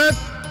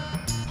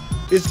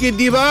इमारत, इसकी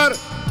दीवार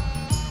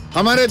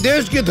हमारे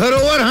देश की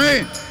धरोहर है,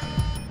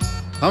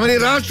 हमारी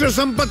राष्ट्र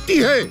संपत्ति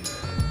है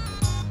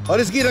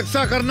और इसकी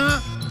रक्षा करना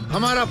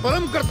हमारा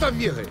परम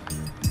कर्तव्य है।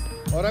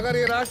 और अगर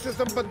ये राष्ट्र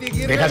संपत्ति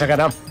गिर देखा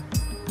सकाराम,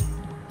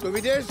 तो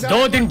विदेश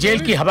 2 दिन जेल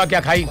की हवा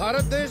क्या खाई,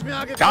 भारत देश में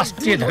आगे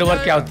राष्ट्रीय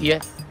धरोहर क्या होती है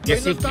ये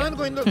सीख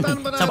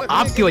गया। सब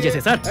आपकी वजह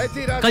से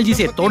सर। कल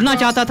जिसे तोड़ना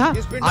चाहता था,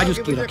 आज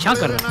उसकी रक्षा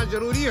कर रहा है।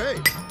 जरूरी है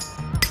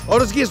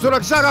और उसकी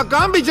सुरक्षा का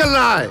काम भी चल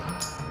रहा है।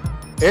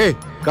 ए,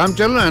 काम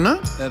चल रहा है ना?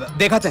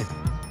 देखाते हैं।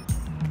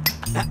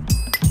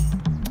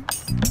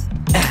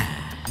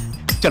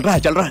 चल रहा है,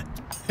 चल रहा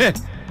है।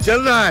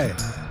 चल रहा है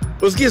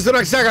उसकी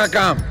सुरक्षा का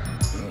काम।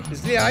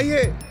 इसलिए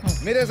आइए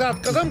मेरे साथ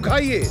कसम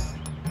खाइए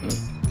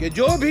कि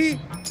जो भी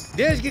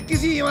देश की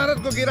किसी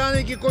इमारत को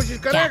गिराने की कोशिश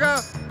करेगा,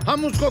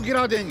 हम उसको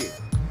गिरा देंगे।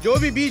 जो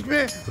भी बीच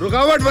में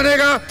रुकावट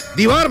बनेगा,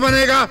 दीवार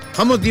बनेगा,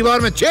 हम उस दीवार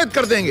में छेद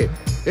कर देंगे।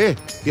 ए,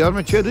 दीवार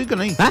में छेद हुई कि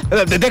नहीं?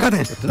 देखाते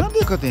हैं। इतना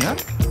देखाते हैं यार।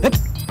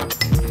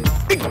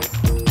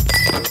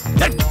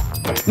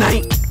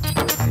 नहीं।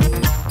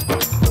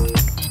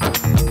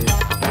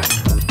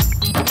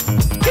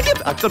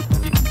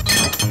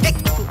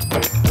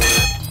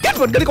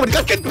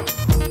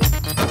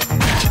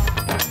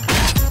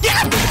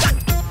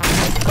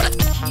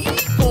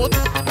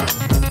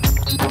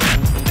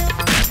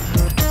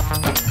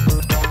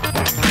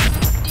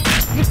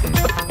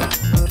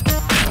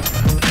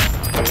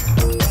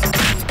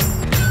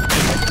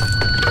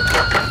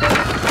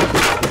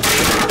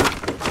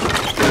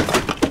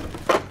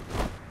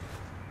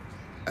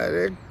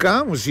 अरे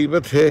क्या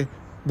मुसीबत है,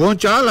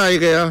 भूचाल आ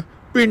गया,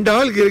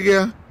 पिंडाल गिर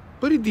गया,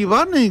 पर ये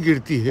दीवार नहीं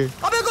गिरती है।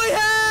 अबे कोई है?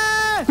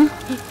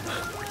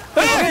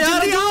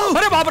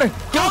 अरे बाप रे,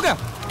 क्या हो गया?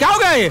 क्या हो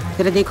गया ये?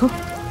 जरा देखो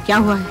क्या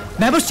हुआ है।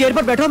 मैं बस चेयर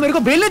पर बैठा हूँ, मेरे को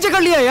बेल ने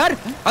जकड़ लिया यार।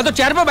 तो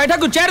चेयर पर बैठा,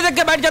 क्यों चेयर देख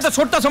के बैठ जाता?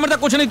 छोटा समझता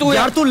कुछ नहीं तू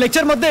यार। तू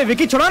लेक्चर मत दे,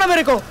 विकी छुड़ा ना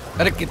मेरे को।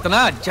 अरे कितना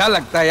अच्छा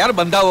लगता है यार,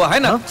 बंधा हुआ है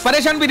ना,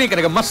 परेशान भी नहीं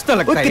करेगा, मस्त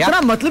लगता है यार।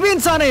 कितना मतलबी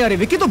इंसान है यार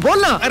विकी, तू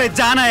बोलना। अरे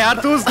जाना यार,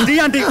 तू दी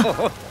आंटी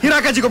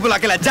हिराका जी को बुला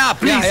के ला, जा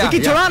प्लीज। विकी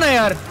छुड़ा ना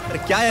यार। अरे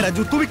क्या है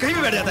राजू, तू भी कहीं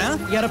भी बैठ जाता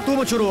है यार। अब तू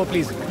मत शुरू हो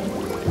प्लीज।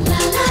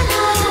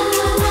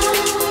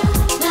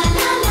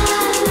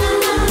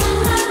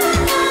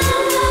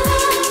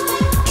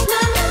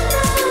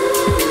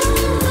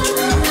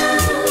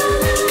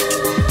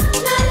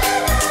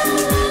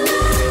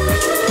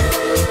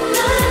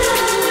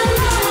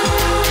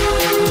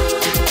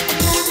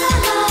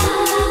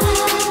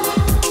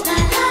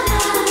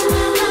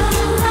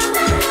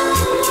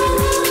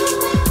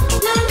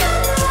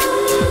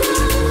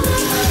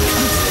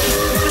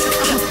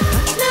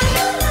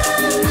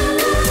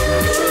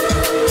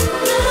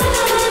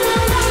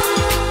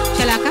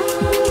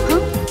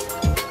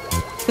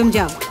 तुम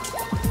जाओ।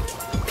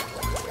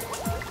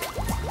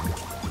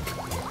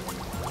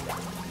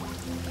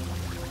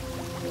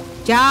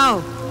 जाओ।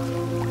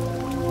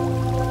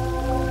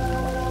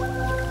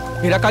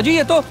 हिराका जी,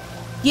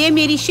 ये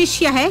मेरी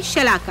शिष्य है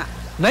शलाका।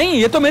 नहीं,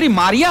 ये तो मेरी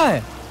मारिया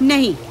है।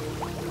 नहीं,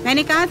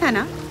 मैंने कहा था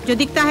ना, जो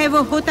दिखता है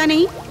वो होता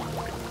नहीं।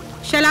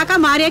 शलाका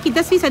मारिया की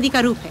 10वीं सदी का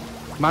रूप है।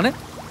 माने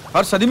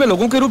हर सदी में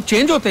लोगों के रूप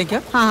चेंज होते हैं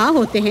क्या? हाँ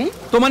होते हैं।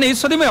 तो माने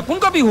इस सदी में अपन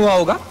का भी हुआ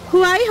होगा?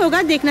 हुआ ही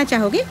होगा, देखना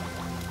चाहोगे?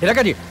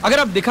 हिराका जी, अगर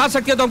आप दिखा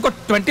सकते हैं तो हमको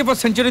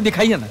 21st सेंचुरी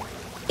दिखाइए ना।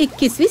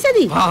 21वीं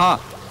सदी? हाँ,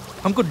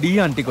 हमको डी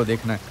आंटी को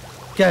देखना है।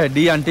 क्या है,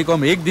 डी आंटी को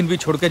हम एक दिन भी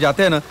छोड़ के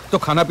जाते हैं ना तो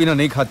खाना पीना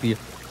नहीं खाती है।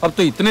 अब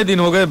तो इतने दिन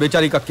हो गए,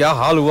 बेचारी का क्या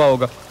हाल हुआ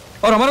होगा।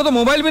 और हमारा तो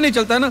मोबाइल भी नहीं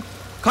चलता है ना,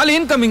 खाली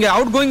इनकमिंग है,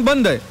 आउटगोइंग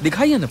बंद है।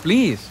 दिखाइए ना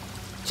प्लीज,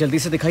 जल्दी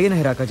से दिखाइए ना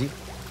हिराका जी।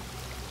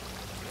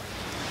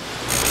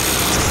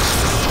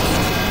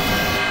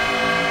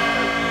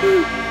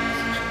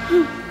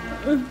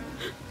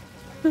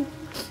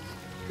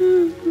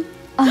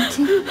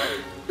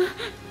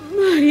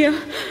 मारिया,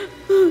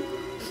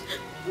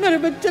 मेरे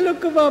बच्चे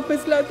लोग को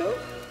वापस ला दो।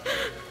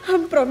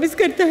 हम प्रॉमिस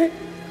करते हैं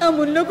हम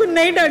उन लोग को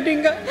नहीं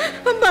डांटेंगे,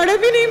 हम भाड़ा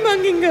भी नहीं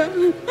मांगेंगे।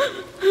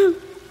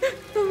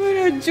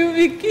 हमारा अज्जू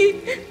विक्की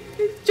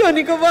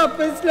जॉनी को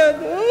वापस ला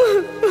दो।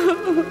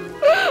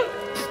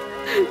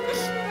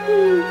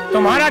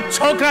 तुम्हारा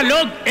छोकरा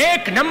लोग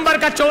एक नंबर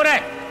का चोर है,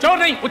 चोर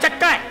नहीं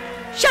उचक्का है।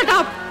 Shut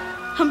up!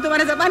 हम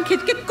तुम्हारा जबान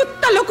खींच के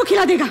कुत्ता लोग को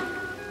खिला देगा।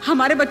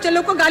 हमारे बच्चे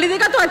लोग को गाली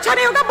देगा तो अच्छा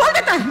नहीं होगा, बोल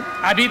देता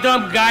है। अभी तो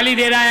हम गाली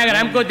दे रहा है, अगर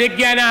हमको दिख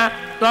गया ना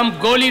तो हम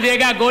गोली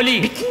देगा, गोली।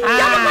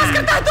 क्या बकवास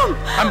करता है तुम?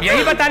 हम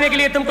यही बताने के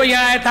लिए तुमको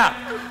यहाँ आया था।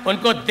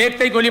 उनको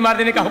देखते ही गोली मार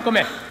देने का हुक्म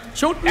है।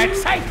 Shoot at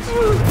site.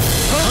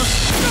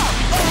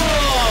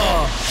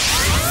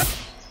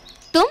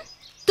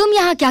 तुम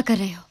यहाँ क्या कर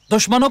रहे हो?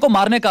 दुश्मनों को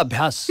मारने का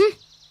अभ्यास,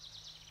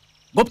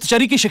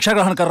 गुप्तचरी की शिक्षा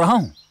ग्रहण कर रहा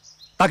हूँ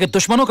ताकि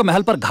दुश्मनों के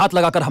महल पर घात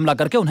लगाकर हमला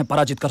करके उन्हें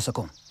पराजित कर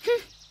सकूं।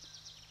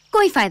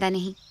 कोई फायदा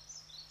नहीं।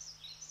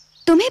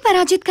 तुम्हें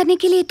पराजित करने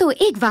के लिए तो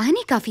एक वाहन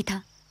ही काफी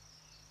था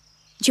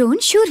जो उन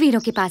शूरवीरों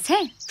के पास है।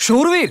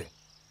 शूरवीर?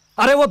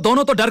 अरे वो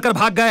दोनों तो डर कर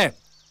भाग गए।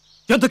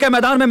 युद्ध के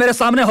मैदान में मेरे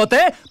सामने होते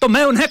तो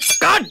मैं उन्हें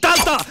काट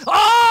डालता।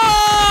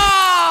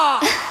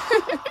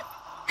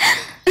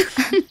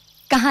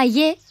 कहाँ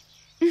ये,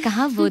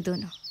 कहाँ वो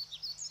दोनों?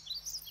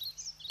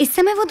 इस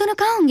समय वो दोनों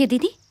कहाँ होंगे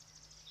दीदी?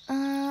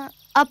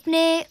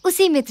 अपने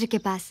उसी मित्र के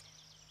पास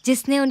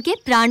जिसने उनके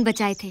प्राण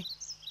बचाए थे,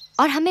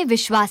 और हमें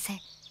विश्वास है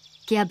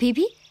कि अभी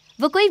भी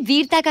वो कोई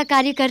वीरता का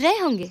कार्य कर रहे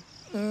होंगे।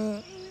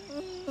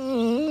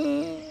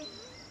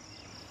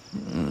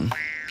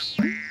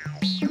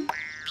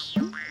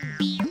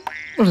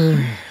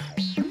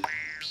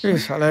 ये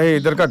साला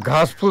इधर का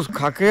घास फूस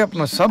खा के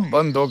अपना सब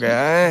बंद हो गया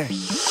है।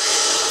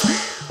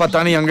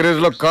 पता नहीं अंग्रेज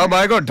लोग कब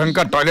आएगा और ढंग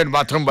का टॉयलेट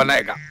बाथरूम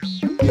बनाएगा।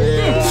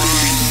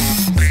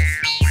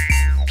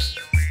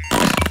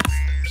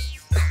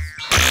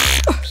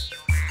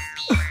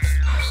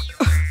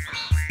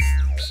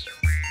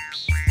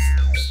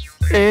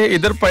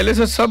 इधर पहले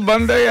से सब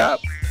बंद है यार,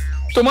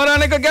 तुम्हारा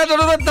आने का क्या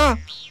जरूरत था?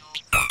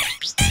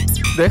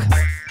 देख,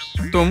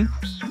 तुम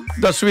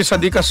 10वीं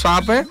सदी का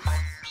सांप है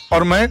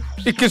और मैं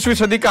 21वीं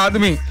सदी का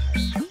आदमी।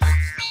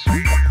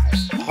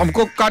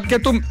 हमको काट के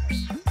तुम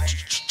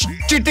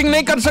चीटिंग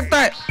नहीं कर सकता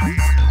है।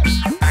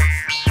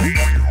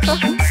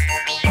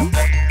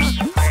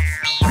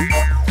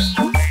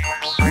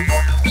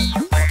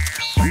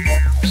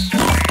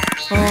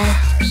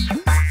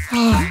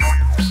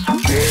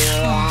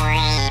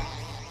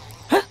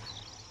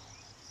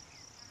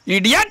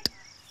 इडियट!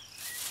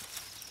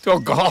 तो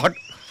गॉड,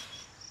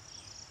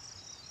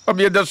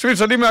 अब ये 10वीं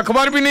सदी में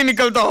अखबार भी नहीं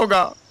निकलता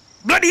होगा।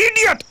 Bloody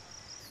idiot!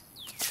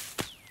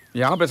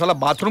 यहाँ पे साला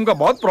बाथरूम का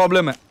बहुत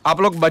प्रॉब्लम है,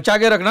 आप लोग बचा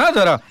के रखना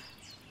जरा।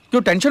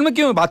 क्यों टेंशन में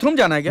क्यों है? बाथरूम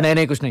जाना है क्या? नहीं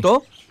नहीं कुछ नहीं।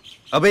 तो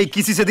अबे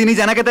 21वीं सदी नहीं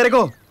जाना क्या तेरे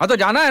को? हाँ तो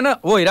जाना है ना।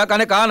 वो इराका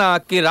ने कहा ना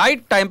कि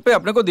राइट टाइम पे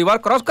अपने को दीवार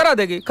क्रॉस करा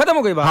देगी, खत्म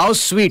हो गई बात। How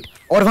sweet.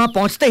 और वहां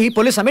पहुंचते ही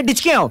पुलिस हमें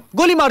डिचके आओ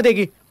गोली मार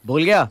देगी।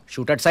 भूल गया,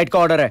 शूट एट साइट का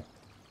ऑर्डर है।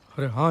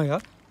 अरे हाँ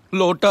यार,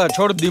 लोटा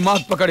छोड़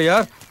दिमाग पकड़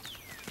यार।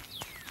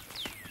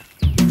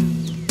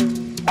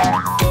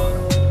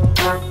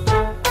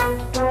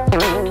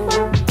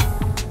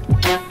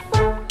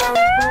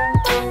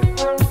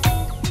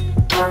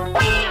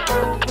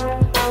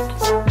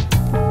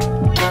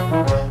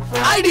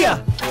 आइडिया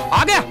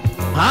आ गया।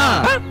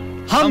 हाँ,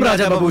 हम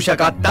राजा बबूशा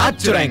का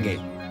ताज चुराएंगे।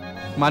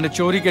 माने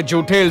चोरी के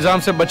झूठे इल्जाम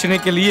से बचने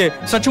के लिए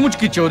सचमुच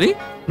की चोरी।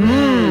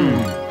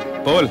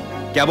 बोल,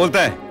 क्या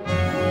बोलता है?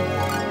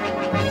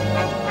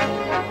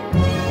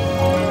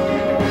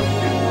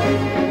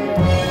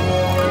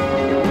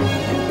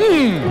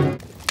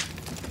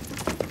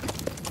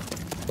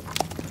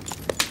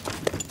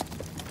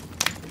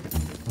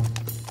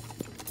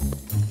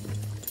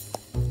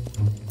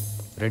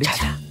 रेडी?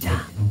 चल।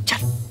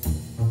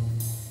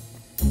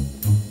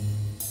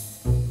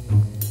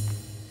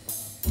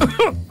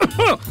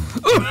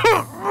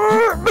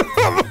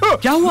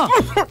 क्या हुआ?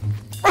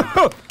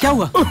 क्या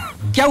हुआ?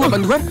 क्या हुआ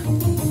बंधुवर?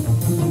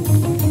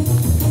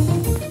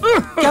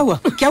 क्या हुआ?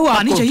 क्या हुआ?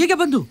 आनी चाहिए क्या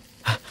बंधु?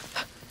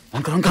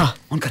 ऑन कर, ऑन कर,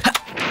 ऑन कर।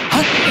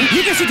 हाँ,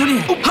 ये कैसी धुनी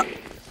है?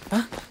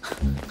 हाँ?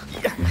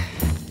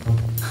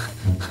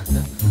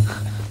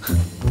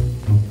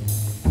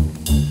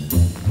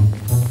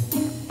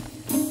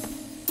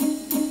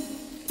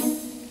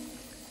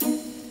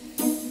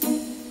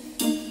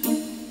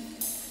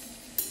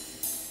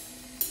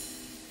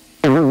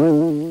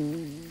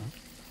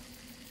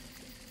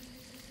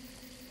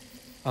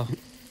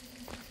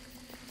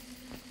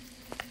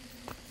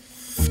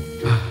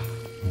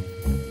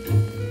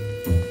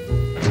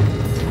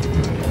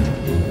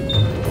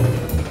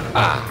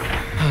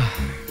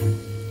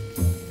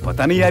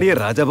 पता नहीं यार, ये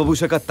राजा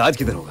बबूशा का ताज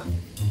किधर होगा?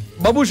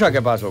 बबूशाह के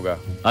पास होगा।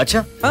 अच्छा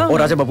और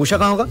राजा बबूशाह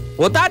कहाँ होगा?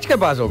 वो ताज के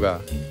पास होगा।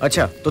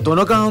 अच्छा तो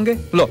दोनों कहाँ होंगे?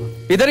 लो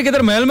इधर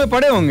किधर महल में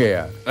पड़े होंगे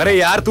यार। अरे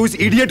यार तू इस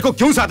इडियट को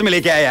क्यों साथ में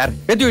लेके आया यार?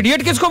 ये तू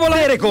इडियट किसको बोला?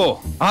 तेरे को।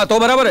 हाँ तो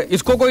बराबर है,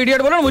 इसको कोई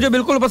इडियट बोला मुझे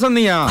बिल्कुल पसंद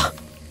नहीं है।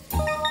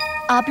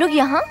 आप लोग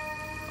यहाँ?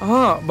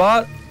 हाँ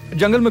बाहर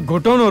जंगल में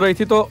घुटन हो रही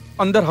थी तो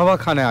अंदर हवा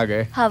खाने आ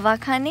गए। हवा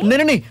खाने?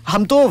 नहीं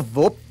हम तो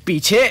वो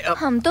पीछे।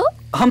 हम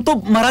तो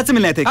महाराज से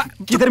मिलने थे।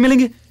 किधर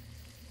मिलेंगे?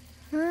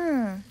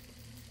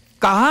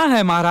 कहाँ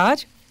है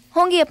महाराज?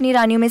 होंगी अपनी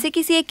रानियों में से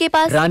किसी एक के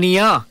पास।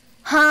 रानियाँ?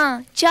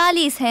 हाँ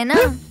 40 है ना।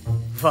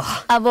 वाह।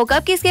 अब वो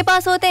कब किसके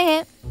पास होते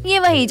हैं ये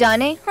वही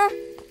जाने।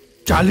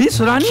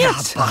 40 रानियाँ?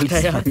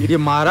 ये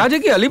महाराज है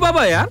कि अली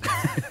बाबा यार?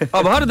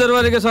 अब हर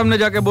दरवाजे के सामने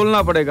जाके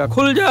बोलना पड़ेगा,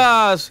 खुल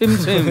जा सिम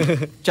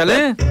सिम। चले?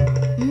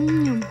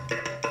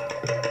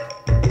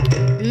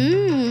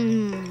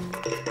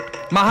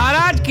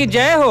 महाराज की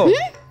जय हो।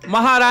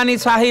 महारानी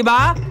साहिबा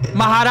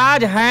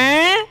महाराज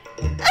हैं।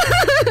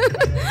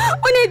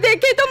 उन्हें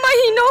देखे तो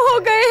महीनों हो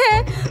गए हैं,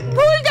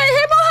 भूल गए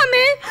हैं वो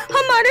हमें।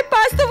 हमारे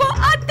पास तो वो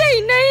आते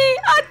ही नहीं,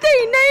 आते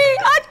ही नहीं,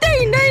 आते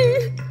ही नहीं।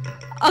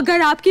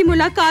 अगर आपकी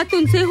मुलाकात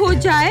उनसे हो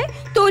जाए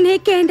तो उन्हें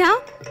कहना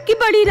कि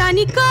बड़ी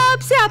रानी कब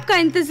से आपका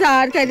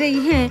इंतजार कर रही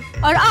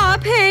हैं और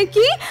आप हैं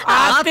कि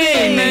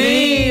आते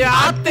नहीं,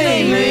 आते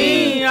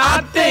नहीं,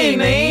 आते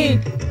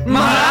नहीं।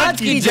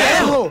 महाराज की जय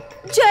हो।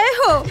 जय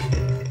हो।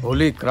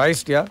 होली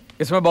क्राइस्ट यार,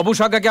 इसमें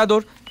बबूशाह का क्या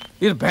दोष?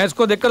 इस भैंस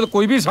को देखकर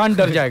कोई भी सांड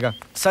डर जाएगा।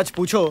 सच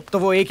पूछो तो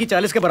वो एक ही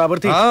 40 के बराबर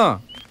थी।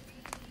 हाँ।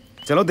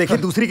 चलो देखिए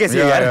दूसरी कैसी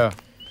है यार।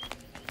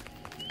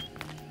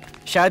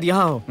 शायद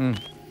यहाँ हो।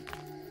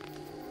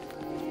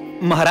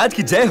 महाराज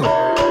की जय हो।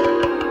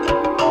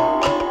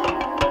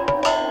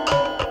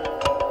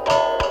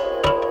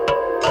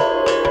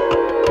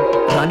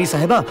 रानी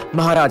साहिबा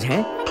महाराज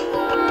हैं?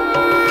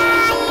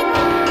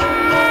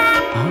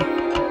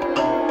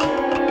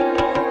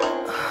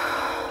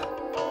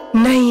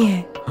 नहीं है।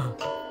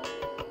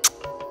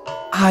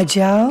 आ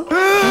जाओ।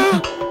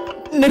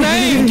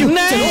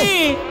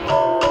 नहीं।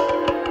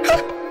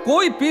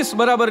 कोई पीस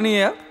बराबर नहीं है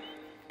यार।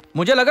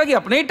 मुझे लगा कि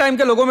अपने ही टाइम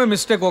के लोगों में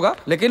मिस्टेक होगा,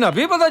 लेकिन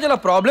अभी पता चला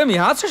प्रॉब्लम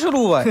यहाँ से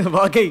शुरू हुआ है।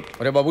 वाकई।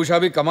 अरे बबूशाह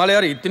भी कमाल है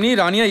यार, इतनी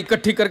रानियां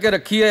इकट्ठी करके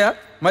रखी है यार।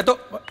 मैं तो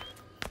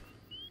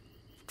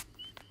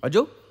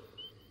अजो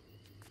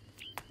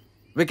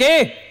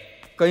विके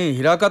कहीं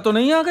हीरा का तो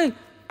नहीं आ गई?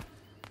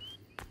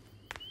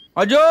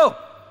 अजो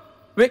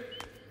Wick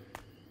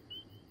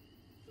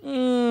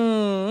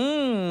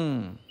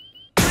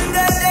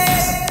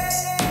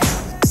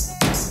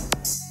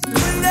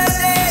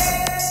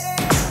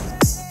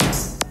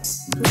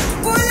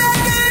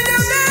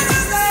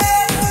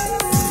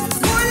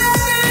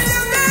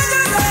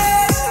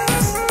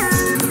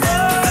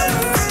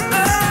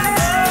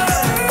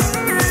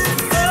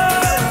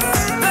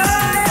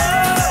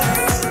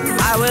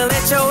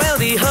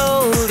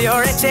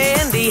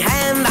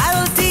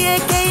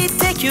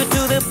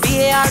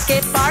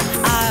Arcade park,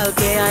 I'll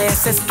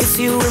KISS kiss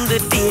you in the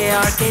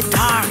DARK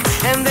dark,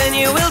 and then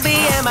you will be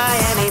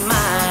mine,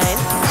 mine.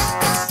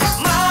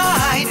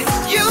 Mine,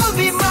 you'll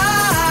be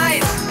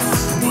mine.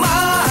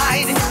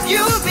 Mine,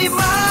 you'll be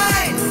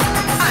mine.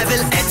 I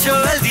will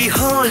HOLD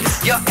hold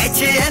your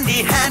HAND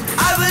hand.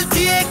 I will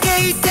TAK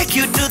take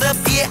you to the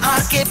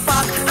PARK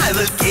park. I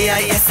will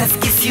KISS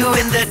kiss you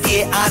in the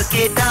DARK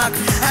dark,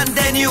 and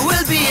then you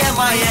will be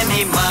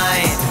mine,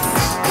 mine.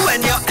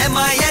 When you're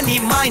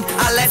MINE mine,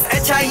 I'll let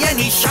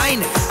HINE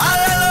shine.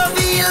 I'll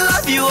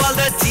love you all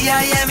the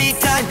TIME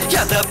time.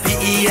 You're the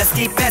BEST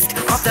best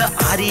of the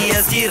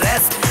REST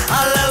rest.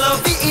 I'll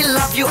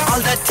love you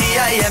all the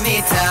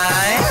TIME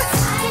time.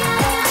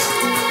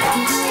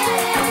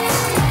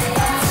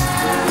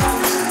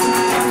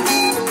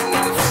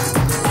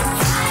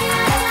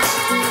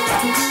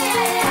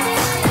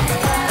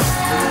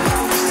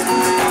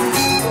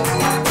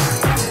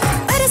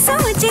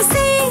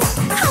 जिसे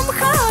हम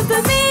ख्वाब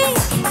में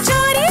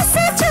चोरी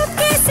से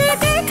चुपके से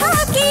देखा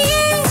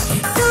किए,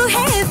 तू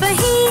है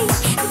वही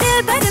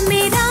दिल पर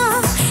मेरा,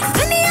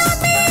 दुनिया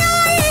में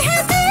आए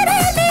हैं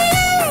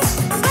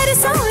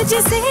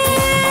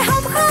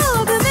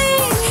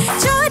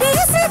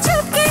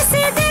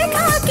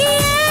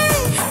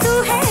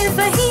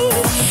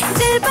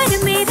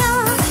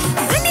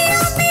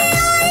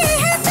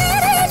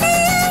तेरे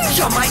लिए।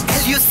 You're my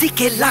LUCK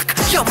luck,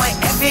 you're my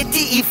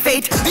FATE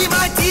fate. Be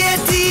my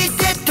TATE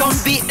date,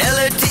 don't be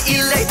LATE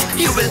late.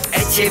 You will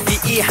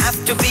HAVE have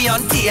to be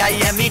on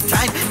TIME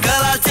time.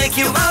 Girl, I'll take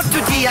you out to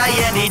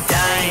DINE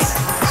time.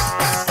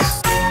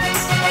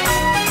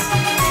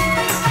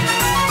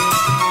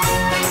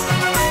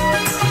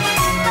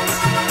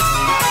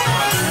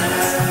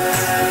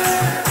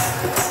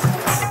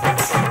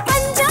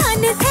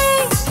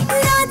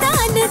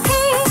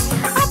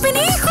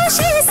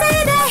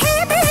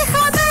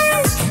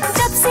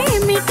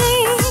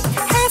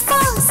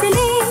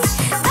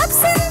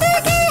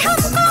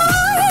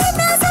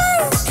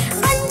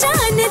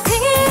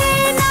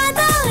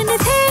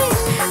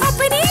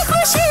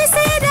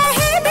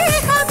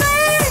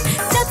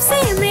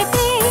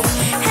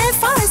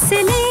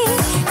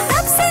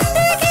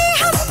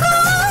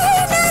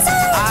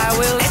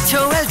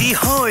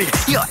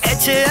 hold your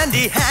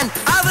H&D hand.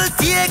 I will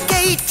take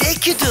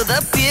you to the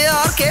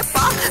PRK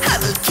park. I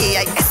will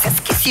KISS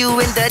kiss you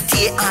in the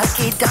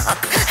DRK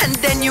dark. And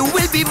then you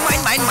will be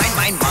mine, mine, mine,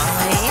 mine,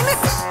 mine.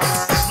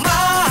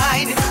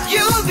 Mine,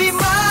 you'll be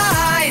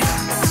mine.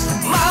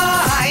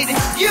 Mine,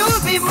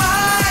 you'll be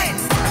mine.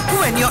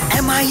 When you're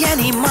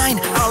M-I-N-E mine,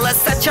 I'll let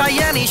such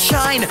I-N-E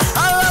shine.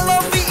 I'll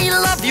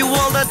love you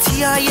all the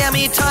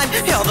T-I-M-E time.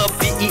 You're the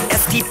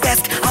B-E-S-T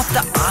best of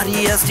the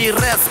R-E-S-T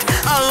rest.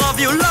 I love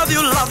you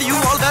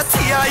all the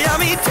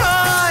T-I-M-E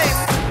time.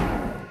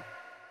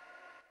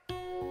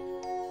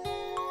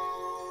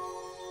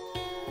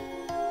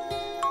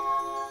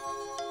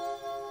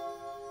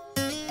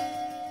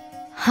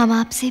 हम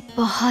आपसे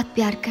बहुत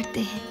प्यार करते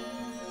हैं।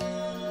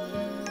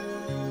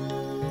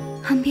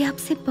 हम भी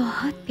आपसे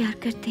बहुत प्यार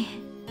करते हैं।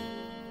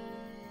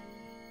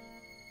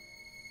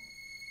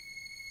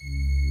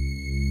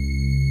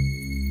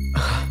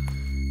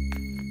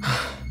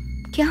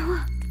 क्या हुआ?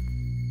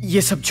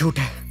 ये सब झूठ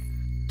है।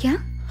 क्या?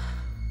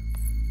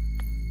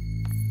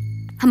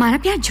 हमारा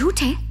प्यार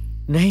झूठ है?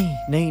 नहीं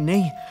नहीं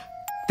नहीं,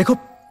 देखो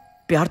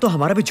प्यार तो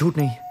हमारा भी झूठ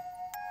नहीं,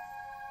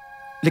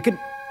 लेकिन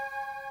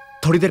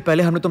थोड़ी देर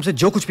पहले हमने तुमसे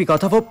जो कुछ भी कहा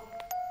था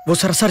वो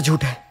सरासर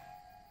झूठ है।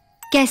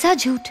 कैसा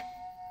झूठ?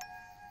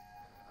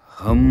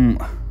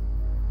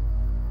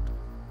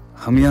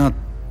 हम यहाँ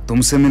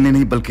तुमसे मिलने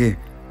नहीं बल्कि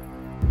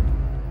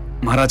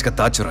महाराज का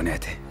ताज चुराने आए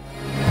थे।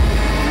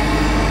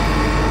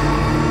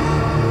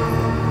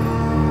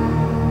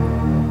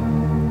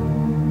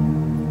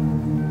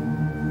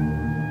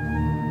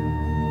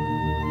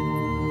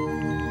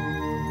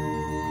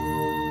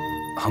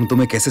 हम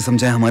तुम्हें कैसे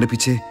समझाएं, हमारे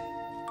पीछे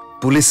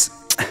पुलिस,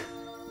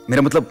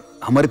 मेरा मतलब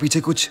हमारे पीछे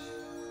कुछ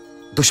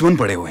दुश्मन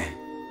पड़े हुए हैं।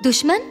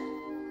 दुश्मन?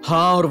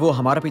 हाँ, और वो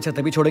हमारा पीछा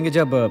तभी छोड़ेंगे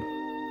जब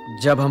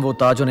हम वो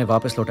ताज उन्हें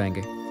वापस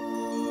लौटाएंगे।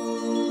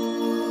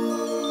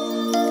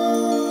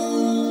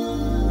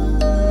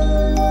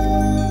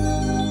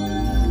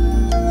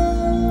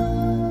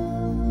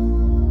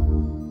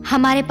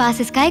 हमारे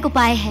पास इसका एक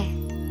उपाय है।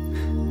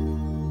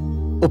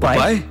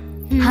 उपाय?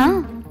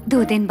 हाँ,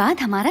 2 दिन बाद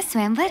हमारा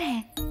स्वयंवर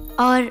है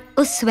और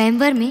उस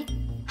स्वयंवर में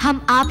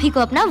हम आप ही को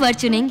अपना वर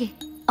चुनेंगे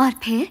और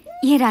फिर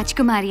ये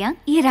राजकुमारियां,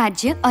 ये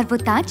राज्य और वो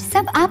ताज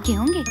सब आपके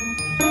होंगे।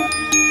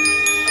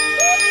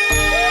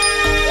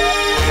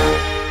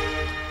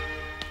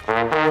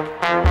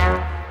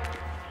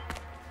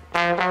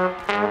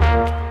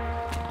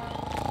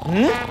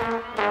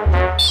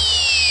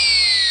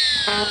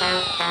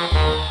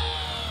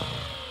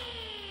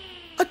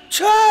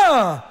 अच्छा,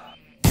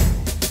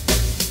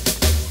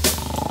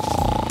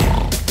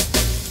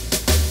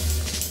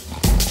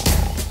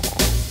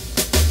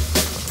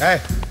 हट,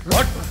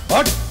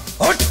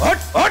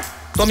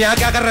 तुम यहाँ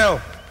क्या कर रहे हो?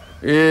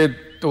 ये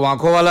तो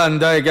आंखों वाला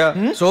अंधा है क्या?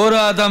 सो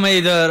रहा था मैं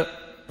इधर।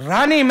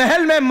 रानी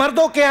महल में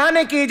मर्दों के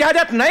आने की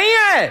इजाजत नहीं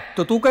है।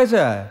 तो तू कैसे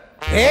आया?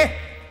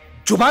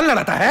 जुबान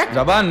लड़ाता है?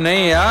 जबान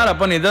नहीं यार,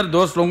 अपन इधर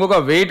दोस्त लोगों का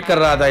वेट कर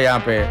रहा था यहाँ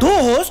पे।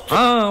 दोस्त?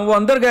 हाँ, वो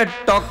अंदर गए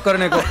टॉक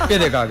करने को। ये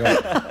देखा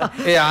गया।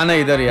 ये आना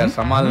इधर यार,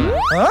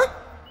 संभालना।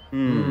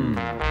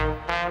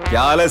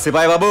 क्या हाल है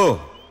सिपाही बाबू?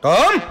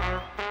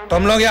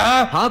 तुम लोग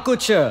यहाँ? हाँ,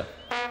 कुछ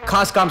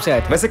खास काम से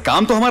आए थे। वैसे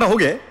काम तो हमारा हो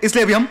गया,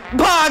 इसलिए अभी हम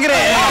भाग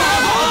रहे हैं।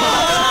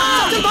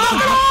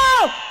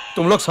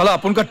 तुम लोग साला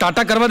अपन का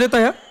टाटा करवा देता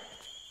यार,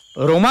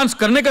 रोमांस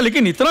करने का,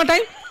 लेकिन इतना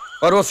टाइम।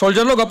 और वो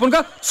सोल्जर लोग अपन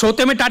का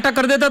सोते में टाटा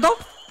कर देता तो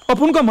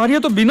अपन का मारिया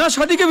तो बिना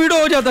शादी के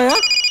वीडियो हो जाता यार।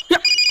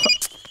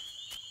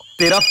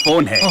 तेरा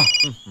फोन है।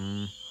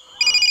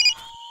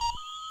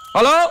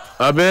 हेलो।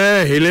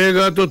 अबे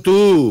हिलेगा तो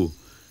तू,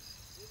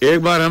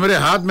 एक बार हमारे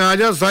हाथ में आ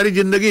जा, सारी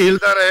जिंदगी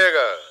हिलता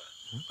रहेगा।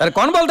 अरे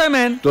कौन बोलता है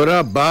मैन?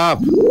 तेरा बाप।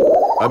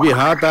 अभी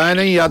हाथ आया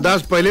नहीं,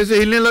 याददाश्त पहले से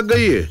हिलने लग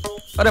गई है।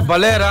 अरे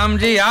भले राम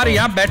जी यार,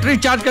 यहाँ बैटरी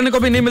चार्ज करने को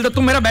भी नहीं मिलता,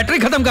 तुम मेरा बैटरी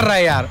खत्म कर रहा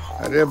है यार।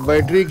 अरे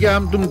बैटरी क्या,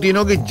 हम तुम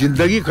तीनों की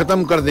जिंदगी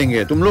खत्म कर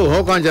देंगे। तुम लोग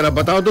हो कहाँ, जरा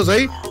बताओ तो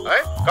सही।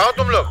 कहाँ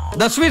तुम लोग?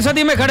 10वीं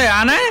सदी में खड़े,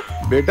 आना है?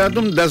 बेटा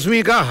तुम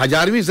 10वीं का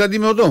 1000वीं सदी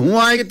में हो तो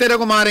हुआ है कि तेरे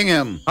को मारेंगे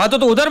हम। हाँ तो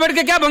उधर बैठ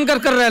के क्या बंकर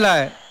कर रहा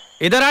है?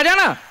 इधर आ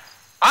जाना,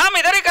 हम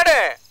इधर ही खड़े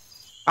हैं।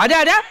 आजा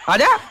आजा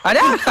आजा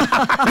आजा।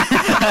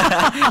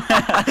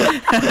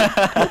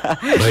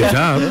 भाई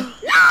साहब,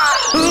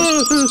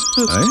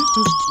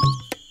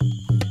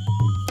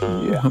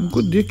 ये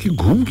हमको देख के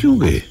घूम क्यों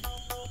गए?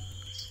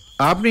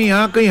 आपने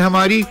यहाँ कहीं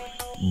हमारी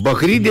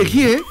बकरी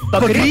देखी है?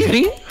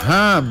 बकरी?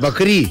 हाँ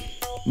बकरी,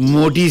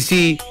 मोटी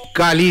सी,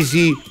 काली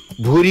सी,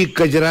 भूरी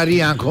कजरारी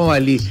आंखों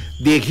वाली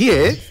देखी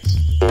है?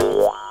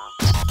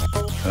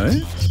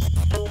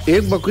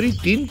 एक बकरी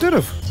 3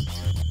 तरफ?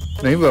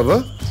 नहीं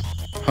बाबा,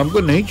 हमको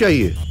नहीं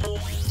चाहिए।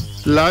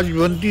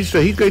 लाजवंती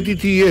सही कहती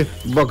थी, ये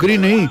बकरी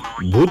नहीं,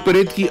 भूत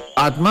प्रेत की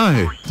आत्मा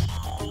है।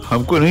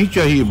 हमको नहीं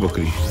चाहिए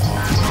बकरी।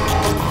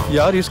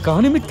 यार इस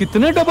कहानी में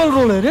कितने डबल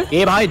रोल है रे?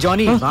 ए भाई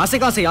जॉनी, वहां से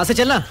कहां से, यहाँ से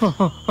चलना।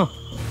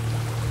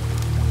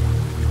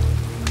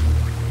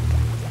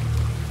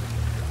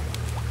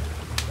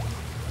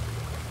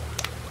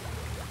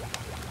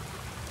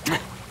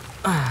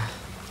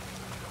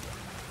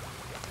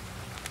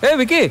 ए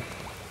विकी,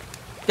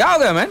 क्या हो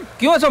गया मैन?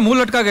 क्यों ऐसा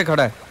मुंह लटका के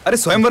खड़ा है? अरे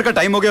स्वयंवर का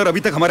टाइम हो गया और अभी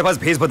तक हमारे पास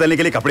भेष बदलने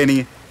के लिए कपड़े नहीं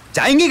है,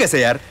 जाएंगे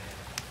कैसे यार?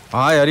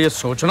 हाँ यार, ये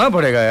सोचना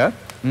पड़ेगा यार।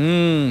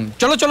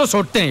 चलो चलो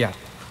सोचते हैं यार।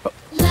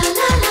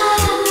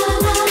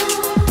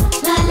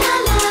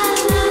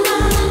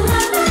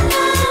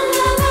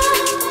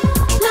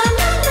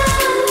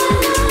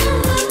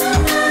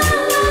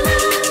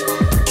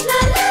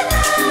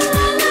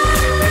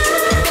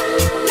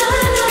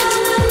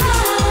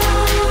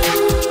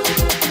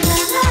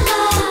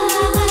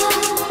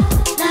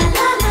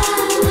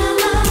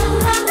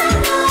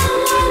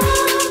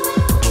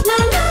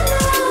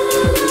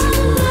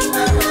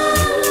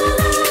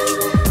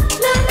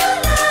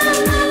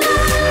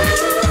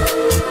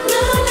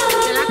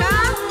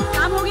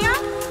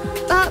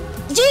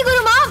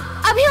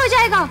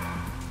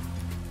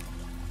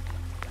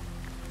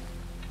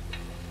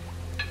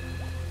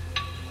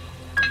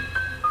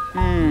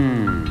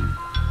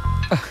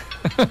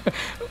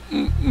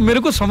 मेरे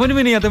को समझ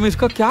में नहीं आता मैं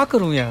इसका क्या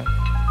करूं यार।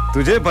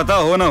 तुझे पता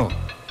हो ना हो,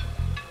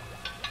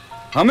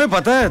 हमें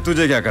पता है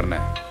तुझे क्या करना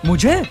है।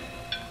 मुझे?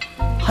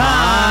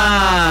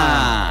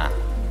 हाँ।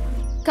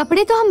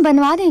 कपड़े तो हम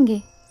बनवा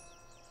देंगे,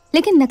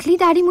 लेकिन नकली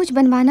दाढ़ी मूंछ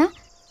बनवाना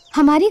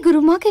हमारी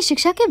गुरु माँ की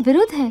शिक्षा के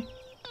विरुद्ध है।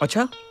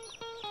 अच्छा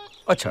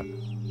अच्छा,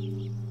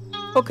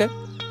 ओके,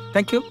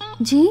 थैंक यू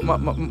जी।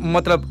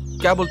 मतलब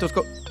क्या बोलते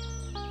उसको?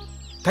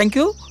 Thank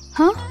you.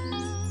 हाँ,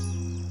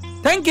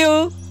 थैंक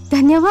यू।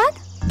 धन्यवाद।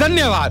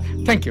 धन्यवाद,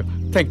 thank you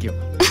thank you.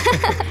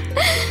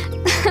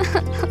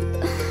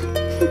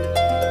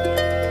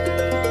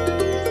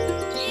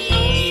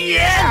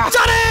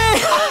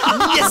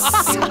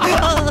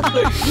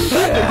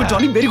 Very good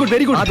Johnny, very good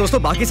very good. हाँ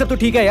दोस्तों, बाकी सब तो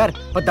ठीक है यार,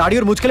 पर दाढ़ी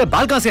और मूंछ के लिए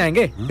बाल कहाँ से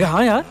आएंगे?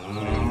 हाँ यार,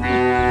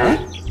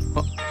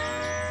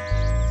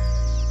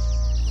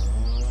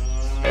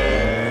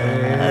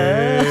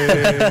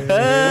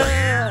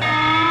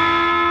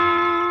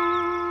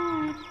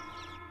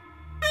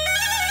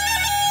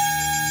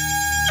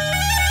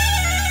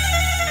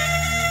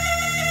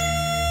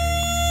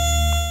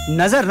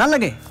 नजर ना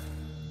लगे,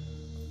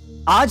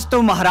 आज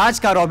तो महाराज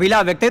का रौबीला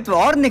व्यक्तित्व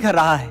और निखर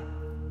रहा है।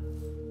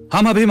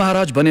 हम अभी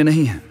महाराज बने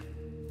नहीं हैं,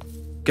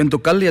 किंतु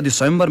कल यदि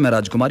स्वयंवर में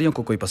राजकुमारियों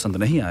को कोई पसंद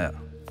नहीं आया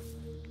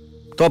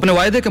तो अपने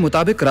वायदे के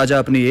मुताबिक राजा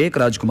अपनी एक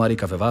राजकुमारी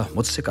का विवाह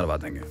मुझसे करवा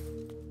देंगे।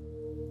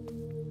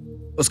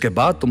 उसके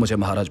बाद तुम मुझे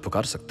महाराज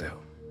पुकार सकते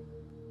हो।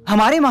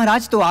 हमारे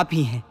महाराज तो आप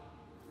ही हैं,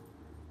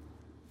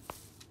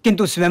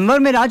 किंतु स्वयंवर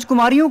में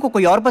राजकुमारियों को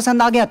कोई और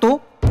पसंद आ गया तो?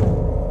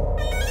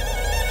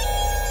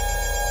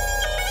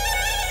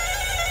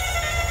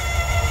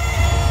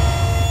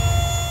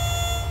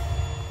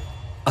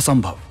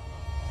 असंभव।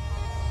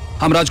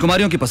 हम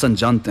राजकुमारियों की पसंद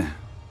जानते हैं,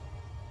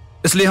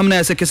 इसलिए हमने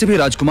ऐसे किसी भी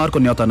राजकुमार को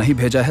न्योता नहीं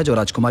भेजा है जो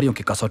राजकुमारियों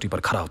की कसौटी पर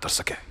खरा उतर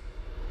सके।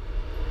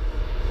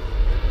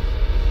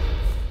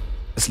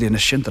 इसलिए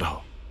निश्चिंत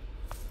रहो,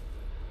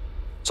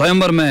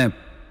 स्वयंवर में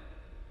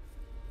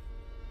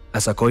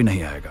ऐसा कोई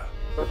नहीं आएगा।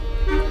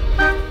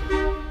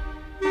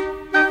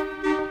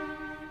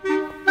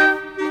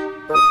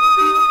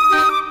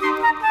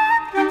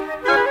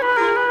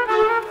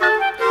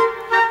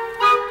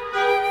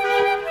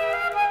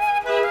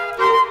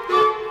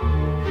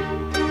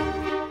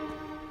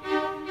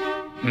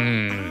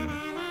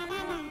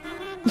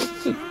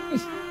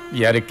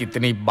 यार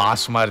कितनी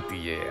बास मारती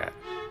है यार,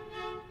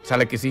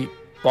 साला किसी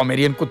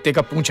पोमेरियन कुत्ते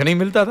का पूंछ नहीं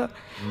मिलता था।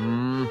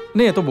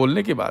 नहीं, ये तो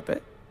बोलने की बात है,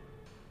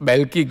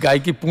 बैल की गाय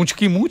की पूंछ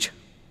की मूंछ।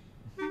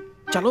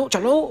 चलो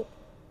चलो,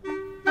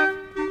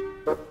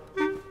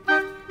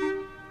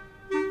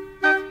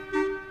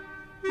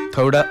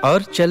 थोड़ा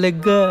और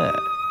चलेगा।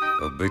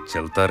 अबे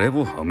चलता रहे,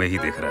 वो हमें ही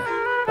देख रहा है।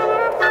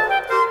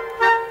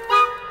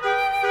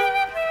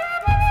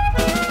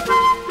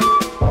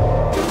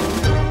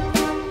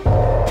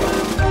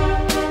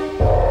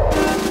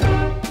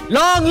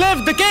 Long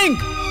live the king!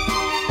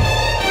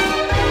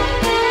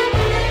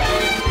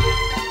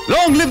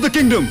 Long live the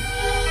kingdom!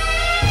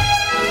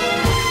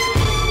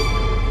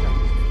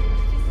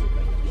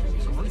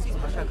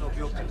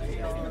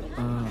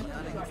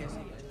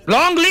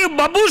 Long live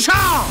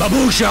Babushah!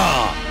 Babushah!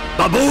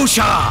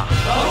 Babushah!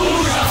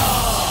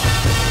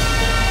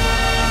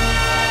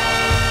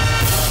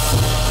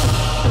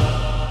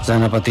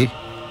 सेनापति,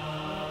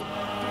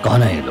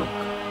 कौन है ये लोग?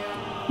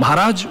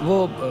 महाराज,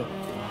 वो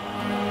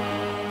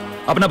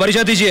अपना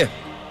परिचय दीजिए।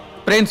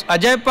 प्रिंस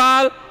अजय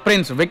पाल,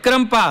 प्रिंस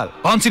विक्रम पाल।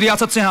 कौन सी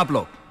रियासत से हैं आप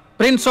लोग?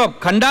 Prince of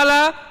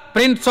Khandala,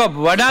 Prince of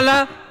Wadala,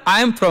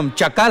 I am from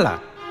Chakala.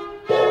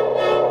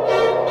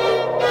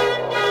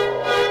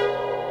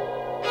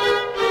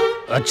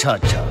 अच्छा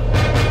अच्छा,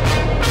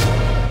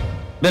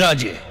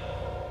 बिराजिए।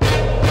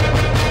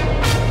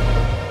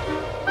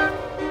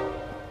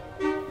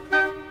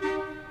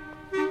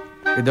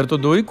 इधर तो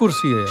दो ही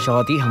कुर्सी है।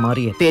 शौती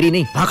हमारी है, तेरी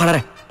नहीं। वहां खड़ा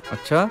रहे।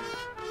 अच्छा,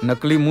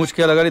 नकली मूंछ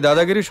क्या लगा रही,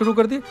 दादागिरी शुरू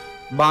कर दी।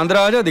 बांद्रा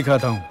आजा,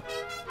 दिखाता हूं।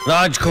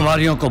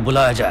 राजकुमारियों को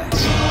बुलाया जाए।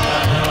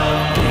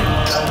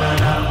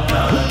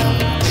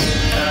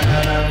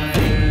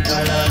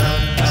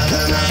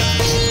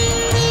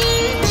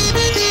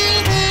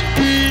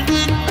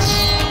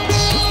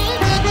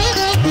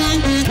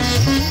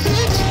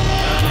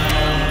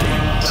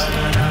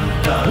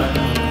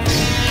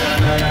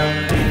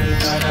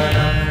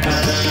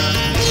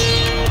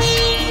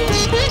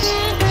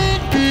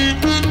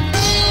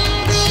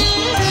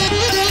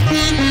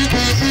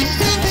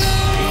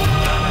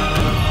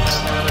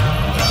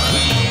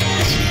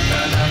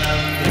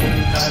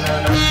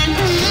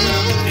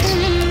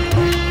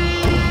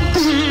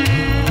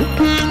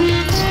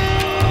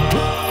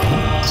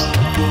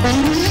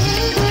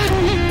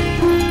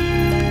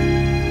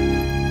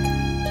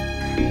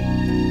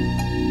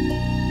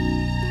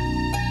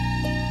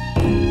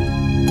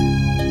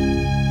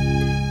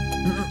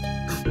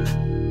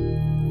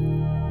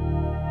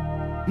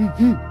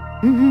 I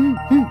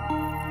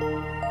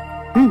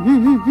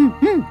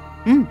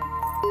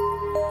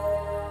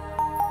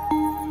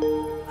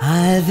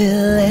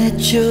will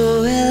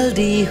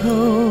H-O-L-D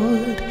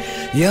hold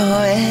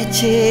your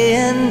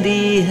H-A-N-D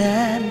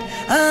hand.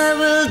 I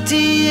will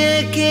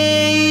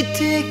T-A-K-E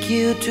take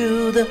you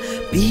to the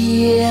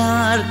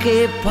P-A-R-K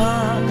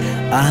park.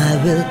 I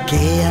will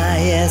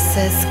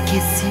K-I-S-S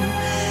kiss you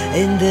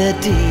in the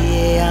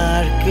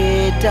D-A-R-K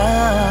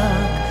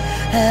dark.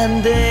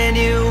 And then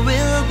you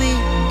will be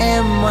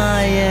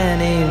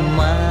M-I-N-E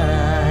mine.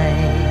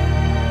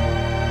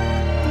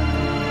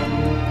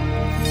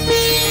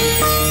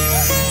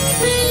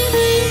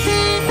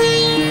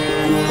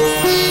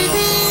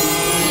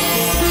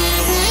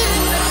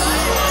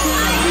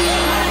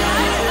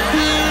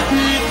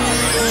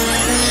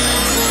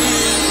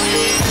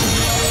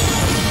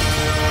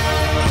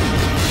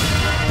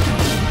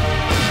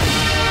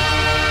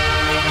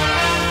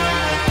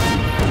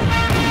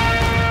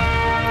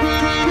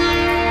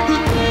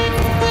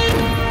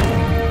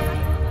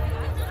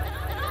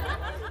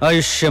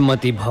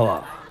 आयुष्यमती भवा।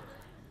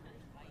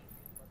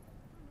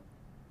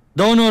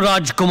 दोनों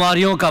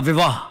राजकुमारियों का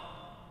विवाह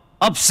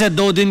अब से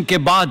 2 दिन के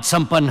बाद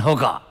संपन्न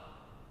होगा।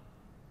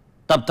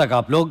 तब तक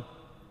आप लोग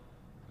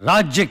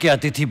राज्य के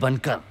अतिथि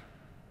बनकर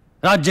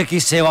राज्य की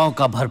सेवाओं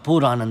का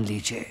भरपूर आनंद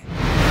लीजिए।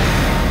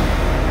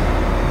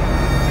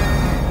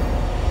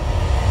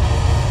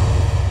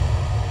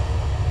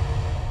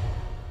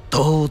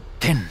 दो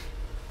दिन।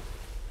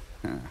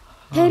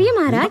 ठहरिए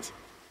महाराज।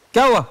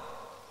 क्या हुआ?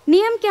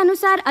 नियम के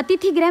अनुसार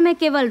अतिथि गृह में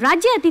केवल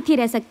राज्य अतिथि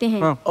रह सकते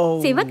हैं,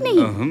 सेवक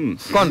नहीं।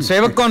 कौन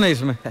सेवक? कौन है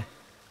इसमें?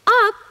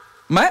 आप।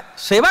 मैं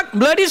सेवक?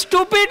 Bloody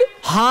stupid.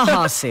 हाँ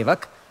हाँ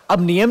सेवक,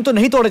 अब नियम तो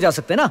नहीं तोड़े जा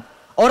सकते ना।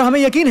 और हमें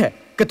यकीन है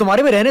कि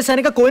तुम्हारे में रहने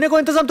सहने का कोई ना कोई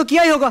इंतजाम तो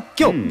किया ही होगा।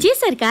 क्यों? जी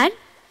सरकार,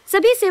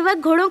 सभी सेवक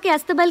घोड़ों के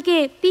अस्तबल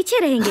के पीछे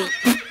रहेंगे।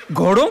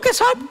 घोड़ों के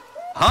साथ?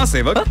 हाँ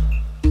सेवक,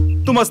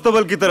 तुम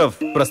अस्तबल की तरफ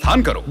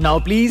प्रस्थान करो।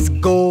 Now please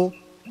go.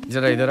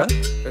 जरा इधर आ।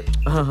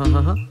 हाँ हाँ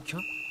हाँ हाँ।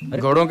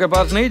 घोड़ों के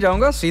पास नहीं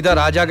जाऊंगा, सीधा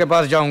राजा के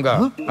पास जाऊंगा।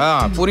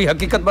 हाँ, पूरी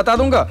हकीकत बता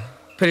दूंगा,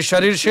 फिर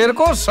शरीर शेर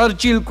को सर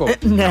चील को।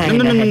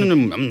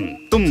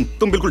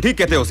 तुम बिल्कुल ठीक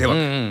कहते हो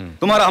सेवक।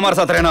 तुम्हारा हमारे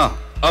साथ रहना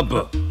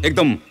अब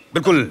एकदम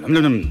बिल्कुल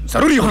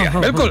जरूरी हो गया।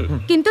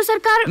 बिल्कुल। किंतु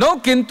सरकार। नो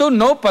किंतु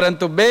नो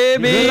परंतु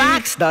बेबी।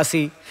 रिलैक्स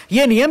दासी,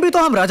 ये नियम भी तो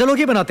हम राजा लोग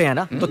ही बनाते हैं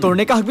ना, तो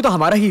तोड़ने का हक भी तो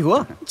हमारा ही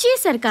हुआ। जी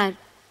सरकार,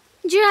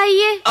 जी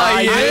आइए।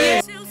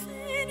 आइए।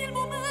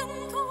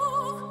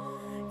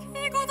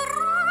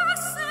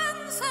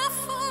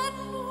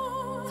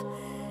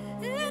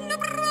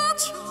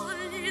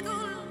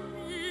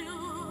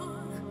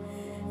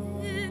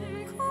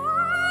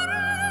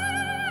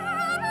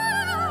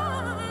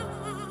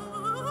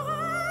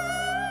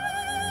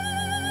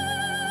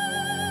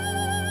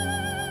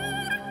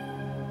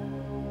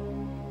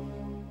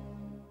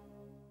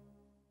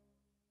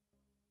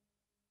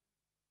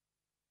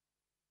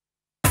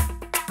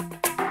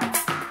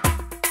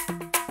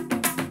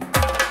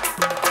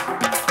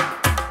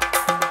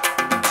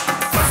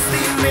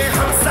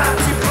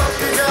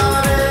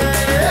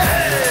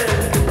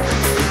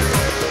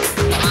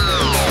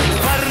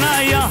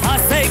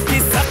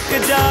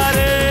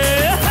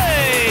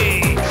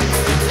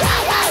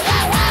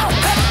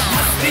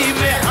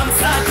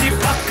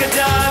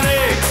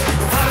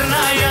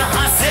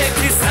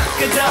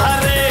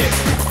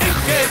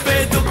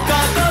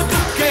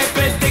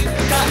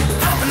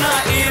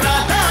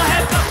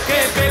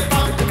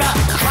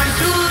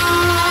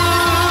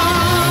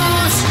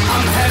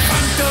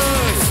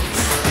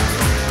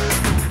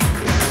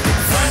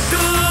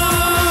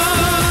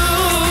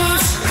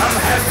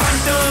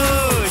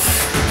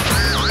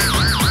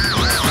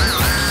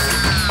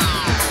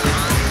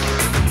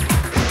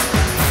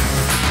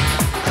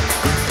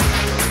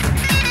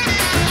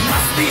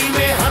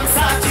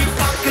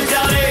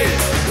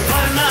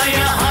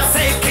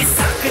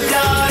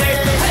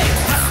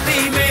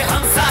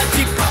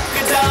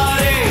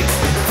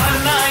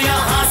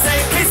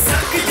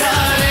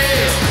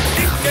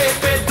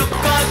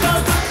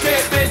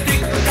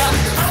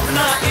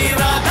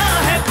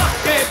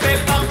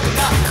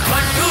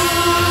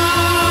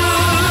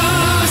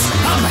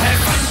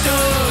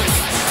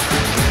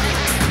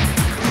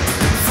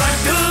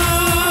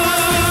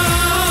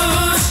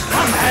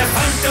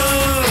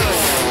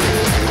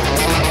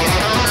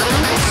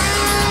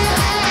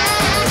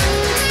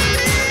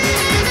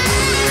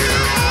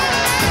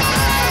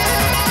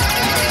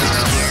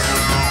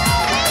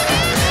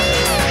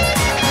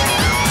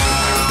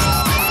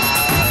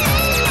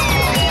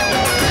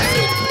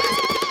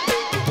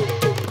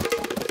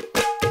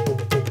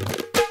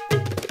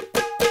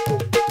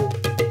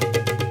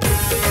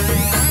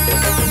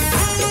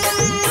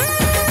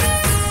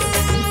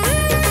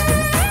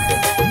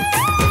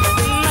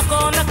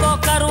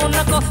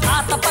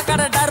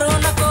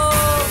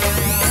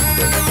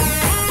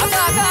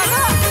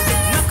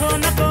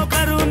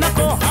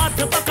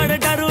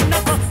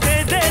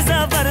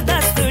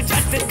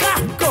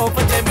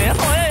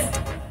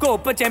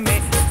 कोपचे में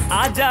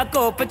आजा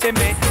कोपचे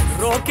में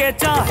रोके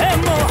चाहे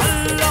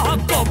मोहल्ला,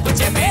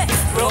 कोपचे में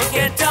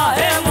रोके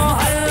चाहे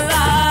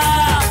मोहल्ला।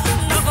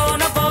 नको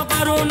नको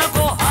करो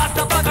नको, हाथ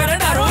पकड़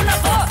डरो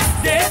नको,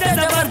 दे दे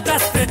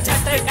जबरदस्त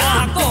झटका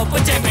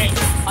कोपचे में,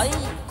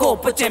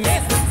 कोपचे में,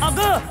 अब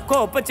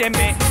कोपचे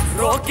में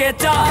रोके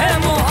चाहे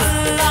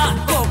मोहल्ला,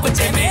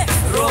 कोपचे में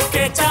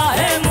रोके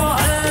चाहे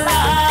मोहल्ला।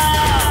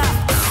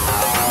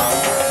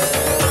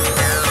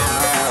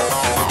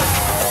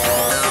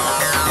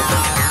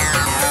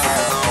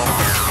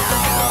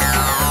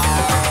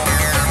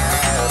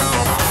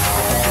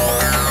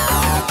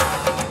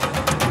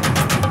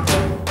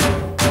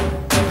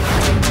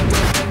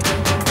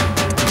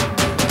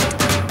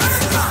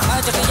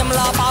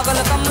 पागल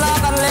कमला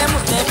कर ले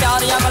मुझसे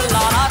प्यार या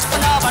गल्ला, नाच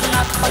पंजाब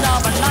नाच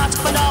पंजाब नाच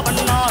पंजाब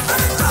नाच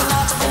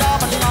नाच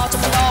पंजाब नाच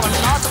पंजाब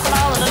नाच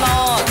पंजाब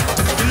नाच।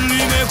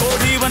 दिल्ली में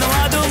कोठी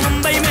बनवा दो,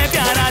 मुंबई में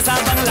प्यारा सा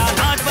बंगला,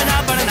 नाच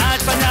पंजाब नाच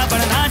पंजाब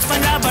नाच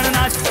पंजाब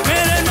नाच।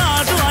 मेरे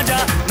नाच आजा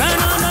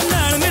नैना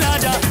नैन मिला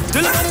जा,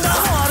 दिल बंदा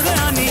मार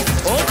गया नी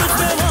ओ तुझ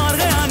पे मार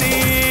गया नी,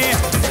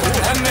 तू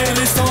है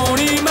मेरी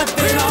सोनी मैं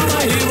तेरा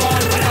नहीं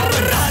वार।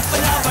 नाच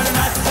पंजाब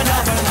नाच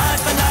पंजाब नाच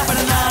पंजाब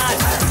नाच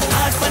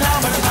नाच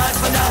पंजाब नाच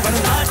पंजाब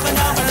नाच पंजाब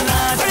नाच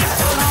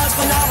नाच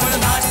पंजाब नाच पंजाब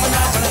नाच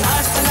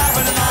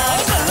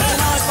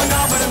पंजाब नाच नाच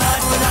पंजाब नाच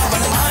पंजाब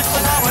नाच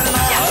पंजाब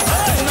नाच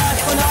नाच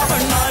पंजाब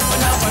नाच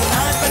पंजाब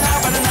नाच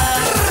पंजाब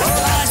नाच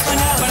नाच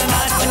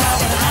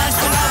पंजाब नाच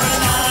पंजाब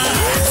नाच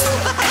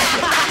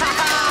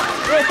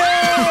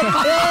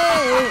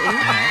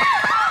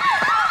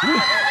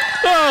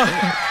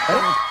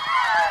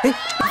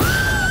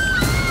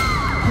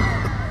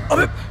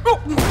अबे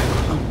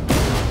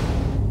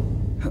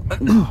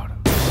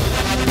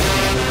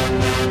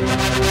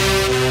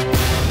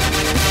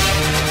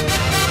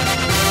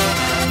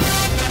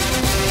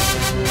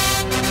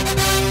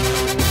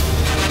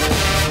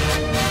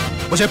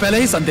मुझे पहले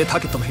ही संदेह था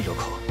कि तुम ही लोग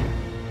हो।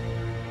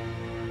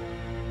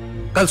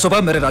 कल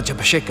सुबह मेरे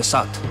राज्याभिषेक के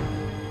साथ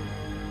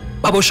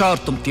बाबूशाह और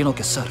तुम तीनों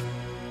के सर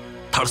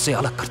धड़ से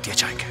अलग कर दिए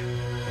जाएंगे।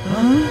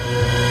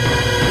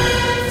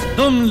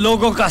 तुम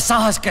लोगों का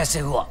साहस कैसे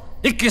हुआ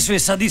 21वीं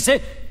सदी से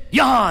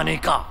यहां आने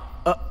का?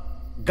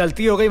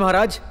 गलती हो गई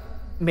महाराज।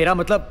 मेरा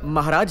मतलब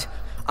महाराज,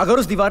 अगर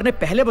उस दीवार ने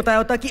पहले बताया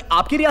होता कि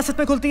आपकी रियासत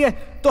में खुलती है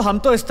तो हम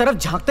तो इस तरफ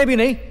झांकते भी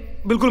नहीं।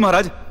 बिल्कुल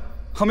महाराज,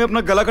 हमें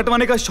अपना गला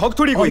कटवाने का शौक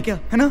थोड़ी कोई क्या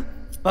है ना,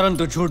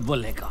 परंतु झूठ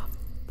बोलने का,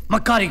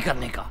 मक्कारी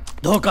करने का,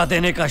 धोखा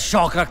देने का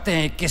शौक रखते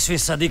हैं 21वीं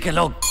सदी के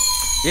लोग।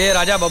 ये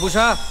राजा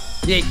बबूशाह,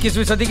 ये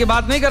 21वीं सदी की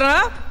बात नहीं कर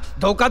रहा,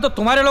 धोखा तो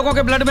तुम्हारे लोगों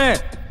के ब्लड में है।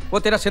 वो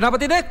तेरा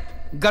सेनापति देख,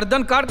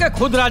 गर्दन काट के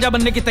खुद राजा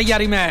बनने की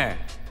तैयारी में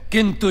है।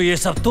 किंतु ये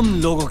सब तुम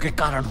लोगों के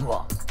कारण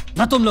हुआ।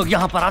 न तुम लोग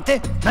यहाँ पर आते,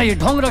 न ये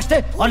ढोंग रचते,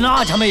 और न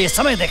आज हमें ये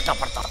समय देखना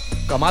पड़ता।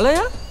 कमाल है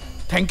यार,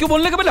 थैंक यू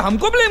बोलने के पहले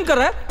हमको ब्लेम कर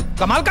रहा है।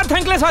 कमाल का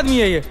थैंकलेस आदमी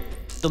है ये।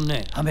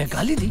 तुमने हमें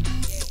गाली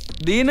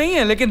दी नहीं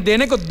है, लेकिन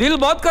देने को दिल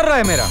बहुत कर रहा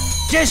है मेरा।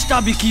 चेष्टा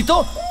भी की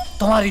तो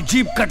तुम्हारी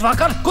जीभ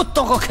कटवाकर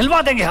कुत्तों को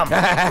खिलवा देंगे हम।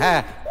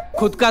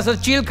 खुद का सर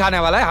चील खाने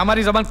वाला है,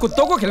 हमारी जबान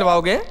कुत्तों को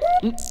खिलवाओगे?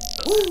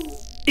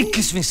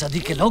 21वीं सदी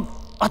के लोग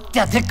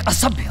अत्यधिक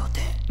असभ्य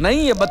होते हैं।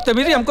 नहीं, ये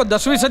बदतमीजी हमको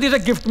 10वीं सदी से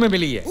गिफ्ट में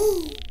मिली है।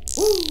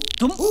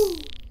 तुम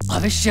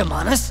भविष्य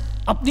मानस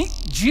अपनी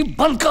जीभ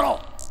बंद करो।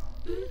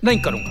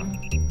 नहीं करूंगा,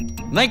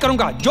 नहीं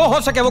करूंगा, जो हो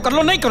सके वो कर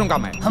लो, नहीं करूंगा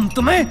मैं। हम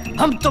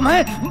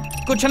तुम्हें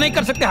कुछ नहीं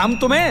कर सकते हम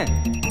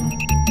तुम्हें।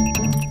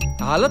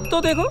 हालत तो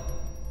देखो,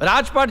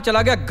 राजपाट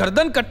चला गया,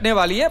 गर्दन कटने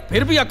वाली है,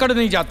 फिर भी अकड़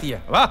नहीं जाती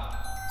है। वाह,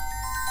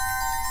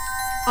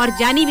 और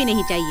जानी भी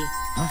नहीं चाहिए।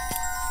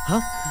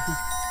 हाँ?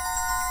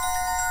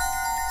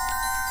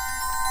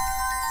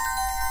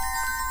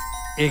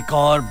 एक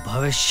और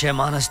भविष्य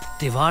मानस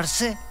दीवार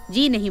से?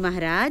 जी नहीं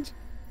महाराज,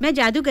 मैं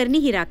जादूगरनी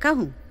हिराका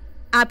हूँ,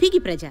 आप ही की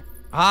प्रजा।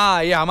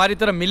 हाँ, ये हमारी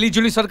तरह मिली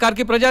जुली सरकार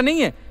की प्रजा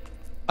नहीं है।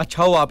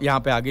 अच्छा हो आप यहाँ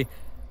पे आ गए।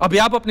 अभी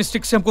आप अपनी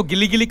स्टिक से हमको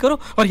गिली गिली करो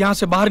और यहाँ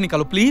से बाहर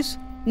निकालो प्लीज।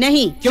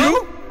 नहीं। क्यों?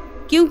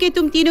 क्योंकि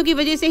तुम तीनों की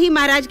वजह से ही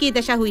महाराज की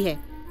दशा हुई है,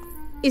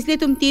 इसलिए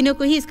तुम तीनों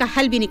को ही इसका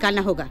हल भी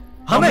निकालना होगा।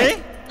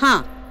 हमें?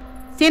 हाँ,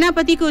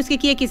 सेनापति को उसके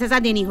किए की सजा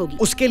देनी होगी।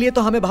 उसके लिए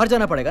तो हमें बाहर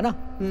जाना पड़ेगा ना।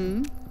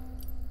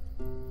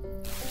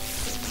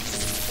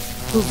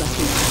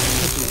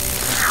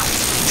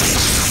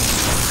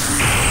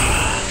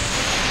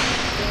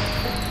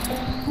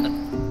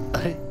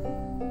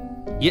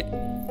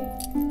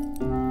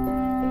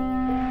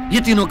 ये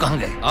तीनों कहाँ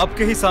गए?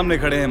 आपके ही सामने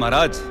खड़े हैं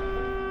महाराज।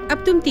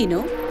 अब तुम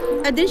तीनों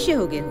अदृश्य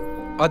हो गए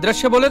हो।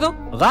 अदृश्य बोले तो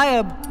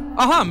गायब।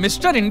 हाँ,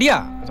 मिस्टर इंडिया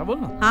ऐसा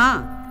बोलना। हाँ,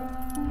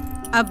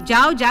 अब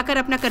जाओ, जाकर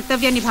अपना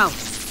कर्तव्य निभाओ।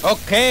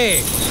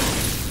 ओके।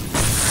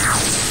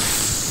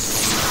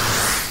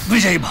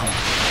 विजयी भाव,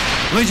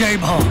 विजयी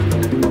भाव।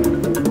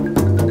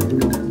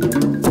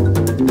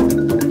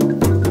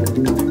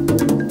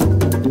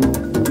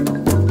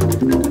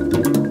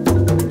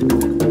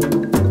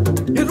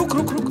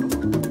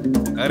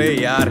 अरे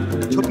यार,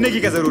 छुपने की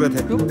क्या जरूरत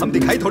है, हम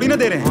दिखाई थोड़ी ना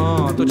दे रहे हैं।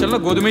 हाँ, तो चल ना,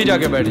 गोद में ही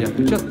जाके बैठ जा।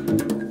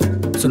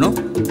 चल। सुनो,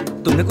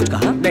 तुमने कुछ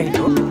कहा? नहीं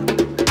तो।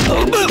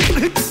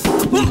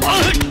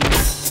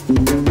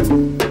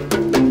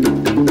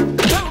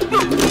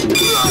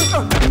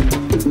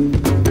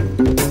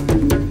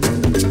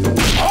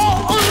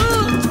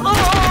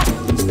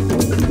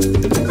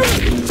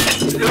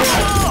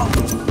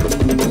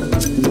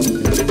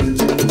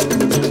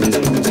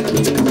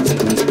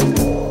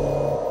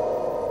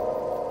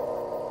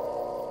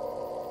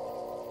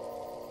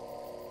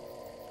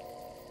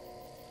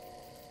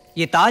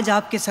 ये ताज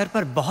आपके सर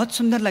पर बहुत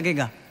सुंदर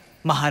लगेगा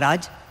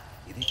महाराज।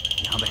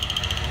 यहाँ बैठ।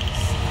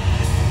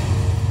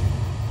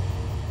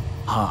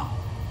 हाँ,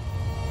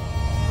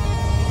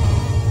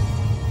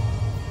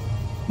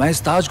 मैं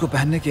इस ताज को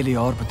पहनने के लिए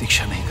और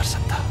प्रतीक्षा नहीं कर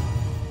सकता।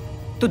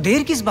 तो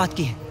देर किस बात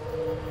की है,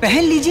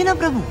 पहन लीजिए ना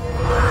प्रभु।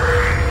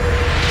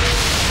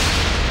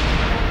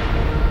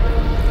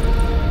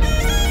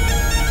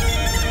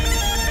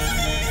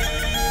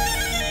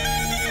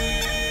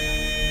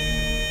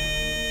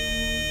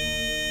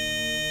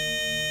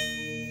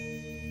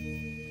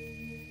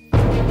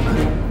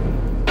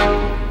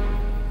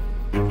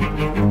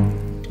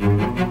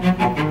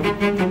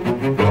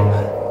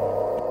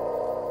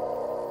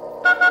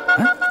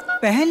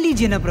 पहन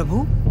लीजिए ना प्रभु।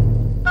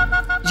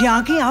 ये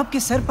आंखें आपके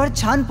सर पर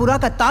छानपुरा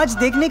का ताज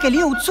देखने के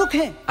लिए उत्सुक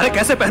हैं। अरे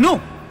कैसे पहनूं?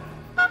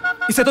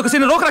 इसे तो किसी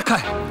ने रोक रखा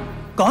है।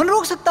 कौन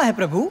रोक सकता है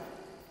प्रभु?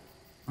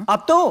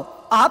 अब तो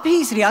आप ही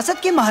इस रियासत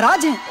के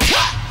महाराज हैं।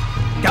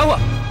 क्या हुआ?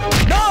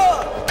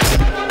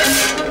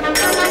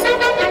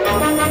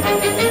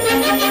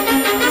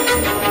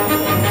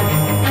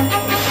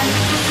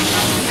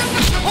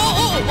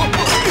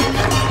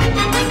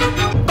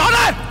 कौन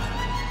है?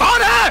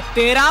 कौन है?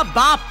 तेरा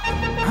बाप।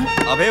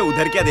 अबे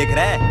उधर क्या देख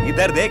रहा है?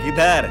 इधर देख,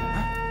 इधर।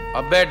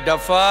 अबे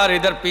डफर,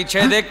 इधर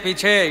पीछे देख,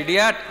 पीछे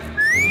इडियट।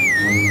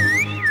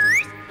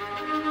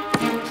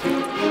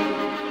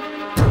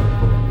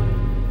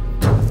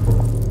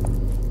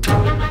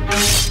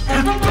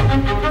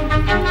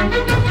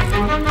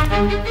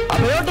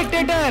 अबे ओ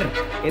डिक्टेटर,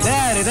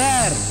 इधर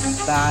इधर।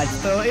 ताज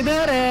तो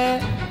इधर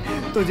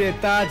है। तुझे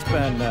ताज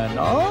पहनना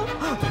ना,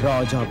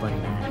 राजा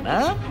बनना है ना?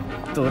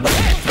 तो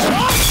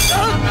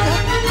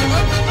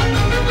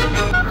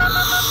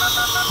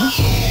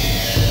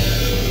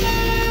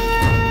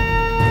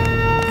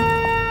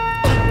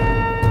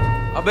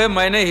अबे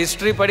मैंने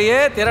हिस्ट्री पढ़ी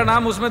है, तेरा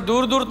नाम उसमें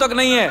दूर दूर तक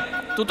नहीं है।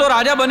 तू तो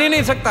राजा बन ही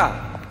नहीं सकता।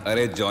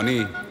 अरे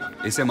जॉनी,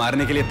 इसे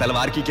मारने के लिए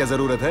तलवार की क्या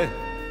जरूरत है?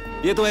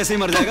 ये तो ऐसे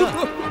ही मर जाएगा।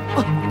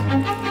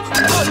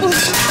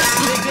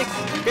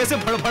 कैसे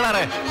फड़फड़ा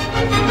रहा है।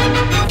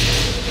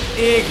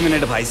 एक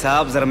मिनट भाई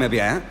साहब, जरा मैं भी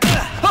आया।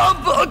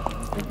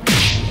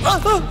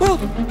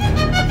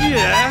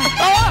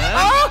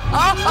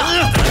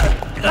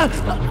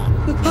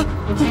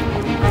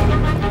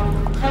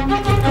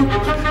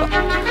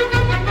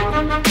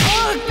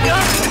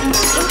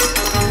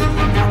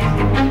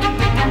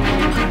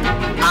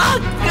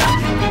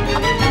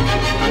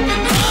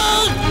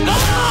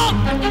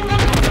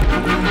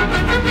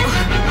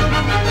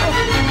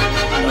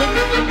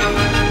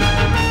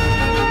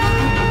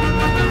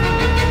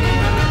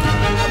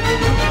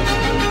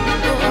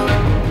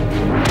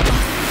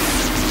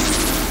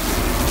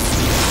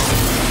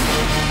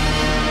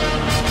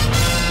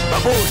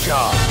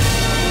 Babushah!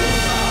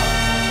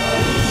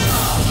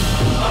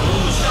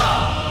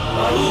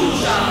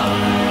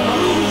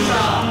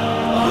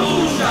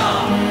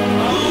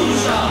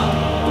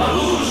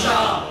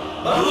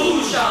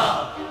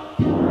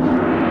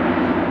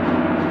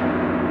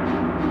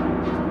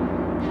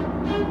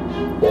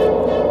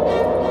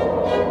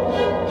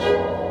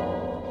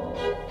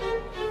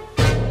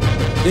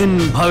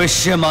 इन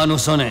भविष्य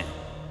मानुसों ने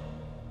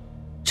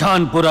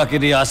छानपुरा की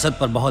रियासत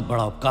पर बहुत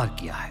बड़ा उपकार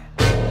किया है।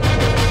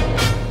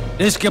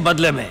 इसके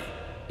बदले में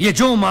ये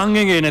जो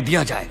मांगेंगे इन्हें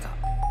दिया जाएगा।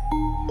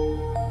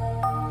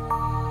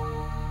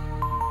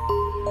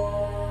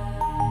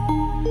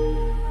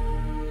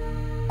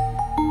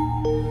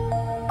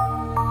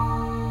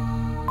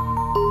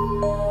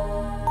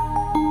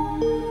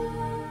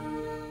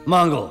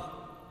 मांगो,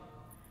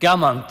 क्या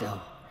मांगते हो?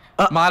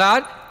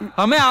 महाराज,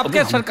 हमें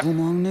आपके सरकार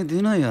मांगने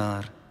देना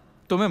यार।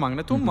 तुम्हें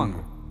मांगने, तुम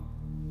मांगो।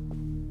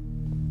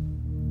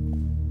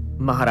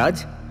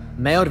 महाराज,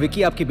 मैं और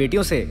विकी आपकी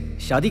बेटियों से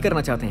शादी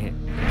करना चाहते हैं।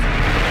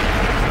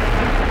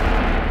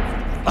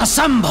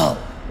 असंभव।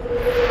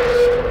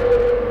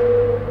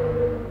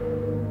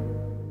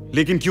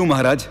 लेकिन क्यों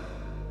महाराज?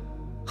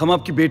 हम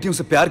आपकी बेटियों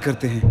से प्यार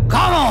करते हैं।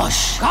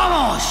 खामोश,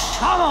 खामोश,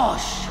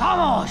 खामोश,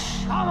 खामोश,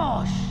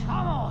 खामोश,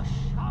 खामोश।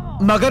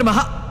 मगर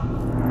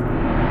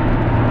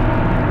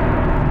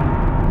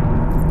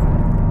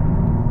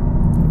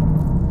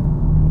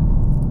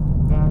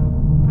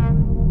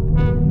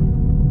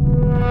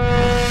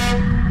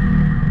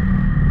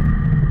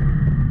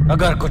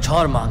अगर कुछ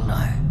और मांगना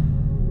है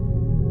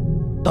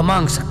तो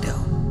मांग सकते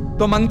हो।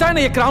 तो मांगता है ना,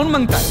 ये क्राउन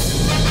मांगता है,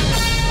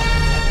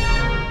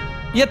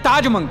 ये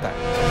ताज मांगता है।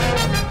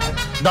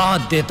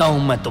 दाद देता हूं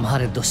मैं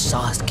तुम्हारे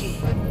दुस्साहस की।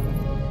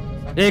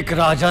 एक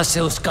राजा से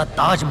उसका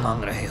ताज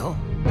मांग रहे हो।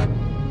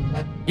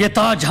 ये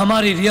ताज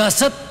हमारी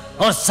रियासत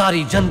और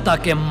सारी जनता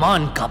के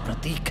मान का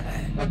प्रतीक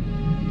है।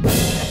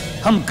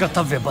 हम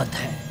कर्तव्यबद्ध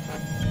हैं।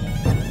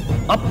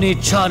 अपनी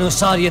इच्छा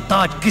अनुसार ये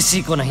ताज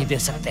किसी को नहीं दे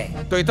सकते।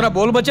 तो इतना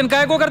बोल बचन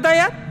काहे को करता है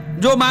यार?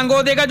 जो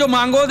मांगो देगा, जो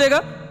मांगो देगा,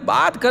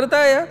 बात करता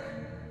है यार।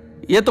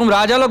 ये तुम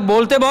राजा लोग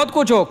बोलते बहुत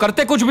कुछ हो,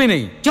 करते कुछ भी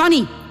नहीं।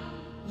 जॉनी,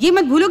 ये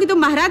मत भूलो कि तुम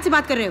महाराज से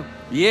बात कर रहे हो।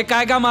 ये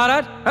काहे का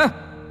महाराज?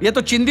 ये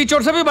तो चिंदी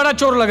चोर से भी बड़ा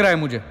चोर लग रहा है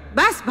मुझे।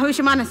 बस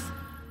भविष्य मानस।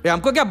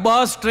 हमको क्या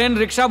बस, ट्रेन,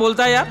 रिक्शा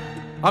बोलता है यार?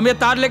 हम ये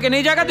ताज लेके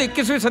नहीं जाएगा तो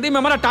 21वीं सदी में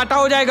हमारा टाटा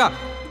हो जाएगा।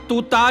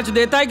 तू ताज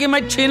देता है कि मैं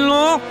छीन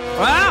लूं?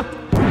 हाँ?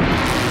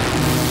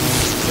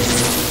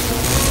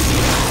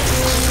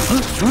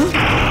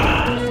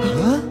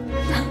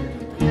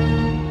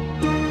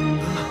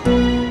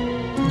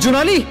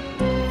 जुनाली,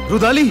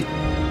 रुदाली,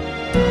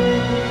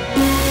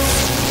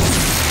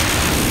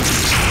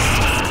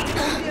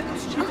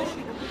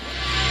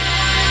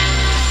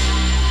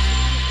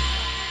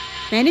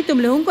 मैंने तुम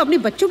लोगों को अपने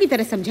बच्चों की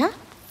तरह समझा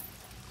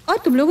और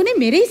तुम लोगों ने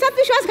मेरे ही साथ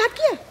विश्वासघात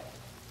किया।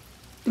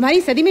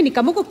 तुम्हारी सदी में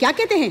निकम्मों को क्या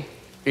कहते हैं?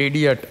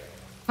 इडियट।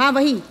 हाँ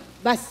वही,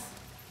 बस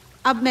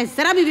अब मैं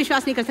जरा भी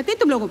विश्वास नहीं कर सकती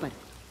तुम लोगों पर।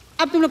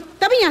 अब तुम लोग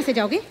तभी यहाँ से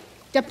जाओगे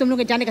जब तुम लोगों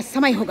के जाने का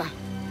समय होगा।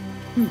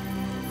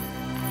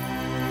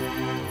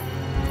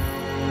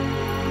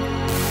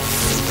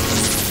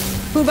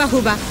 हुबा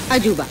हुबा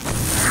अजूबा,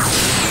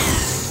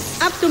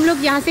 अब तुम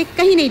लोग यहाँ से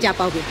कहीं नहीं जा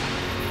पाओगे।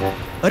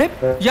 अरे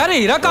यार,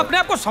 हीरा का अपने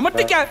आप को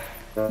समझते क्या है?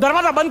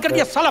 दरवाजा बंद कर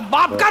दिया, साला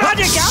बाप का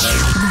राज है क्या?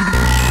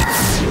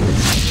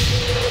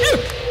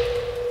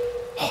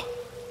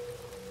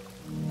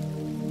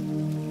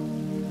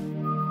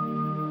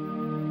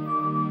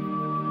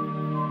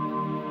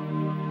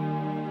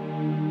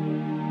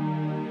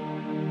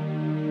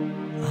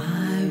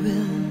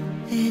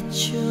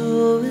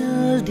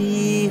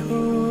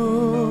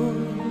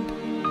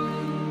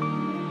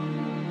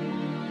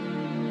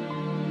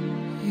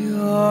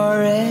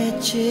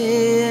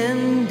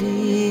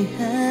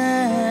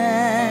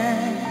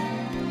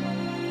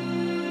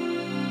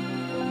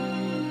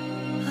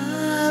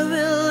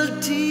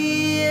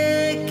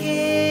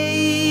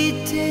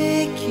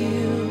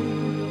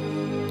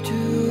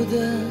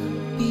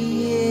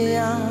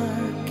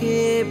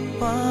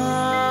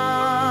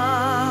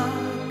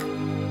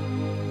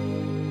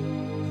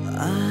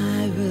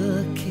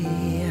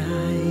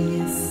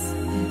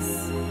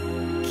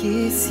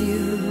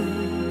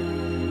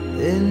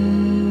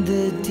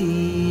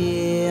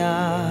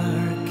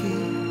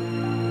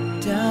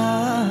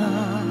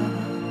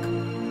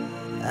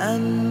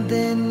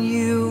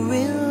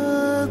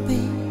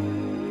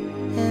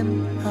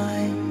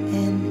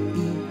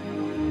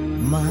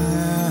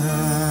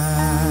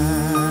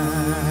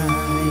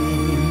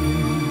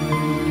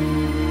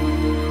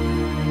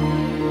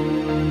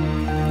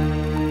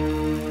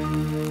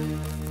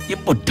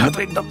 बुढ़ा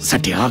तो एकदम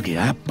सटिया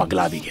गया है,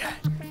 पगला भी गया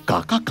है।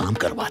 काका काम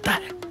करवाता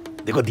है,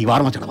 देखो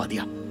दीवार में चढ़वा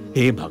दिया।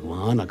 हे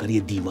भगवान, अगर ये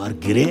दीवार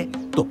गिरे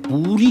तो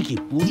पूरी की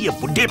पूरी ये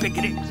बुढ़े पे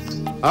गिरे।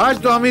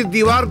 आज तो हम इस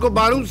दीवार को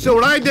बारूद से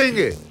उड़ा ही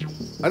देंगे।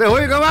 अरे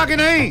हुई गवाह कि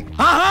नहीं?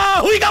 हाँ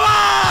हाँ हुई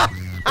गवाह।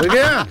 हो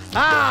गया?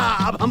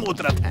 हाँ, अब हम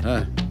उतरत हैं।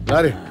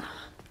 अरे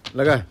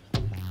लगा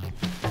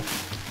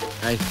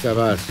ऐसा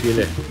बस ये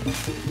ले।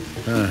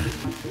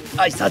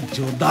 ऐसा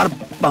जोरदार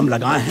बम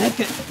लगाए हैं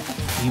कि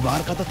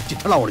दीवार का तो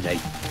चिथड़ा उड़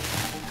जाएगी।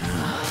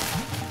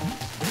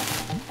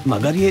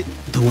 मगर ये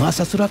धुआं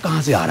ससुरा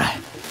कहां से आ रहा है?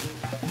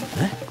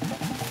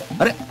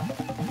 अरे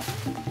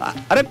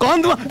अरे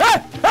कौन धुआं?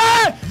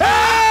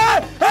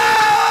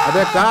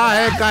 अबे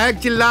काहे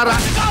चिल्ला रहा?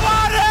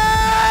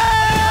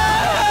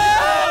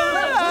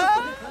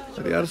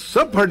 अरे यार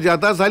सब फट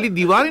जाता, साली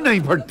दीवार ही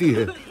नहीं फटती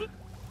है।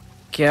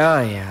 क्या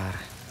यार,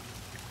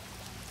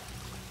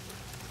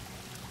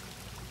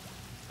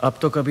 अब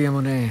तो कभी हम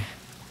उन्हें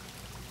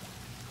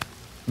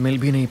मिल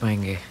भी नहीं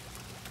पाएंगे।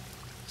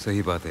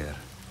 सही बात है यार,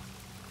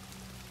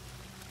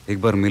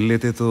 एक बार मिल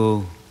लेते तो।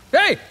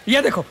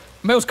 ये देखो,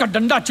 मैं उसका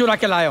डंडा चुरा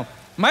के लाया हूं।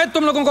 मैं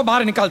तुम लोगों को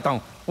बाहर निकालता हूं।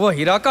 वो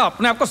हीरा का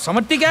अपने आप को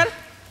समझती क्या?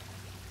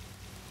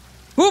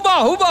 हुबा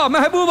हुबा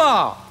महबूबा,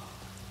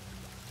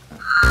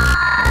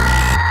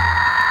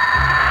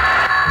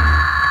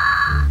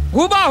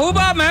 हुबा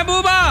हुबा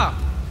महबूबा।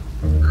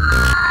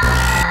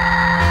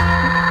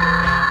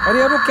 अरे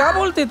यार वो क्या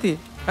बोलती थी?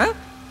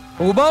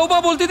 हुबा हुबा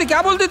बोलती थी,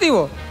 क्या बोलती थी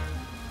वो?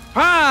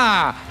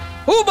 हाँ,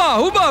 हुबा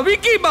हुबा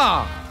विकी बा।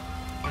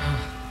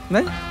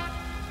 नहीं,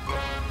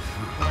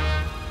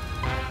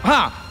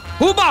 हाँ,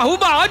 हुबा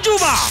हुबा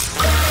अजूबा।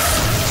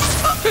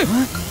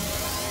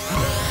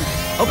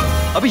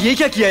 अब ये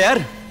क्या किया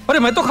यार? अरे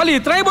मैं तो खाली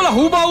इतना ही बोला,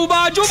 हुबा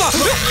हुबा अजूबा।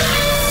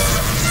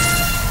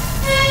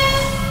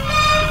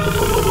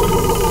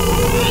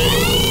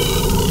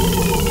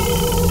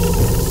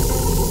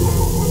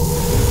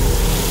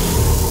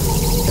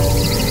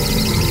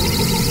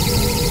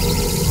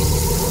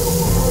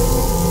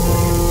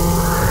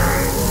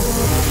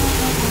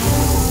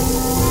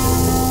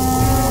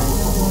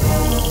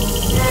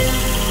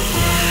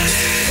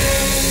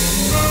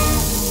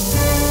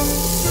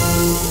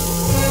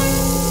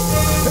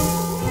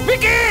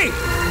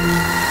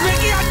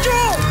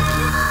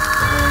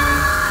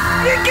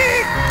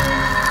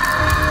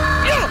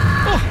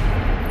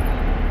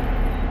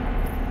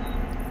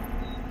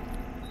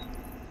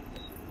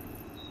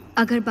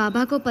 अगर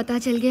बाबा को पता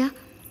चल गया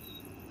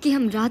कि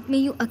हम रात में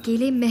यूं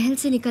अकेले महल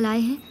से निकल आए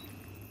हैं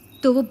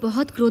तो वो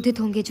बहुत क्रोधित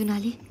होंगे।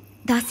 जुनाली,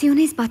 दासी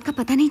उन्हें इस बात का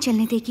पता नहीं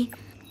चलने देगी।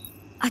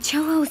 अच्छा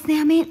हुआ उसने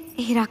हमें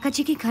हिराका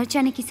जी के घर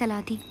जाने की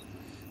सलाह दी,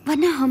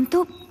 वरना हम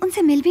तो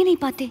उनसे मिल भी नहीं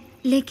पाते।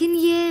 लेकिन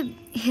ये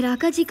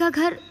हिराका जी का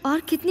घर और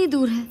कितनी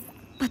दूर है?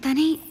 पता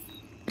नहीं,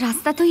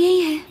 रास्ता तो यही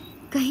है।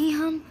 कहीं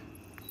हम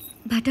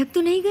भटक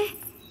तो नहीं गए?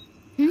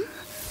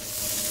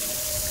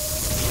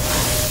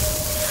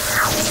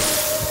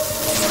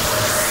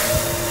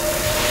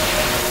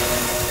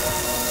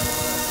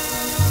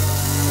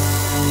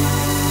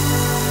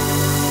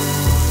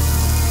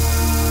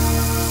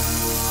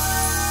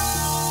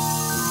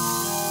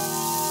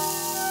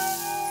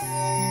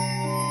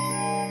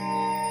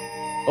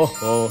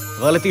 ओहो,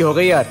 गलती हो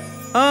गई यार।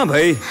 हाँ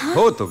भाई,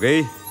 हो तो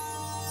गई।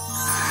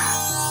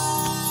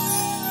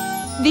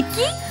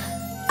 विक्की,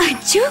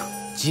 अज्जू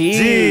जी।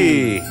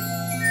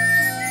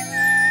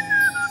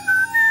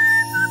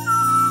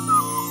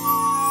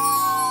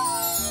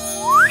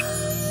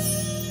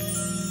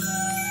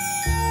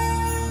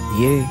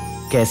 ये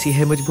कैसी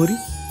है मजबूरी?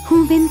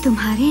 हूँ बिन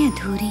तुम्हारे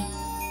अधूरी।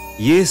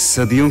 ये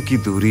सदियों की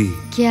दूरी।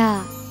 क्या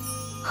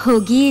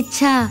होगी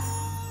इच्छा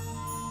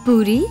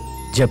पूरी?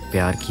 जब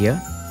प्यार किया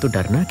तो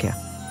डरना क्या?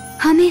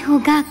 हमें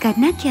होगा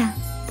करना क्या?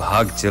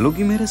 भाग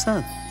चलोगी मेरे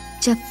साथ?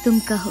 जब तुम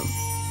कहो,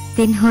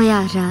 दिन हो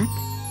या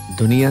रात।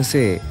 दुनिया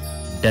से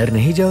डर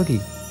नहीं जाओगी?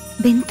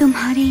 बिन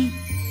तुम्हारे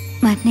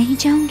मर नहीं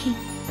जाऊंगी।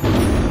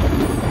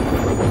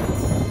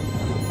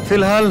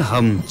 फिलहाल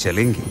हम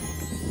चलेंगे।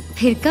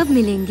 फिर कब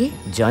मिलेंगे?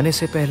 जाने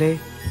से पहले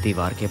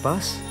दीवार के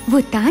पास। वो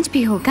ताज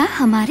भी होगा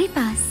हमारे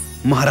पास।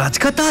 महाराज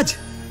का ताज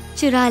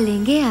चुरा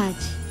लेंगे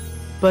आज।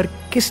 पर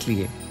किस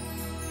लिए?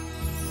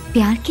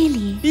 प्यार के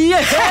लिए।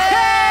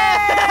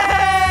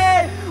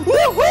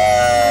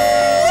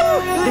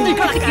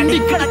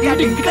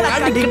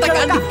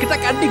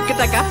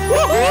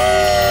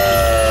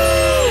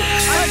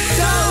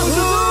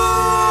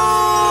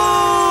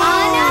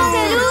 आना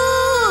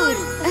जरूर।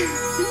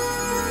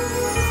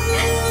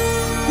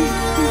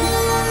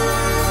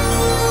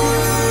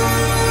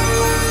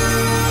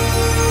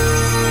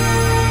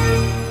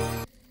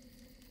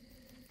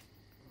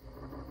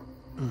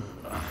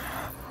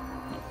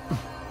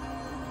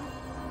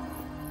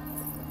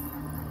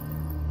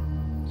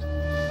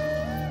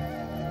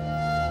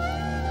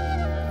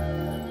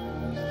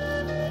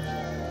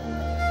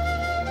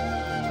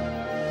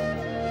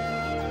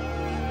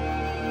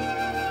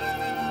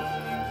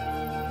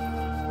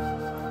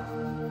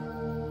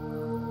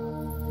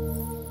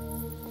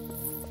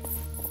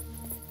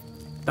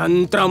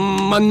 तंत्रम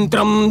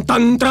मंत्रम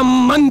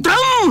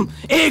मंत्रम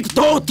 1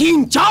 2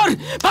 3 4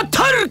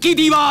 पत्थर की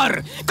दीवार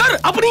कर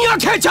अपनी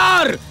आंखें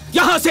चार।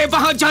 यहाँ से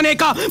वहां जाने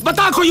का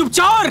बता कोई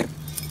उपचार।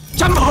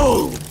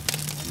 चंभो।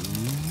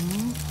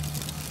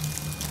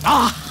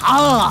 आहा,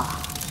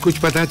 कुछ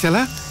पता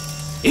चला?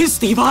 इस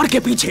दीवार के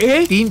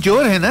पीछे 3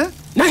 चोर है ना?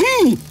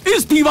 नहीं,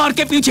 इस दीवार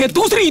के पीछे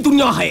दूसरी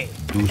दुनिया है।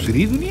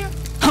 दूसरी दुनिया?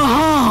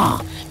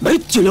 हाँ,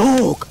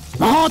 मृत्युलोक,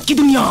 मौत की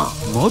दुनिया।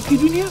 मौत की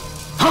दुनिया?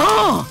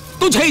 हाँ,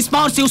 तुझे इस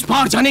पार से उस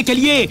पार जाने के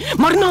लिए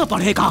मरना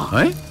पड़ेगा।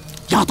 है?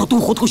 या तो तू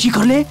खुदकुशी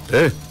कर ले,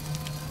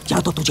 या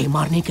तो तुझे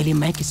मारने के लिए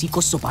मैं किसी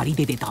को सुपारी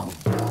दे देता हूँ।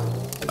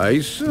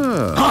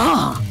 ऐसा?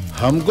 हाँ।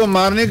 हमको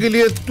मारने के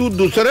लिए तू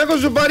दूसरे को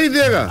सुपारी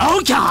देगा?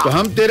 और क्या? तो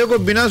हम तेरे को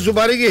बिना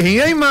सुपारी के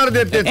हिया ही मार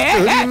देते।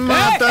 तेरी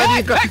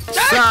माताजी का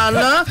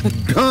साला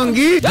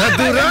ढोंगी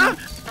धतूरा।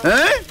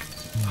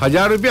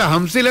 1000 रुपया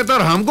हमसे लेता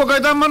और हमको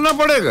कहता मरना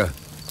पड़ेगा।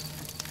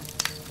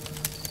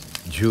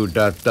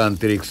 झूठा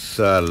तांत्रिक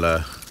साला।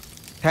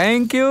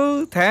 Thank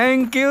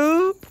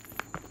you.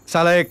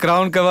 साला एक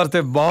क्राउन कवर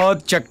से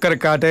बहुत चक्कर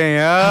काटे हैं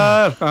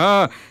यार।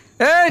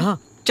 हाँ।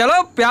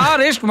 चलो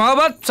प्यार इश्क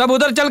मोहब्बत सब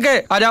उधर चल के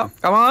आ जाओ।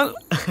 कमाल।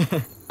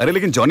 अरे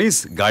लेकिन जॉनी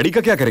इस गाड़ी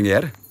का क्या करेंगे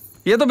यार?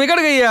 ये तो बिगड़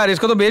गई है यार,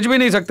 इसको तो बेच भी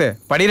नहीं सकते,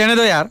 पड़ी रहने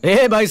दो यार।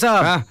 ए भाई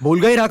साहब,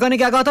 भूल गए राका ने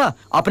क्या कहा था?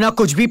 अपना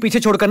कुछ भी पीछे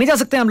छोड़कर नहीं जा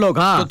सकते हम लोग।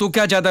 हाँ। तो तू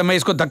क्या चाहता है, मैं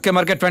इसको धक्के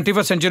मार के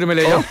 21st सेंचुरी में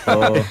ले जाऊं?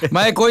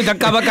 मैं कोई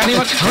धक्का बक्का नहीं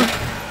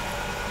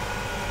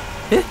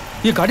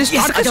ये गाड़ी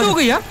स्टार्ट कैसे हो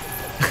गई यार?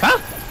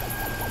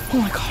 Oh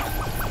my God.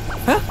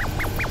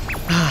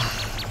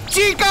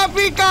 चीका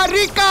पीका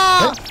रिका,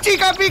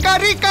 चीका पीका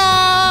रिका।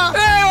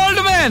 ओल्ड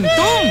मैन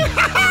तुम?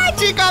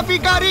 चीका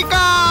पीका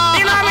रिका,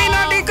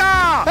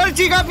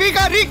 चीका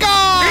पीका रिका।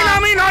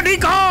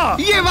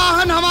 ये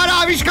वाहन हमारा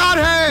आविष्कार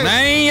है।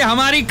 नहीं, ये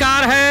हमारी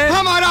कार है।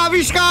 हमारा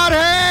आविष्कार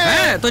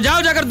है। तो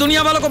जाओ जाकर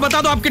दुनिया वालों को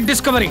बता दो आपकी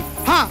डिस्कवरी।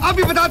 हाँ,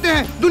 अभी बताते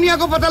हैं। दुनिया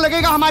को पता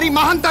लगेगा हमारी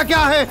महानता क्या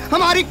है,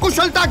 हमारी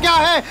कुशलता क्या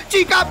है।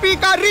 चीका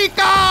पीका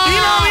रिका,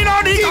 चीका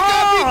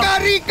पीका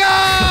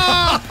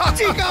रिका,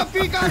 चीका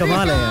पीका।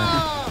 कमाल है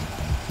यार।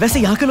 वैसे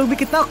यहाँ के लोग भी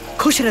कितना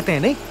खुश रहते हैं,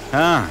 नहीं?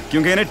 हाँ,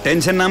 क्योंकि इन्हें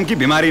टेंशन नाम की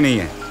बीमारी नहीं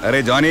है।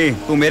 अरे जॉनी,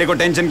 तू मेरे को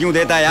टेंशन क्यों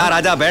देता है यार?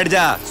 आजा बैठ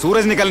जा,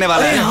 सूरज निकलने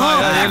वाला है।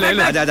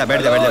 आजा आजा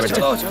बैठ जा।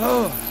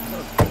 चलो।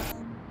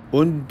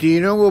 उन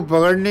तीनों को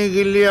पकड़ने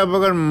के लिए अब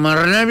अगर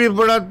मरना भी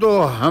पड़ा तो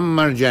हम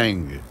मर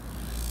जाएंगे,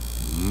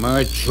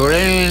 मगर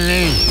छोड़ेंगे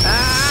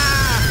नहीं।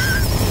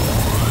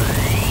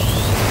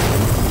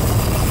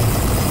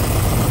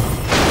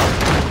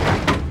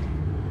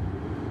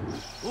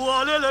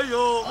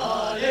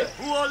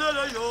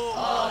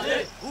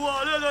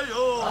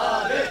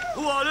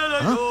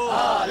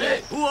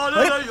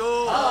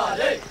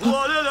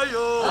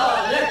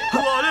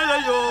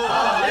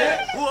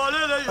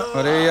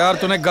 अरे यार,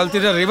 तूने गलती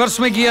से रिवर्स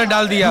में गियर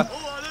डाल दिया।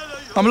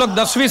 हम लोग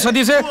 10वीं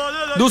सदी से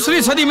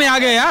दूसरी सदी में आ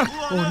गए यार।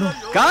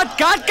 काट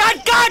काट काट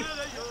काट।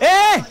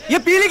 ये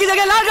पीली की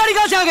जगह लाल गाड़ी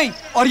कहां से आ गई?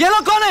 और ये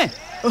लोग कौन है?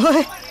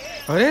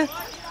 अरे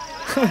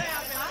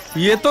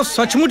ये तो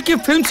सचमुच की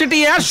फिल्म सिटी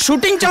है यार,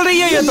 शूटिंग चल रही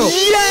है ये तो।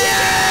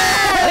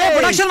 अरे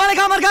प्रोडक्शन वाले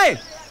कहां मर गए?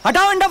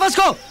 हटाओ इंडफस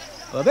को।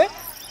 अबे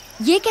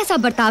ये कैसा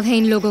बर्ताव है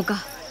इन लोगों का?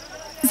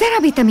 जरा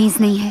भी तमीज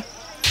नहीं है।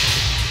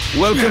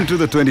 Welcome to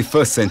the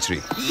 21st century.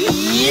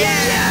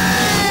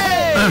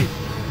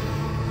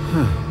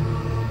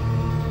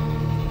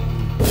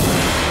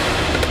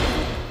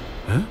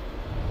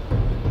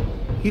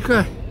 ये क्या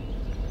है?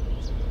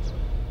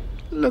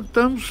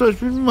 लगता हम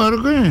सच में मर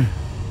गए हैं।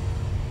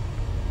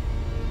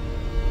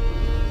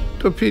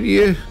 तो फिर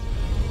ये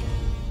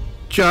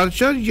चार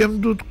चार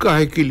यमदूत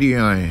काहे के लिए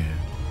आए हैं?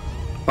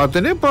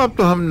 अतने पाप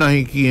तो हम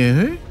नहीं किए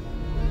हैं।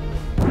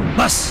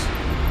 बस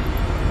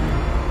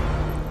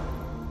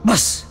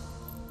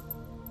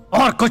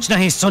और कुछ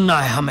नहीं सुनना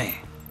है हमें।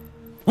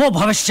 वो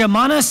भविष्य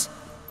मानस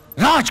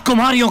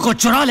राजकुमारियों को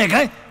चुरा ले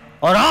गए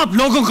और आप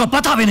लोगों को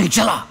पता भी नहीं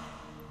चला।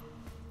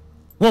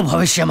 वो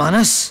भविष्य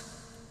मानस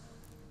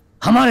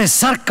हमारे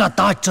सर का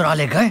ताज चुरा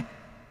ले गए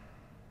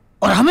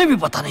और हमें भी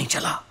पता नहीं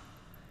चला।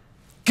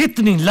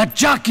 कितनी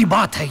लज्जा की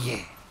बात है ये।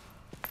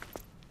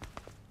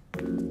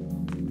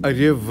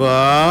 अरे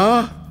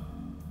वाह,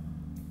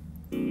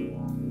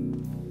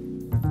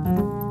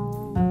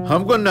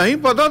 हमको नहीं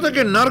पता था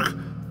कि नर्क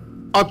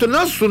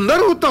इतना सुंदर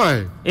होता है।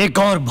 एक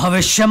और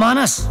भविष्य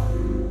मानस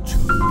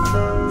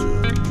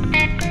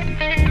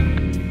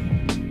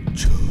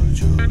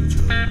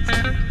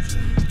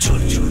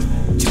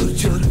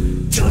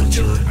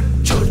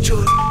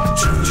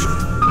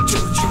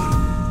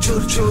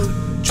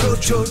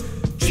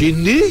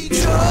चिंदी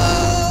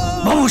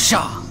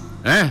बाबूशाह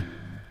हैं?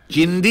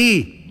 चिंदी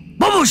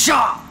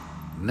बाबूशाह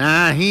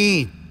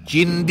नहीं,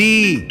 चिंदी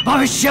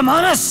भविष्य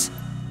मानस।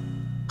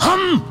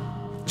 हम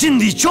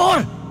चिंदी चोर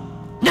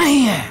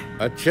नहीं है।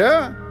 अच्छा,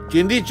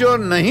 चिंदी चोर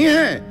नहीं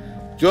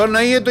है? चोर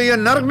नहीं है तो ये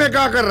नर्क में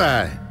क्या कर रहा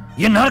है?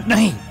 ये नर्क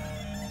नहीं,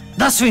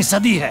 10वीं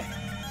सदी है।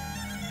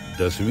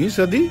 10वीं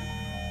सदी?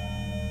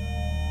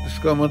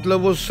 इसका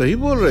मतलब वो सही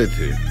बोल रहे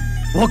थे।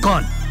 वो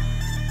कौन?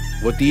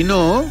 वो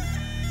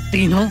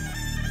तीनों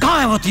कहाँ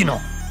है वो तीनों?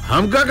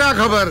 हमका क्या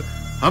खबर,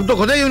 हम तो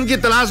खुद ही उनकी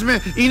तलाश में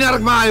ई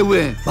नर्क में आए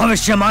हुए हैं।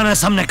 भविष्य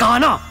मानस, हमने कहा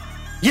ना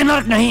ये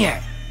नर्क नहीं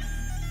है,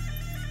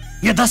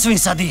 ये 10वीं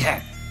सदी है।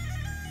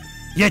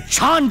 ये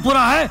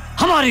छानपुरा है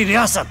हमारी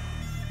रियासत।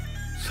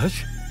 सच?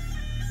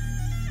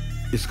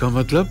 इसका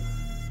मतलब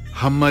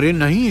हम मरे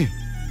नहीं हैं,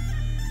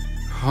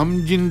 हम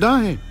जिंदा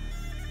हैं।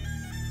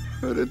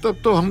 अरे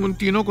तब तो हम उन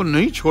तीनों को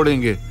नहीं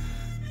छोड़ेंगे।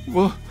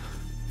 वो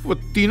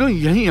तीनों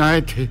यहीं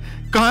आए थे।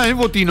 कहाँ हैं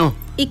वो तीनों?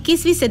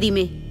 21वीं सदी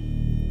में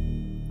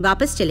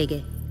वापस चले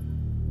गए।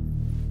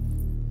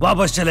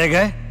 वापस चले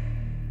गए?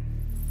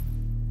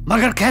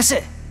 मगर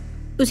कैसे?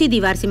 उसी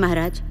दीवार से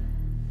महाराज,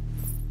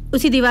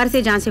 उसी दीवार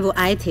से जहां से वो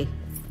आए थे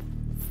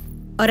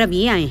और अब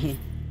ये आए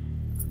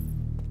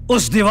हैं।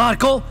 उस दीवार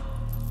को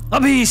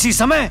अभी इसी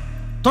समय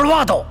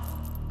तोड़वा दो।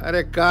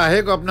 अरे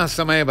काहे को अपना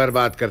समय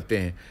बर्बाद करते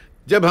हैं?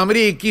 जब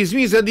हमारी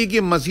 21वीं सदी की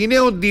मशीनें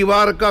उस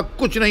दीवार का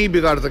कुछ नहीं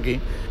बिगाड़ सकी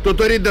तो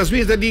तेरी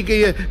 10वीं सदी के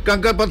ये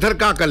कंकर पत्थर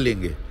क्या कर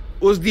लेंगे?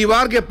 उस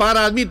दीवार के पार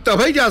आदमी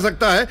तब ही जा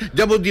सकता है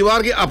जब उस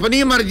दीवार की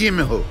अपनी मर्जी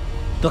में हो।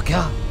 तो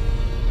क्या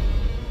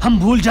हम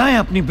भूल जाएं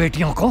अपनी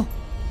बेटियों को?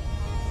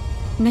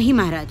 नहीं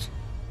महाराज,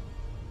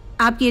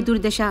 आपकी ये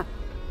दुर्दशा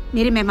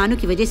मेरे मेहमानों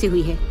की वजह से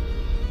हुई है,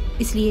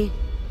 इसलिए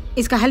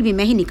इसका हल भी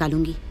मैं ही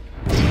निकालूंगी।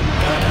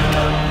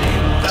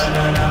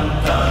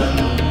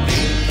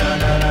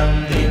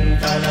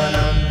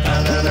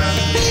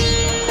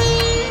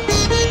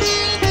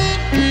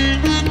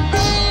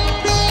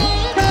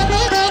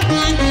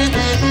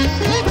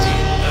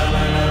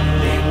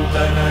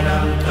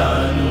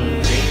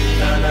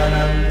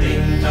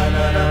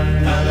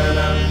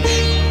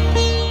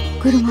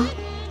 गुरुमाँ,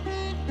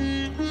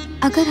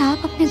 अगर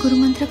आप अपने गुरु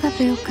मंत्र का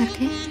प्रयोग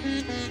करके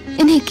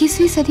इन्हें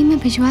 21वीं सदी में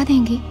भिजवा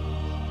देंगी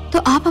तो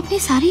आप अपनी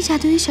सारी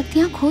जादुई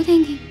शक्तियां खो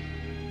देंगी।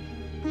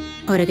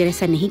 और अगर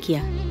ऐसा नहीं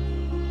किया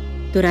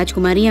तो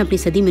राजकुमारियां अपनी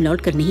सदी में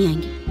लौट कर नहीं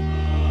आएंगी।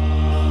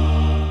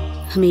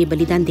 हमें ये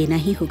बलिदान देना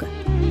ही होगा।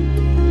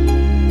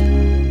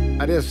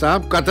 अरे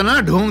साहब, कितना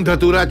ढूंढ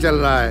धतूरा चल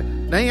रहा है।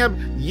 नहीं, अब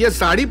ये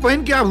साड़ी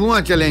पहन के आप हुआ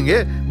चलेंगे?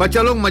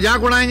 बच्चा लोग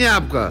मजाक उड़ाएंगे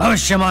आपका।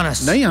 भविष्य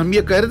मानस, नहीं, हम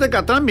ये कह रहे थे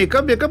कितना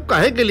मेकअप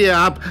काहे के लिए?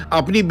 आप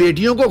अपनी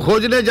बेटियों को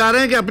खोजने जा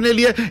रहे हैं कि अपने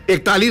लिए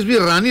 41वीं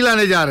रानी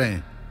लाने जा रहे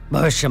हैं?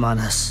 भविष्य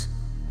मानस,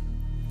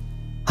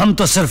 हम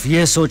तो सिर्फ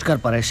ये सोचकर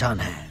परेशान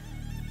हैं,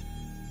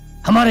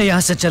 हमारे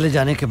यहाँ से चले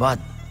जाने के बाद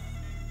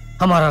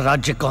हमारा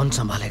राज्य कौन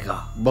संभालेगा?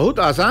 बहुत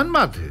आसान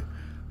बात है।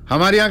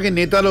 हमारे यहाँ के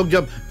नेता लोग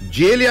जब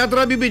जेल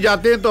यात्रा भी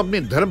जाते हैं तो अपनी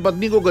धर्म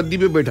पत्नी को गद्दी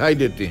पे बैठाई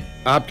देते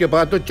हैं। आपके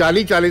पास तो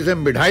 40 से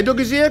बिठाई दो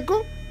किसी एक को।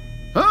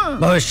 हाँ।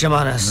 भविष्य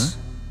मानस,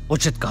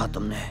 उचित कहा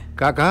तुमने।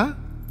 क्या कहा?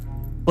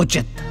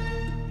 उचित।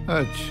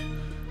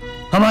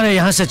 अच्छा, हमारे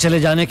यहाँ से चले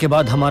जाने के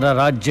बाद हमारा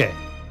राज्य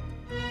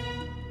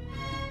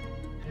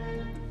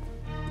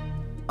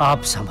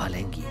आप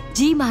संभालेंगी।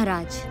 जी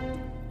महाराज।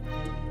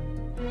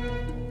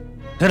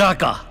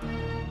 फिराका,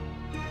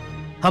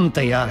 हम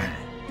तैयार हैं।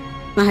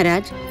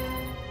 महाराज,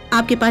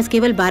 आपके पास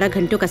केवल 12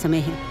 घंटों का समय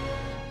है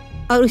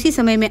और उसी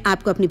समय में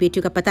आपको अपनी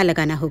बेटियों का पता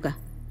लगाना होगा,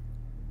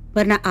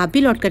 वरना आप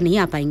भी लौट कर नहीं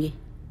आ पाएंगे।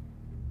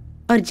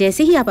 और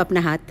जैसे ही आप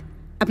अपना हाथ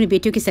अपनी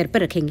बेटियों के सर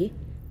पर रखेंगे,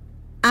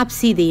 आप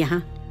सीधे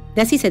यहाँ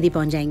 10वीं सदी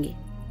पहुंच जाएंगे।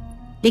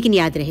 लेकिन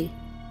याद रहे,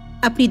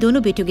 अपनी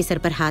दोनों बेटियों के सर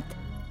पर हाथ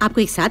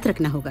आपको एक साथ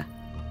रखना होगा।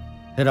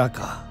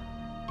 हिराका,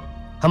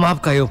 हम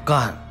आपका ये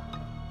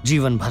उपकार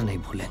जीवन भर नहीं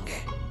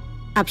भूलेंगे।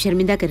 आप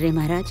शर्मिंदा कर रहे हैं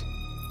महाराज।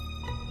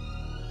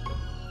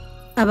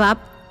 अब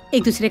आप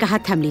एक दूसरे का हाथ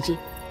थाम लीजिए।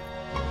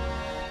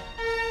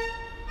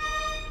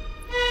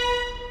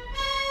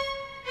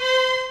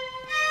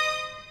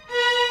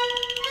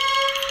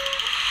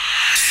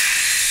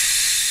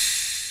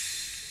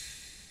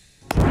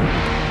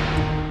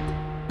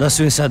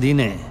 दसवीं सदी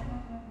ने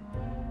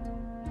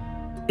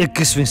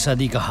 21वीं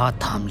सदी का हाथ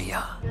थाम लिया।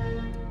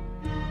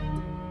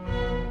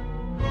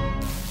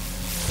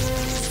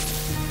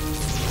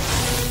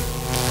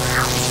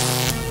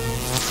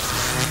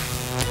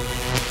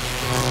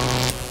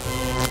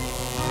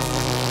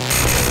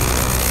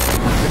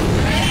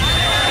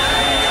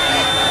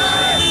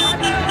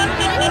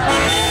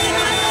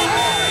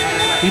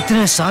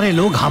 इतने सारे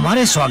लोग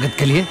हमारे स्वागत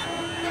के लिए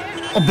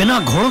और बिना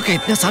घोड़ों के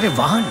इतने सारे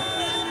वाहन।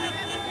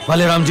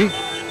 बलराम जी,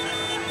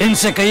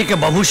 इनसे कहिए कि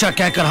बबूशाह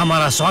कहकर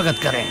हमारा स्वागत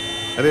करें।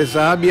 अरे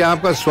साहब, ये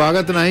आपका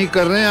स्वागत नहीं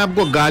कर रहे हैं,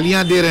 आपको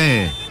गालियां दे रहे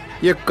हैं।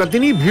 ये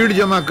कितनी भीड़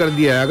जमा कर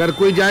दिया है। अगर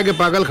कोई जाके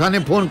पागल खाने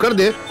फोन कर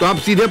दे तो आप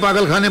सीधे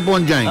पागल खाने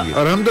पहुंच जाएंगे,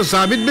 और हम तो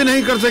साबित भी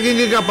नहीं कर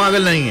सकेंगे कि आप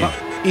पागल नहीं है।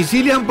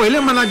 इसीलिए हम पहले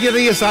मना किए थे,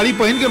 ये साड़ी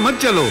पहन के मत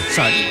चलो।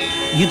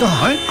 ये तो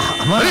है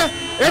हमारा।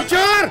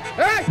 चोर!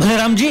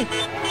 बलराम जी,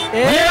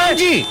 बलराम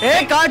जी,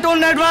 एक कार्टून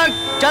नेटवर्क,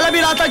 चल अभी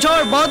रास्ता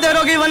छोड़, बहुत देर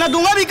होगी वरना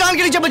दूंगा भी कान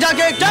के नीचे बजा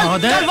के। चल,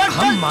 चल,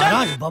 हम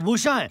महाराज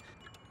बबूशाह हैं।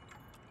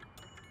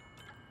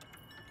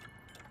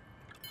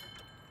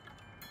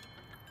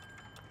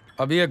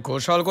 अब ये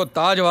घोषाल को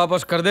ताज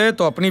वापस कर दे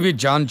तो अपनी भी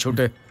जान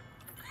छूटे।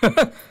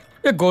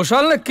 ये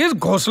घोषाल ने किस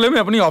घोंसले में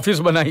अपनी ऑफिस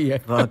बनाई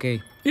है।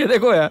 वाकई। ये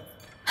देखो यार।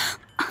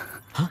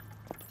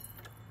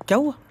 क्या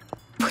हुआ?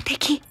 वो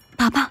देखिए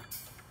बाबा।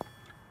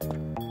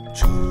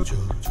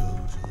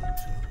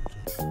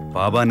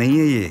 बाबा नहीं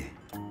है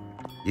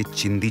ये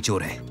चिंदी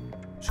चोर है।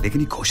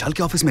 लेकिन ये घोषाल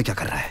के ऑफिस में क्या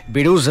कर रहा है?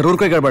 बीड़ू, जरूर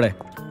कोई गड़बड़ है,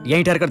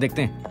 यहीं ठहर कर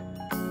देखते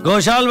हैं।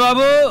 घोषाल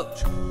बाबू,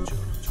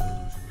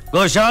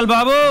 घोषाल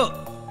बाबू।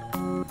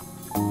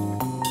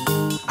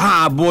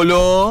 हाँ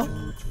बोलो।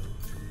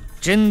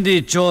 चिंदी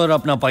चोर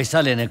अपना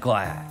पैसा लेने को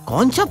आया है।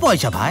 कौन सा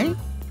पैसा भाई?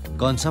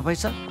 कौन सा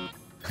पैसा?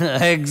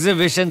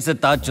 एग्जीबिशन से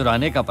ताज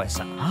चुराने का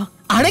पैसा।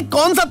 अरे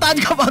कौन सा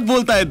ताज का बात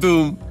बोलता है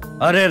तुम?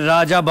 अरे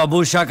राजा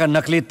बबूशाह का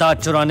नकली ताज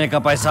चुराने का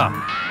पैसा।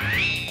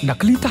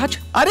 नकली ताज?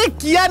 अरे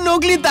क्या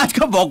नकली ताज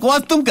का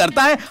बकवास तुम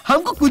करता है,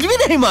 हमको कुछ भी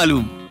नहीं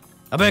मालूम।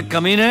 अबे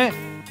कमीने,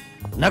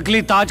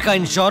 नकली ताज का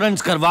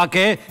इंश्योरेंस करवा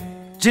के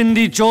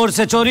चिंदी चोर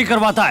से चोरी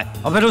करवाता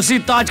है और फिर उसी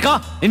ताज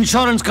का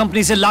इंश्योरेंस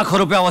कंपनी से लाखों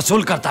रुपया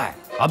वसूल करता है।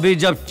 अभी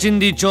जब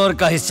चिंदी चोर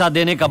का हिस्सा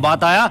देने का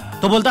बात आया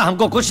तो बोलता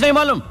हमको कुछ नहीं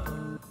मालूम।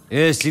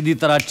 ये सीधी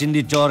तरह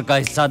चिंदी चोर का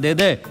हिस्सा दे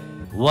दे,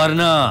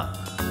 वरना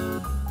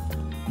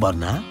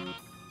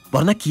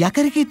वरना क्या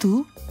करेगी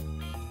तू?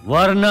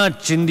 वरना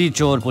चिंदी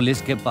चोर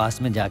पुलिस के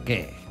पास में जाके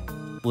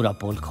पूरा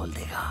पोल खोल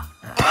देगा।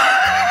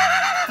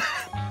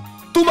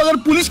 तुम अगर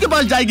पुलिस के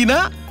पास जाएगी ना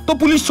तो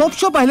पुलिस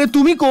सबसे पहले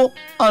तुम्ही को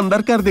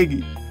अंदर कर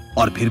देगी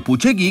और फिर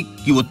पूछेगी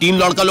कि वो 3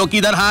 लड़का लोग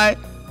किधर है,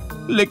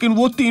 लेकिन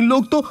वो 3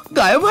 लोग तो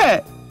गायब है।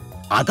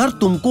 अगर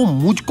तुमको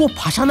मुझको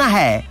फंसाना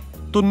है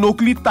तो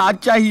नकली ताज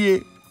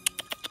चाहिए,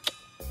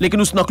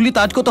 लेकिन उस नकली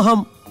ताज को तो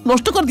हम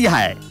नष्ट कर दिया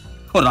है।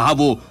 और रहा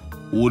वो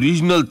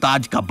ओरिजिनल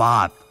ताज का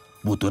बात,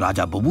 वो तो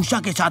राजा बबूशाह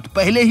के साथ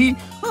पहले ही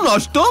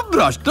नष्ट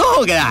भ्रष्ट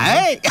हो गया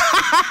है।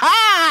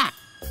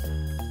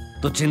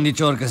 तो चिंदी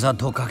चोर के साथ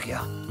धोखा किया।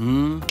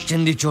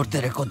 चिंदी चोर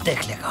तेरे को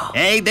देख लेगा।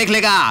 देख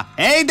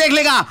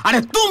लेगा। अरे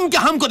तुम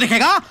क्या हमको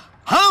देखेगा?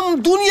 हम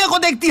दुनिया को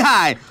देखती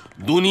है,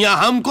 दुनिया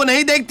हमको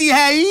नहीं देखती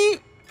है।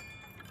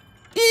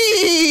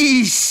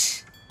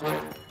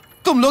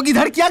 तुम लोग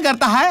इधर क्या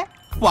करता है?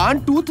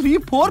 1 2 3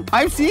 4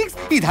 5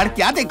 6 इधर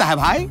क्या देखता है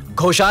भाई?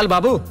 घोषाल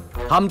बाबू,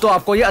 हम तो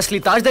आपको ये असली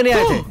ताज देने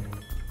आए थे।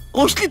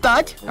 असली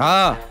ताज?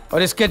 हाँ,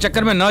 और इसके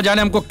चक्कर में न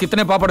जाने हमको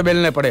कितने पापड़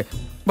बेलने पड़े।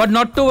 बट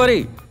नॉट टू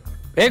वरी,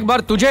 एक बार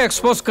तुझे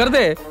एक्सपोज कर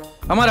दे,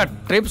 हमारा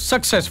ट्रिप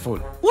सक्सेसफुल।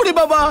 अरे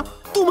बाबा,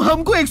 तुम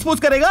हमको एक्सपोज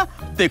करेगा?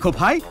 देखो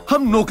भाई,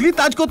 हम नकली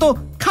ताज को तो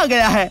खा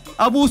गया है,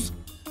 अब उस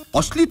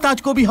असली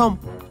ताज को भी हम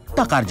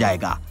टकर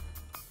जाएगा।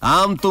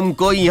 हम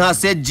तुमको यहाँ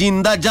से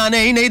जिंदा जाने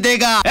ही नहीं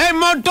देगा।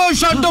 मोटो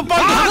शोटो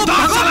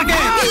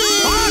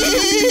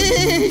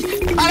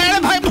अरे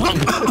भाई,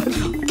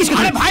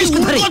 अरे भाई उसको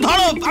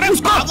धरो, अरे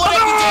उसको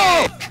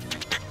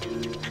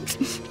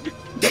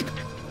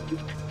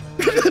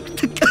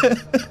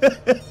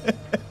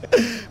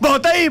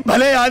बहुत ही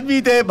भले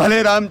आदमी थे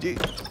भले राम जी।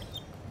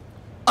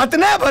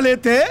 इतने भले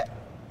थे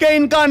कि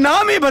इनका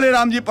नाम ही भले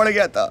राम जी पड़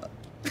गया था।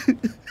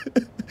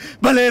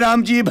 भले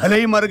राम जी भले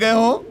ही मर गए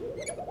हो,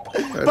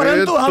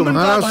 परंतु हम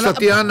तुम्हारा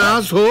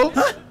सत्यानाश हो।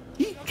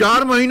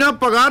 4 महीना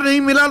पगार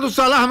नहीं मिला तो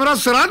साला हमारा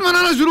श्राद्ध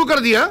मनाना शुरू कर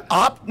दिया।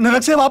 आप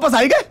नरक से वापस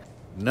आए गए?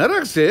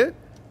 नरक से?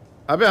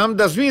 अबे हम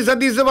 10वीं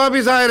सदी से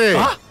वापिस आए रहे।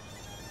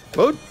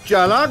 बहुत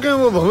चालाक है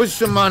वो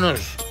भविष्य मानुष।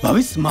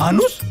 भविष्य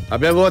मानुष?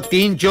 अबे वो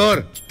 3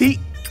 चोर।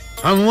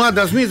 हम वहाँ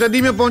 10वीं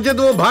सदी में पहुंचे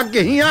तो वो भाग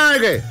के ही यहाँ आ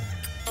गए,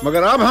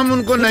 मगर अब हम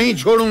उनको नहीं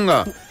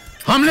छोड़ूंगा।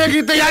 हमले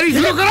की तैयारी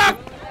शुरू करो।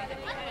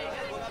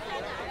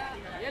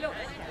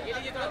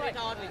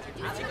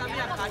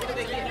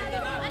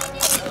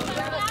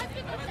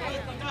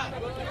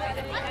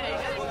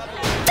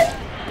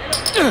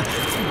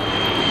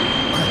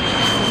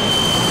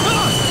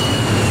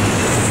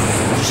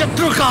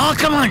 शत्रु का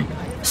आक्रमण।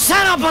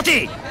 सेनापति,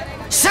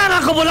 सेना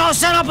को बुलाओ।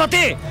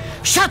 सेनापति,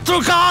 शत्रु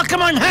का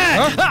आक्रमण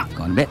है।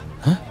 कौन बे?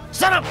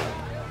 सेना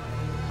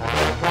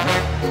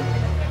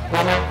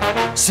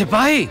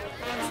सिपाही।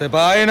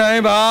 सिपाही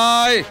नहीं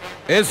भाई,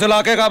 इस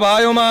इलाके का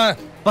भाई हूँ मैं।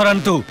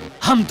 परंतु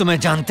हम तुम्हें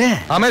जानते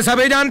हैं। हमें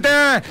सभी जानते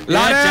हैं।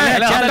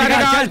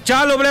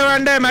 चल उबले हुए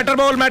अंडे, मैटर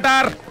बोल।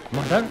 मैटर?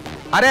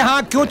 अरे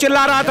हाँ, क्यों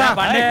चिल्ला रहा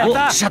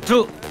था?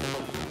 शत्रु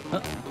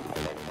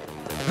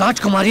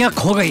राजकुमारियां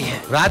खो गई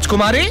हैं।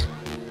 राजकुमारी?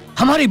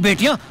 हमारी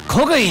बेटियां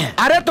खो गई हैं।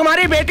 अरे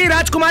तुम्हारी बेटी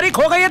राजकुमारी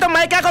खो गई है तो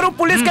मैं क्या करूं?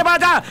 पुलिस के पास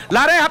जा।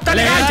 ला रहे हफ्ता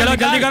निकाल। चलो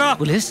जल्दी करो।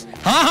 पुलिस?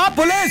 हाँ हाँ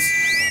पुलिस।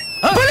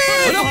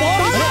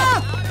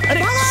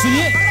 अरे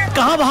सुनिए,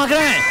 कहाँ भाग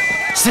रहे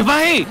हैं?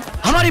 सिपाही,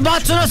 हमारी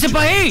बात सुनो।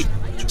 सिपाही।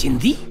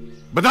 चिंदी,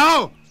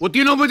 बताओ वो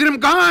तीनों मुजरिम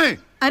कहाँ हैं?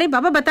 अरे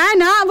बाबा बताए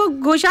ना, वो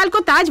घोषाल को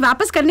ताज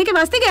वापस करने के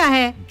वास्ते गया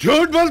है।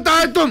 झूठ बोलता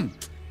है तुम।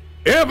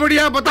 ए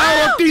बुढ़िया बताओ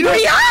वो तीनों।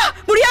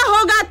 बुढ़िया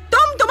होगा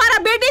तुम, तुम्हारा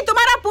बेटी,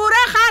 तुम्हारा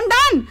पूरा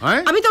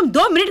खानदान। अभी तुम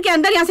 2 मिनट के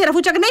अंदर यहाँ से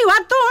रफूचक नहीं हुआ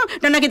तो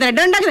डंडा की तरह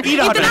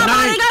इतना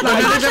मारेगा तो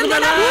भाषण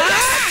देना भूल गया।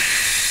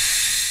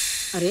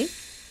 अरे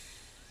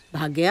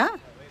भाग गया।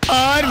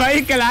 और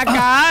भाई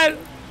कलाकार।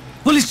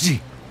 पुलिस जी,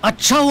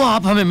 अच्छा हुआ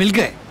आप हमें मिल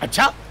गए।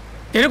 अच्छा,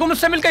 तेरे को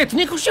मुझसे मिलकर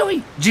इतनी खुशी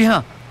हुई? जी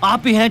हाँ,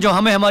 आप ही हैं जो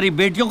हमें हमारी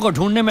बेटियों को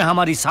ढूंढने में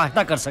हमारी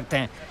सहायता कर सकते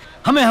हैं।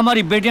 हमें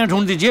हमारी बेटियां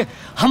ढूंढ दीजिए,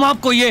 हम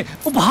आपको ये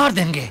उपहार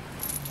देंगे।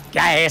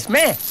 क्या है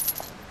इसमें?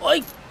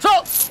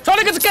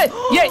 सोने किसके?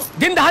 ये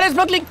दिन दहाड़े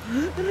स्मगलिंग।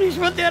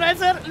 रिश्वत दे रहा है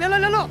सर। ले लो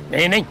ले लो।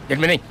 नहीं नहीं, दिन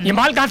में नहीं। ये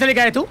माल कहाँ से लेके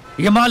आए तू?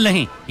 ये माल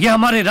नहीं, ये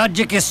हमारे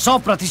राज्य के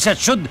 100%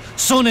 शुद्ध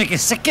सोने के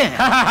सिक्के हैं।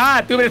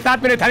 हाँ, तू मेरे साथ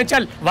मेरे थाने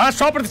चल। वहाँ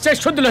 100%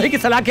 शुद्ध लोहे की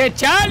सलाखें।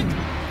 चल।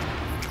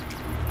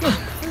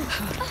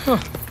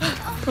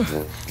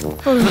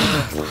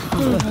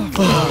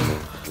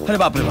 अरे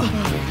बाप रे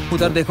बाप,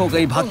 उधर देखो,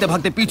 कहीं भागते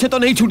भागते पीछे तो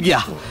नहीं छूट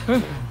गया।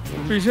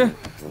 पीछे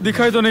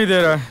दिखाई तो नहीं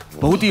दे रहा है।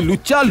 बहुत ही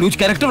लुच्चा, लूच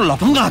कैरेक्टर और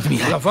लफंगा आदमी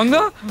है। लफंगा?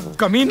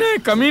 कमीना,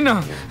 कमीना।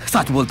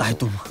 सच बोलता है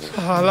तुम।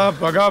 हाला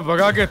भगा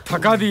भगा के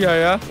थका दिया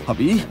यार।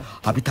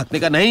 अभी थकने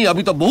का नहीं,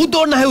 अभी तो बहुत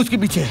दौड़ना है उसके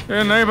पीछे।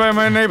 नहीं भाई,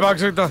 मैं नहीं भाग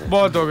सकता,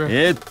 बहुत हो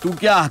गए। तू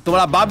क्या,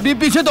 तुम्हारा बाप भी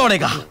पीछे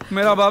दौड़ेगा?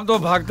 मेरा बाप तो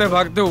भागते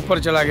भागते ऊपर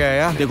चला गया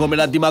यार। देखो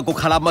मेरा दिमाग को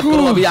खराब मत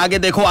करो, अभी आगे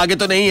देखो। आगे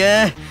तो नहीं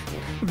है।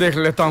 देख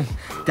लेता हूँ,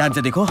 ध्यान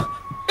से देखो।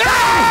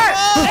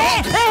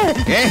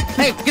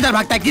 किधर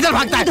भागता है, किधर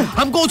भागता है?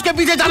 हमको उसके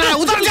पीछे जाना है,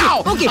 उधर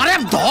जाओ। अरे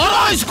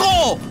दौड़ो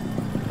इसको।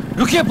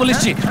 रुकिए पुलिस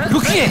जी,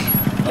 रुकिए।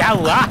 क्या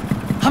हुआ?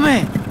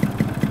 हमें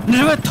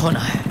निर्वृत्त होना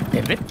है।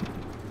 निर्वृत्त?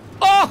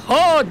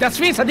 ओहो,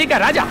 10वीं सदी का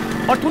राजा,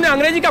 और तूने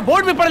अंग्रेजी का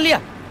बोर्ड भी पढ़ लिया।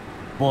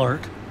 बोर्ड?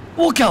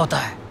 वो क्या होता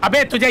है?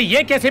 अबे तुझे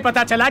ये कैसे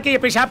पता चला कि ये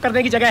पेशाब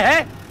करने की जगह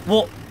है?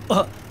 वो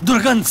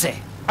दुर्गंध से।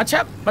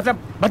 अच्छा, मतलब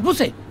बदबू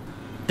से?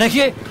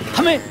 देखिए,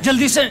 हमें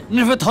जल्दी से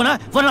निवृत्त होना है,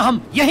 वरना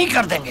हम यही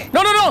कर देंगे।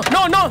 No no no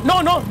no no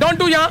no no, don't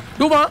do यहाँ,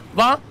 डू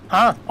वहाँ।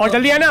 हाँ, और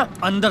जल्दी है ना।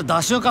 अंदर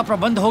दासियों का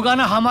प्रबंध होगा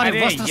ना, हमारे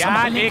वस्त्र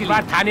संभालने के लिए। एक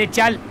बार थाने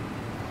चल,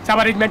 सब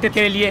अरेंजमेंट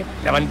तेरे लिए।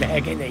 प्रबंध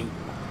है कि नहीं?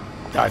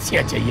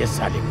 दासियाँ चाहिए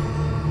साले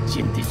को,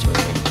 चिंती छोड़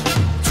गई।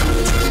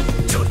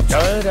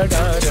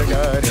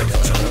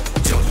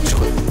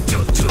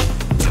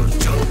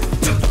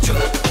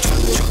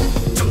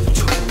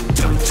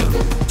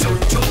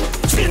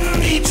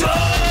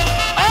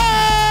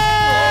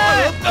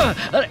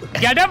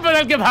 गेटअप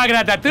बदल के भाग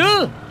रहा था तू?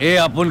 ए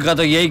अपुन का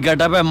तो यही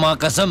गेटअप है, माँ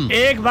कसम।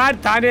 एक बार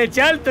थाने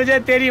चल, तुझे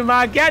तेरी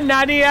माँ क्या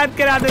नानी याद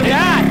करा दूंगा।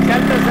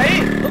 चल तो सही।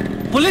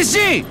 पुलिस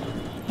जी,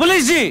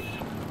 पुलिस जी,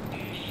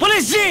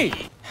 पुलिस जी।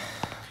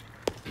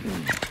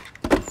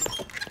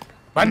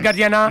 बंद कर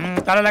दिया ना?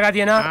 ताला लगा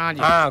दिया ना?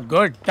 हाँ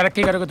गुड,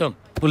 तरक्की करोगे तुम।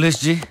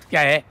 पुलिस जी।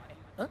 क्या है?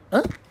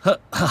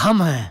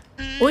 हम हैं।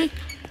 ओए,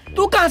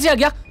 तू कहाँ से आ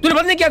गया? तूने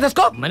बंद नहीं किया था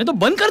इसको? मैंने तो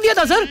बंद कर दिया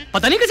था सर,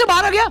 पता नहीं कैसे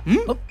बाहर आ गया।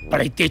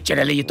 बड़ा ही तेज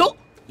चैनल है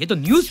ये तो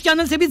न्यूज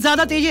चैनल से भी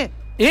ज्यादा तेज है।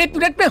 1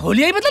 मिनट में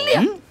होलिया ही बदल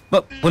लिया।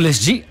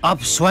 पुलिस जी,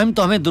 आप स्वयं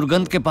तो हमें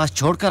दुर्गंध के पास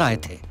छोड़कर आए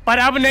थे, पर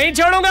अब नहीं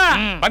छोड़ूंगा।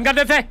 बंद कर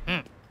देते।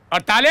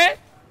 और ताले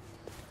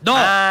दो।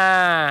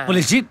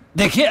 पुलिस जी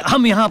देखिए,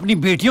 हम यहाँ अपनी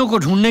बेटियों को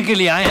ढूंढने के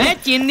लिए आए हैं।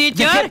 चिंदी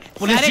चोर,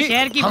 पुलिस जी,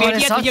 शहर की हमारे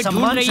बेटियां साथ तुझे ढूंढ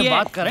सम्मान रही से है।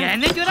 बात करें।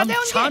 हम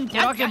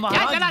छानपुरा के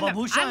महाराज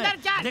बबूशा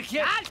हैं।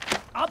 देखिए,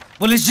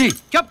 पुलिस जी,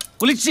 चुप।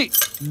 पुलिस जी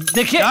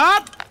देखिए,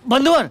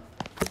 बंधुवर,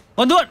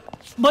 बंधुवर,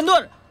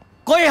 बंधुवर,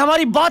 कोई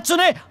हमारी बात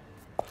सुने।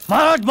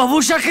 महाराज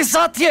बबूशा के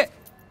साथ ये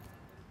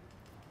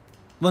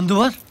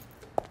बंधुवर।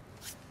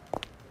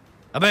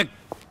 अबे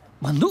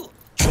बंधु,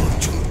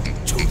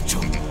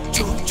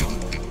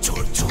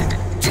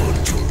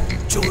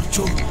 चोर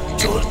चोर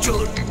चोर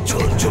चोर चोर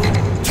चोर चोर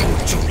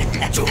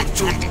चोर चोर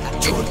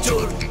चोर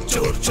चोर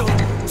चोर चोर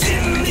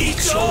चिंदी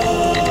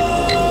चोर।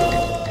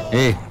 ए,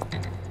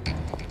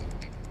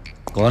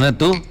 कौन है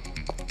तू?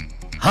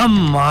 हम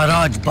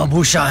महाराज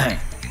बबूशाह हैं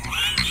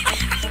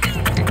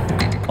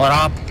और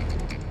आप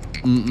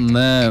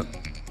मैं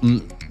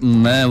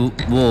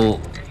वो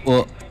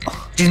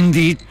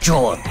चिंदी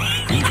चोर।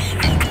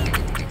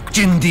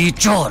 चिंदी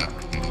चोर।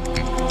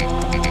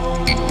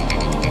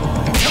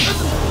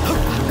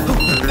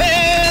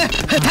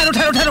 ठहरो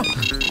ठहरो ठहरो।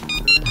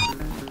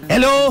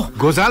 हेलो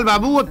घोसाल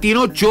बाबू, वो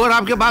तीनों चोर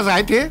आपके पास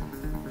आए थे?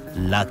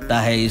 लगता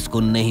है इसको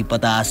नहीं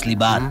पता असली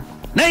बात।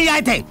 नहीं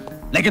आए थे,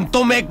 लेकिन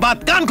तुम एक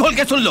बात कान खोल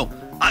के सुन लो।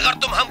 अगर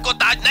तुम हमको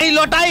ताज नहीं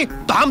लौटाए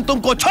तो हम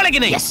तुमको छोड़ेंगे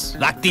नहीं।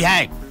 लगती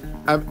है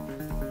अब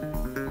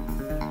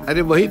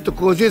अरे वही तो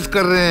कोशिश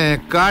कर रहे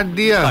हैं, काट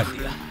दिया। अब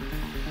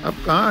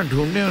कहाँ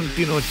ढूंढने उन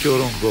तीनों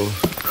चोरों को?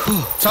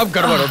 सब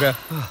गड़बड़ हो गया।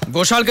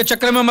 घोषाल के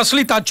चक्कर में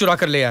असली ताज चुरा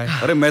कर ले आए।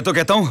 अरे मैं तो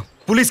कहता हूँ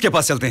पुलिस के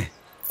पास चलते हैं।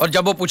 और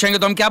जब वो पूछेंगे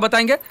तो हम क्या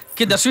बताएंगे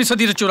कि 10वीं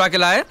सदी से चुरा के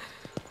लाए।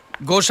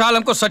 घोषाल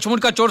हमको सचमुच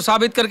का चोर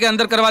साबित करके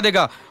अंदर करवा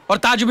देगा और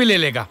ताज भी ले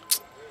लेगा।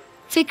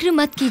 फिक्र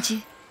मत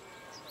कीजिए,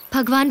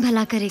 भगवान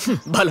भला करेगा।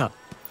 भला?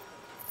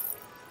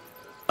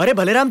 अरे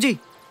भलेराम जी,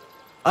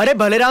 अरे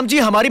भलेराम जी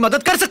हमारी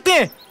मदद कर सकते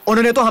हैं।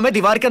 उन्होंने तो हमें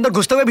दीवार के अंदर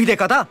घुसते हुए भी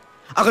देखा था।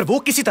 अगर वो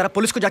किसी तरह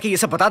पुलिस को जाके ये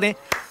सब बता दें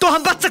तो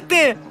हम बच सकते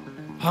हैं।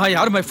 हाँ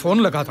यार, मैं फोन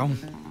लगाता हूँ।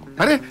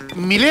 अरे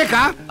मिले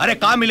का? अरे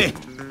कहाँ मिले?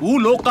 वो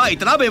लोग का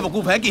इतना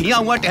बेवकूफ है कि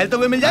यहाँ हुआ टहलते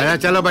हुए मिल जाए।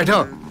 चलो बैठो,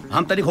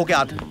 हम तरीक होके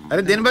आते हैं।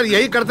 अरे दिन भर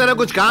यही करते रहो,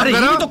 कुछ काम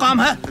करो। तो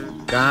काम है।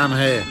 काम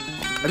है?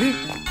 अरे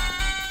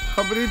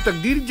खबरी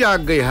तकदीर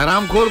जाग गई,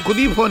 हरामखोर खुद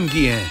ही फोन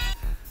किए हैं।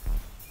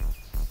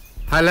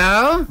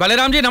 हेलो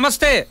बलराम जी,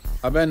 नमस्ते।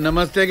 अबे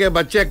नमस्ते के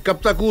बच्चे, कब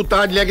तक वो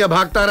ताज लेके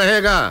भागता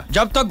रहेगा?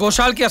 जब तक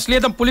घोषाल की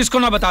असलियत हम पुलिस को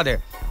ना बता दे।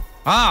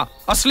 हाँ,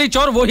 असली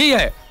चोर वही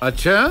है।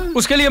 अच्छा,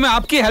 उसके लिए मैं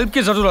आपकी हेल्प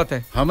की जरूरत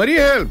है। हमारी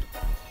हेल्प?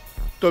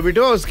 तो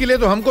बेटो उसके लिए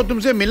तो हमको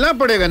तुमसे मिलना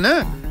पड़ेगा ना।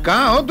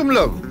 कहाँ हो तुम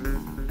लोग?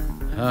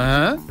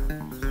 हाँ,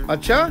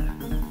 अच्छा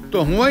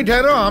तो हुआ ही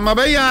ठहरो, हम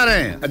अभी आ रहे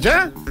हैं। अच्छा,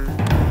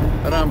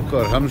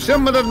 आरामखोर हमसे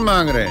मदद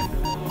मांग रहे हैं।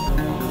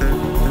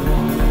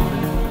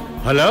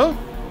 हेलो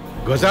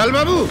घोसाल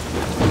बाबू,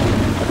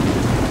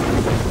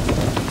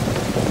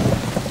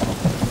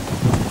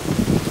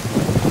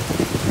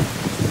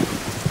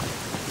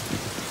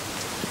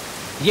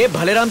 ये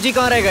भलेराम जी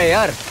कहाँ रह गए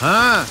यार?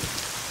 हाँ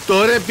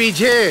तोरे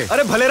पीछे।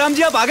 अरे भलेराम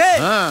जी आप आ गए?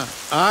 हाँ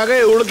आ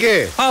गए उड़ के।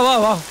 हाँ वाह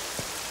वाह,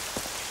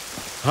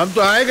 हम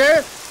तो आए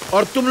गए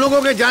और तुम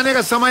लोगों के जाने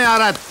का समय आ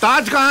रहा है।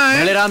 ताज कहाँ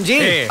है? भलेराम जी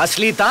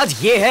असली ताज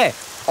ये है,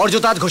 और जो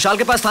ताज घोषाल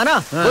के पास था ना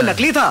वो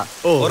नकली था।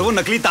 और वो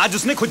नकली ताज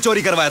उसने खुद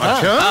चोरी करवाया था।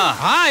 अच्छा?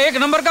 हाँ, एक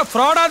नंबर का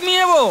फ्रॉड आदमी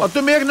है वो। और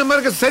तुम एक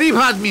नंबर के शरीफ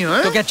आदमी हो।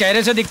 तो क्या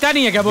चेहरे से दिखता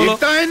नहीं है क्या? बोलो।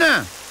 दिखता है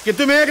ना कि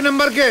तुम एक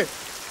नंबर के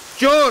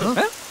चोर,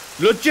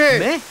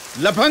 लुच्चे,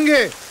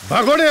 लफंगे,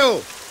 भगोड़े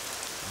हो,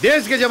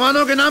 देश के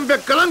जवानों के नाम पे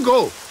कलंक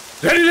हो,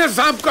 जहरीले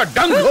सांप का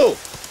डंक हो।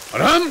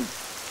 और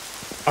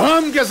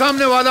हम के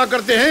सामने वादा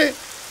करते हैं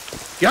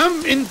कि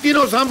हम इन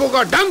तीनों सांपों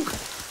का डंक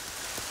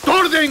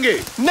तोड़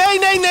देंगे। नहीं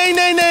नहीं नहीं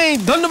नहीं नहीं,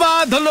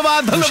 धन्यवाद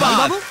धन्यवाद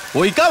धन्यवाद।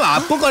 वही काम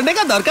आपको करने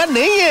का दरकार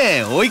नहीं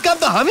है, वही काम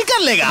तो हम ही कर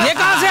लेगा। ये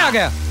कहाँ से आ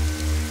गया?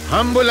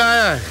 हम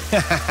बुलाया है।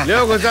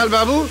 ले घोसाल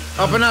बाबू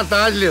अपना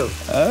ताज ले।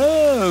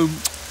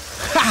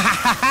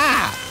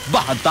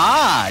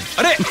 ताज।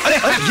 अरे अरे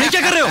ये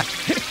क्या कर रहे हो?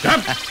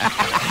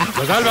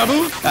 घोसाल बाबू,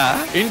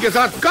 इनके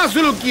साथ क्या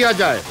सुलूक किया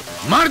जाए?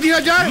 मार दिया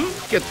जाए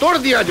कि तोड़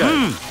दिया जाए?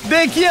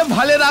 देखिए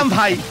भलेराम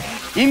भाई,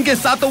 इनके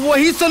साथ तो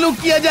वही सलूक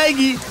किया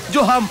जाएगी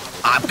जो हम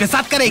आपके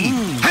साथ करेगी।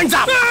 Hands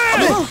up!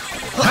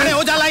 खड़े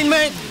हो जा लाइन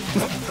में।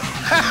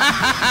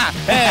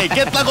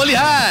 कितना गोली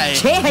है?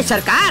 6 है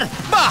सरकार।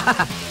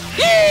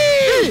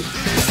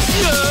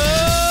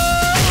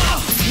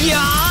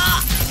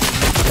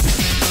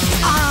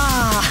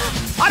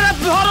 अरे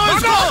दौड़ो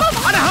इसको!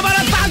 अरे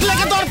हमारा ताज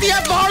लेके दौड़ती है,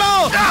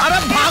 दौड़ो! अरे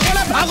भागो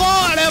ना भागो!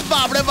 अरे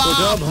बाप रे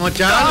बाप!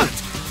 भौचाल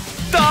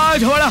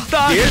ताज बड़ा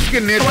ताज देश के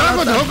नेता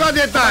को धोखा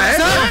देता है।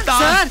 सर,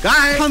 कहाँ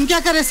है? हम क्या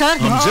करें सर?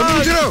 हमसे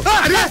पूछ रहे हो?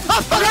 अरे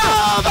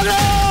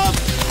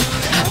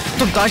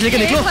तुम ताज लेके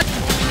निकलो।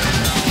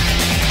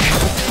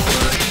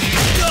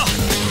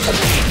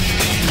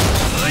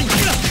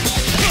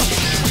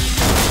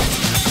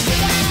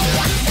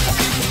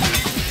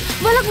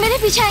 वो लोग मेरे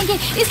पीछे आएंगे,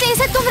 इसलिए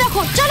इसे तुम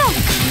रखो। चलो।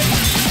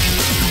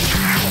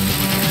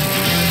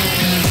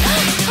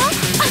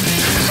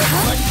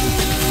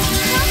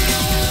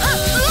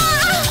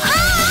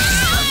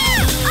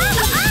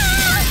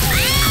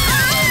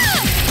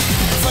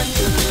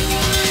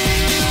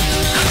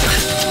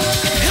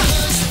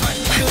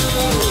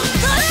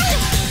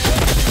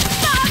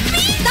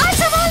 ताज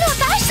संभालो,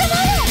 ताज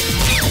संभालो।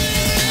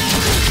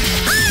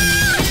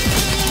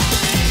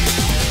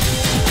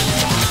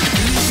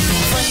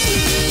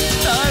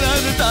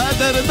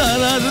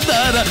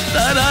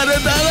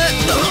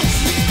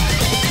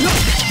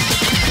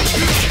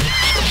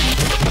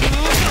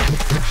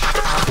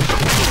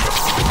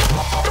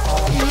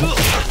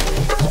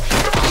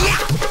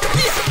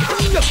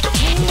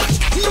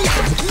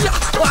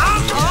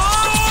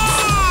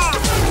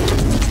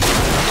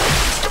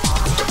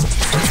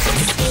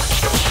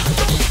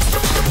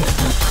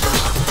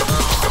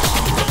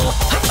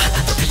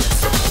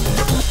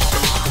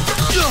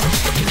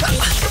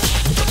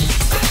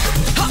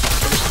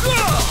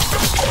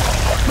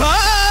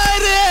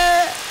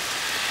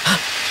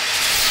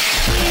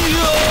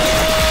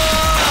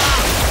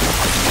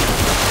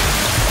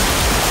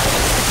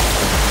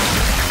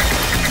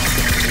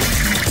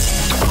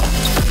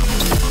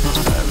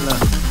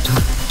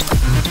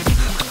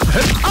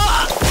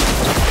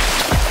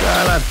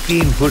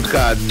 3 फुट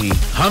का आदमी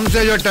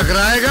हमसे जो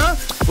टकराएगा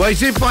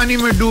वैसे ही पानी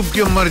में डूब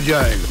के मर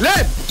जाएगा। ले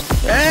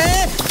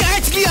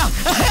कैच लिया।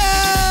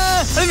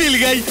 अरे मिल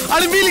गई,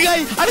 अरे मिल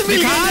गई, अरे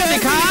मिल गई।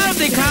 दिखाओ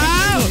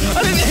दिखाओ।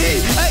 अरे नहीं।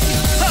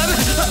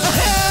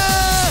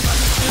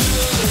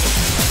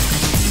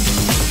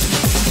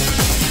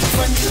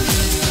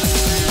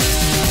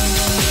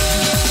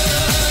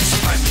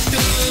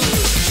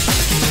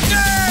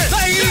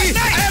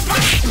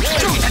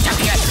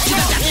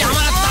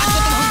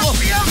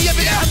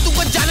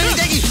 जाने नहीं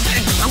देगी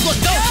हमको।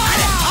 दो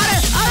अरे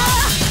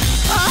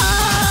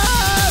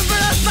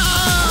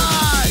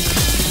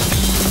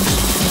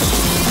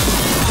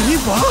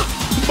वाह,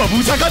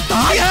 बबूशा का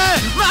ताज है,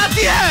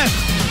 आती है।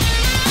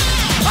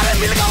 अरे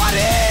मिल गया।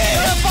 अरे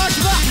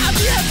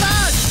आती है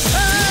ताज।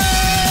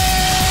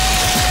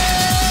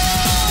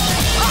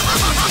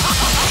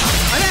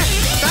 अरे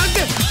ताज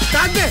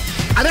दे।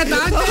 अरे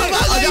ताज दे।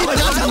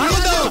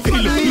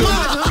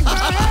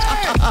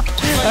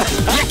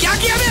 ये क्या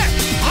किया मैं?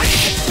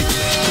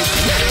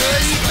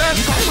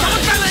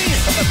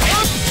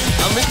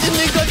 हमें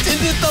चिंदी को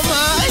चिंदी तो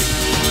मार।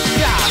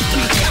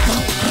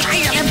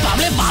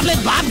 बाबले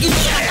बाप की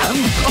अरे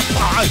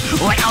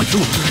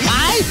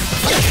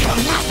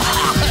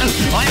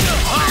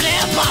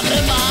बाप रे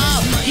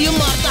बाप, ये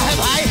मारता है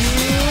भाई।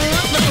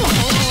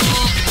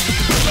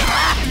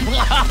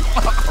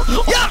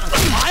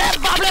 अरे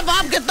बाप रे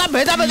बाप, कितना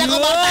भेजा को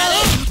मारता है।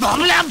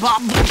 बाबले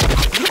बाप।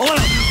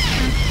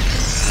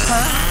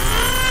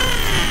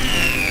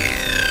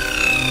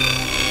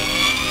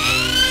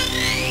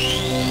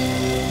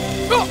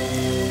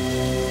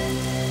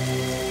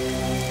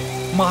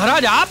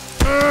 महाराज आप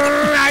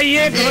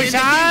आइए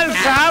घोषाल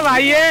साहब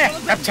आइए।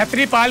 अब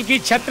छत्रीपाल की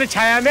छत्र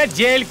छाया में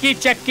जेल की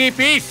चक्की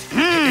पीस।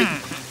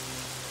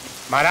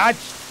 महाराज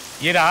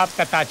ये रहा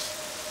आपका ताज।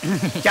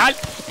 चल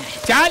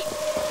चल।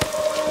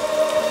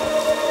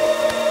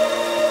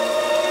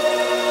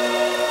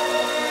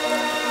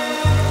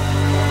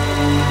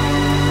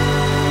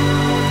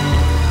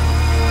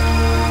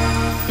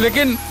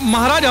 लेकिन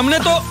महाराज हमने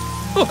तो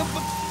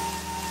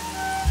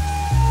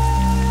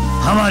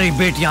हमारी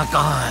बेटियां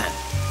कहाँ हैं?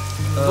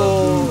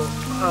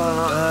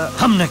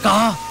 हमने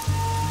कहा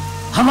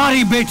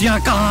हमारी बेटियां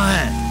कहाँ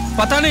हैं?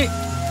 पता नहीं,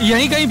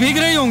 यहीं कहीं भीग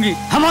रही होंगी।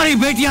 हमारी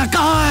बेटियां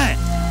कहाँ हैं?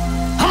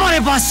 हमारे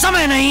पास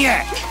समय नहीं है।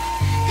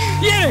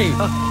 ये नहीं।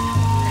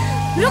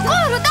 रुको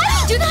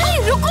जुदाई,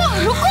 रुको।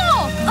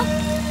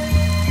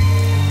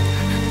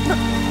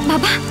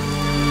 बाबा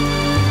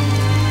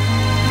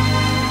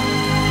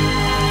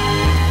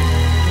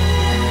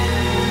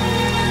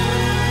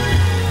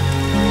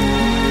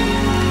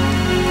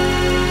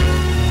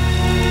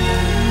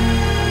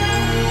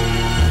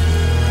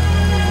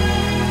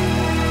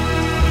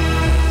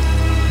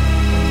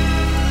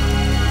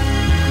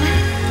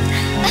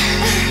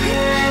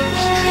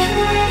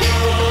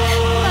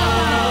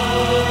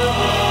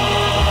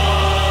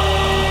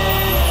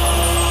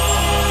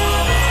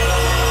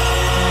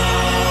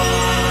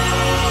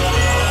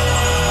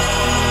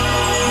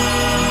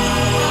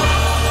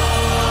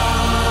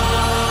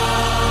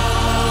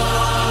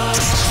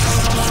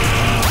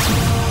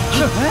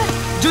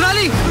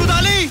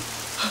रुदाली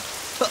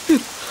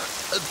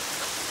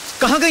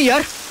कहाँ गई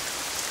यार?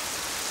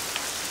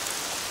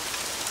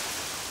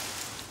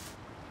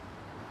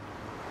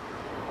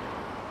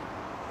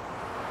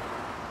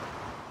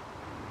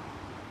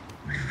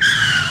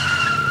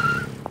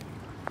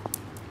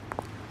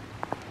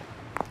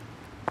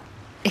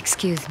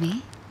 Excuse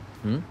me.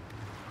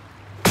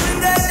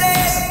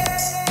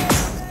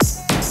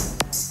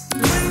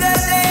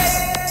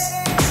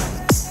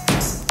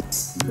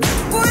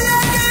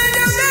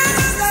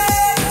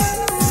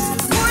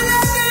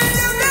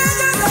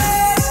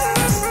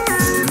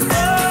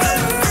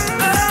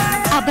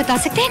 आप बता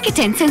सकते हैं कि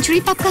 10th सेंचुरी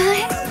पब कहाँ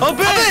है?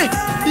 अबे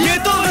ये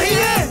तो वही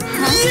है।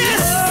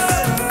 Yes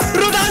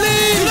rudali.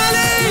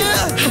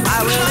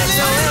 I will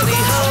actually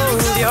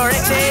hold your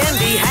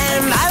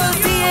hand. I will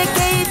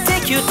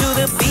take you to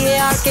the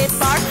Arcade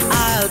Park.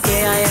 I'll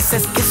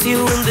KISS kiss you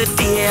in the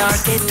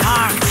Arcade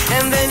dark,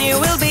 and then you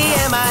will be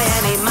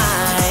mine.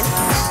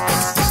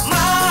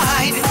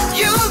 Mine,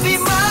 you'll be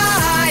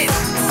mine.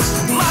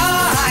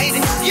 Mine,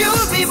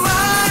 you'll be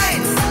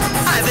mine.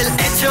 I will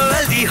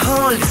actually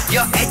hold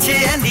your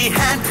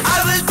hand. I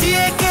will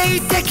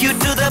take you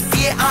to the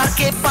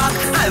Arcade Park.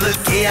 I will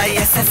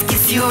KISS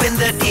kiss you in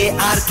the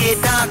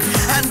Arcade dark,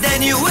 and then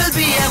you will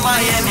be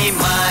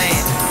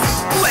mine.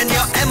 When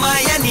you're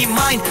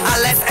mine,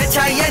 I'll let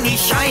HINE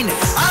shine.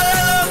 I'll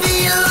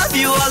love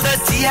you all the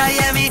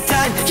TIME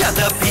time. You're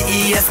the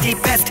PEST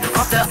best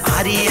of the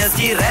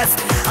RESD rest.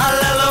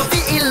 I'll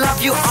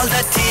love you all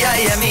the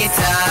TIME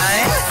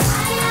time.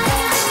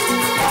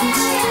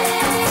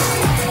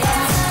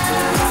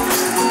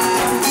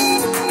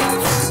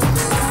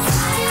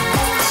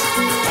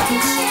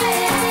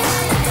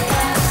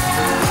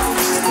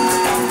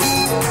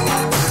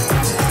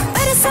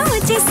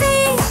 जिसे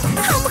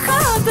हम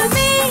ख्वाब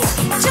में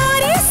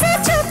चोरी से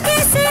चुपके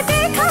से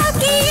देखा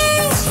कि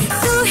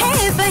तू है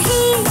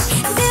वही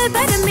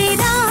दिलबर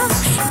मेरा,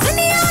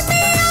 दुनिया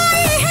में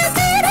आए हैं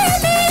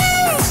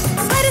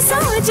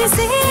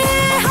से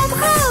हम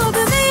ख्वाब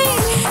में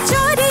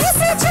चोरी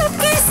से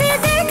चुपके से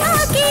देखा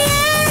कि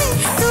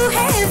तू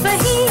है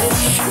वही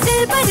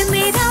दिल पर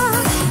मेरा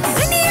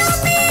दुनिया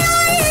में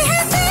आई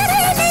है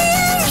तेरे लिए.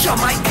 You're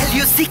my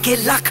L-U-C-K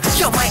luck,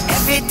 you're my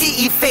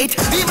F-A-T-E fate.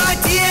 Be my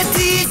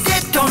deity,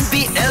 don't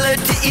be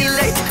L-O-T-E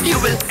late. You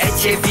will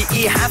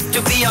H-A-V-E have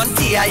to be on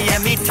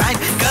T-I-M-E time.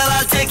 Girl,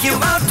 I'll take you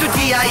out to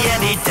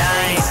D-I-N-E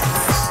time.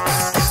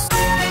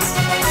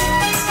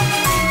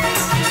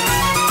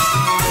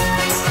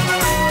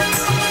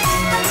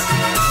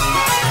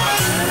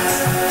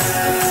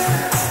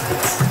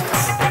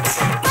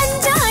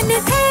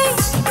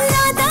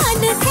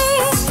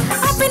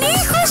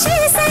 खुशी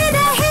से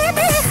रहे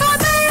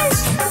बेखबर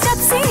जब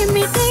से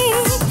मिटे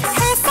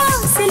हैं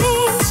फासले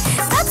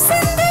तब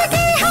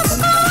जिंदगी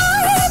हमको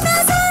आई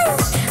नजर.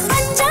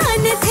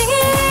 अनजान थे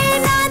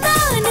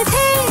नादान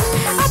थे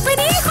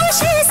अपनी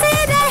खुशी से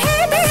रहे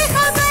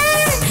बेखबर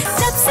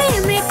जब से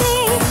मिटे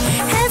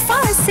हैं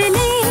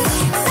फासले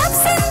तब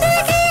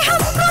जिंदगी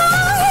हमको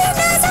आई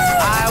नजर.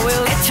 I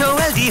will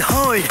H-O-L-D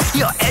hold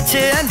your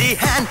H-A-N-D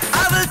hand.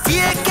 I will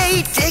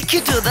T-A-K-E take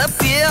you to the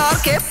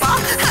P-A-R-K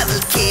park. I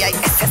will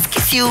K-I-S-S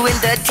kiss you in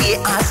the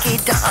T-A-R-K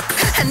dark.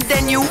 And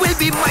then you will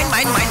be mine,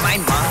 mine, mine,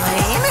 mine,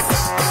 mine.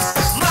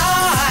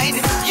 Mine,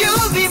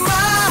 you'll be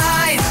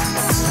mine.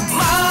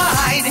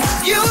 Mine,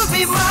 you'll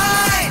be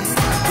mine.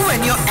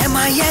 When you're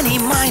M-I-N-E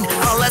mine,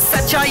 I'll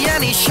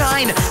S-H-I-N-E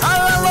shine.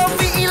 I'll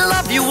L-O-V-E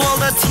love you all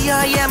the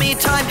T-I-M-E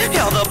time.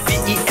 You're the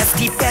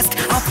B-E-S-T best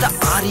of the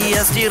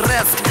R-E-S-T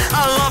rest.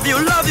 I love you,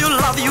 love you,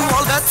 love you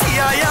all the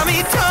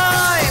T-I-M-E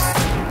time.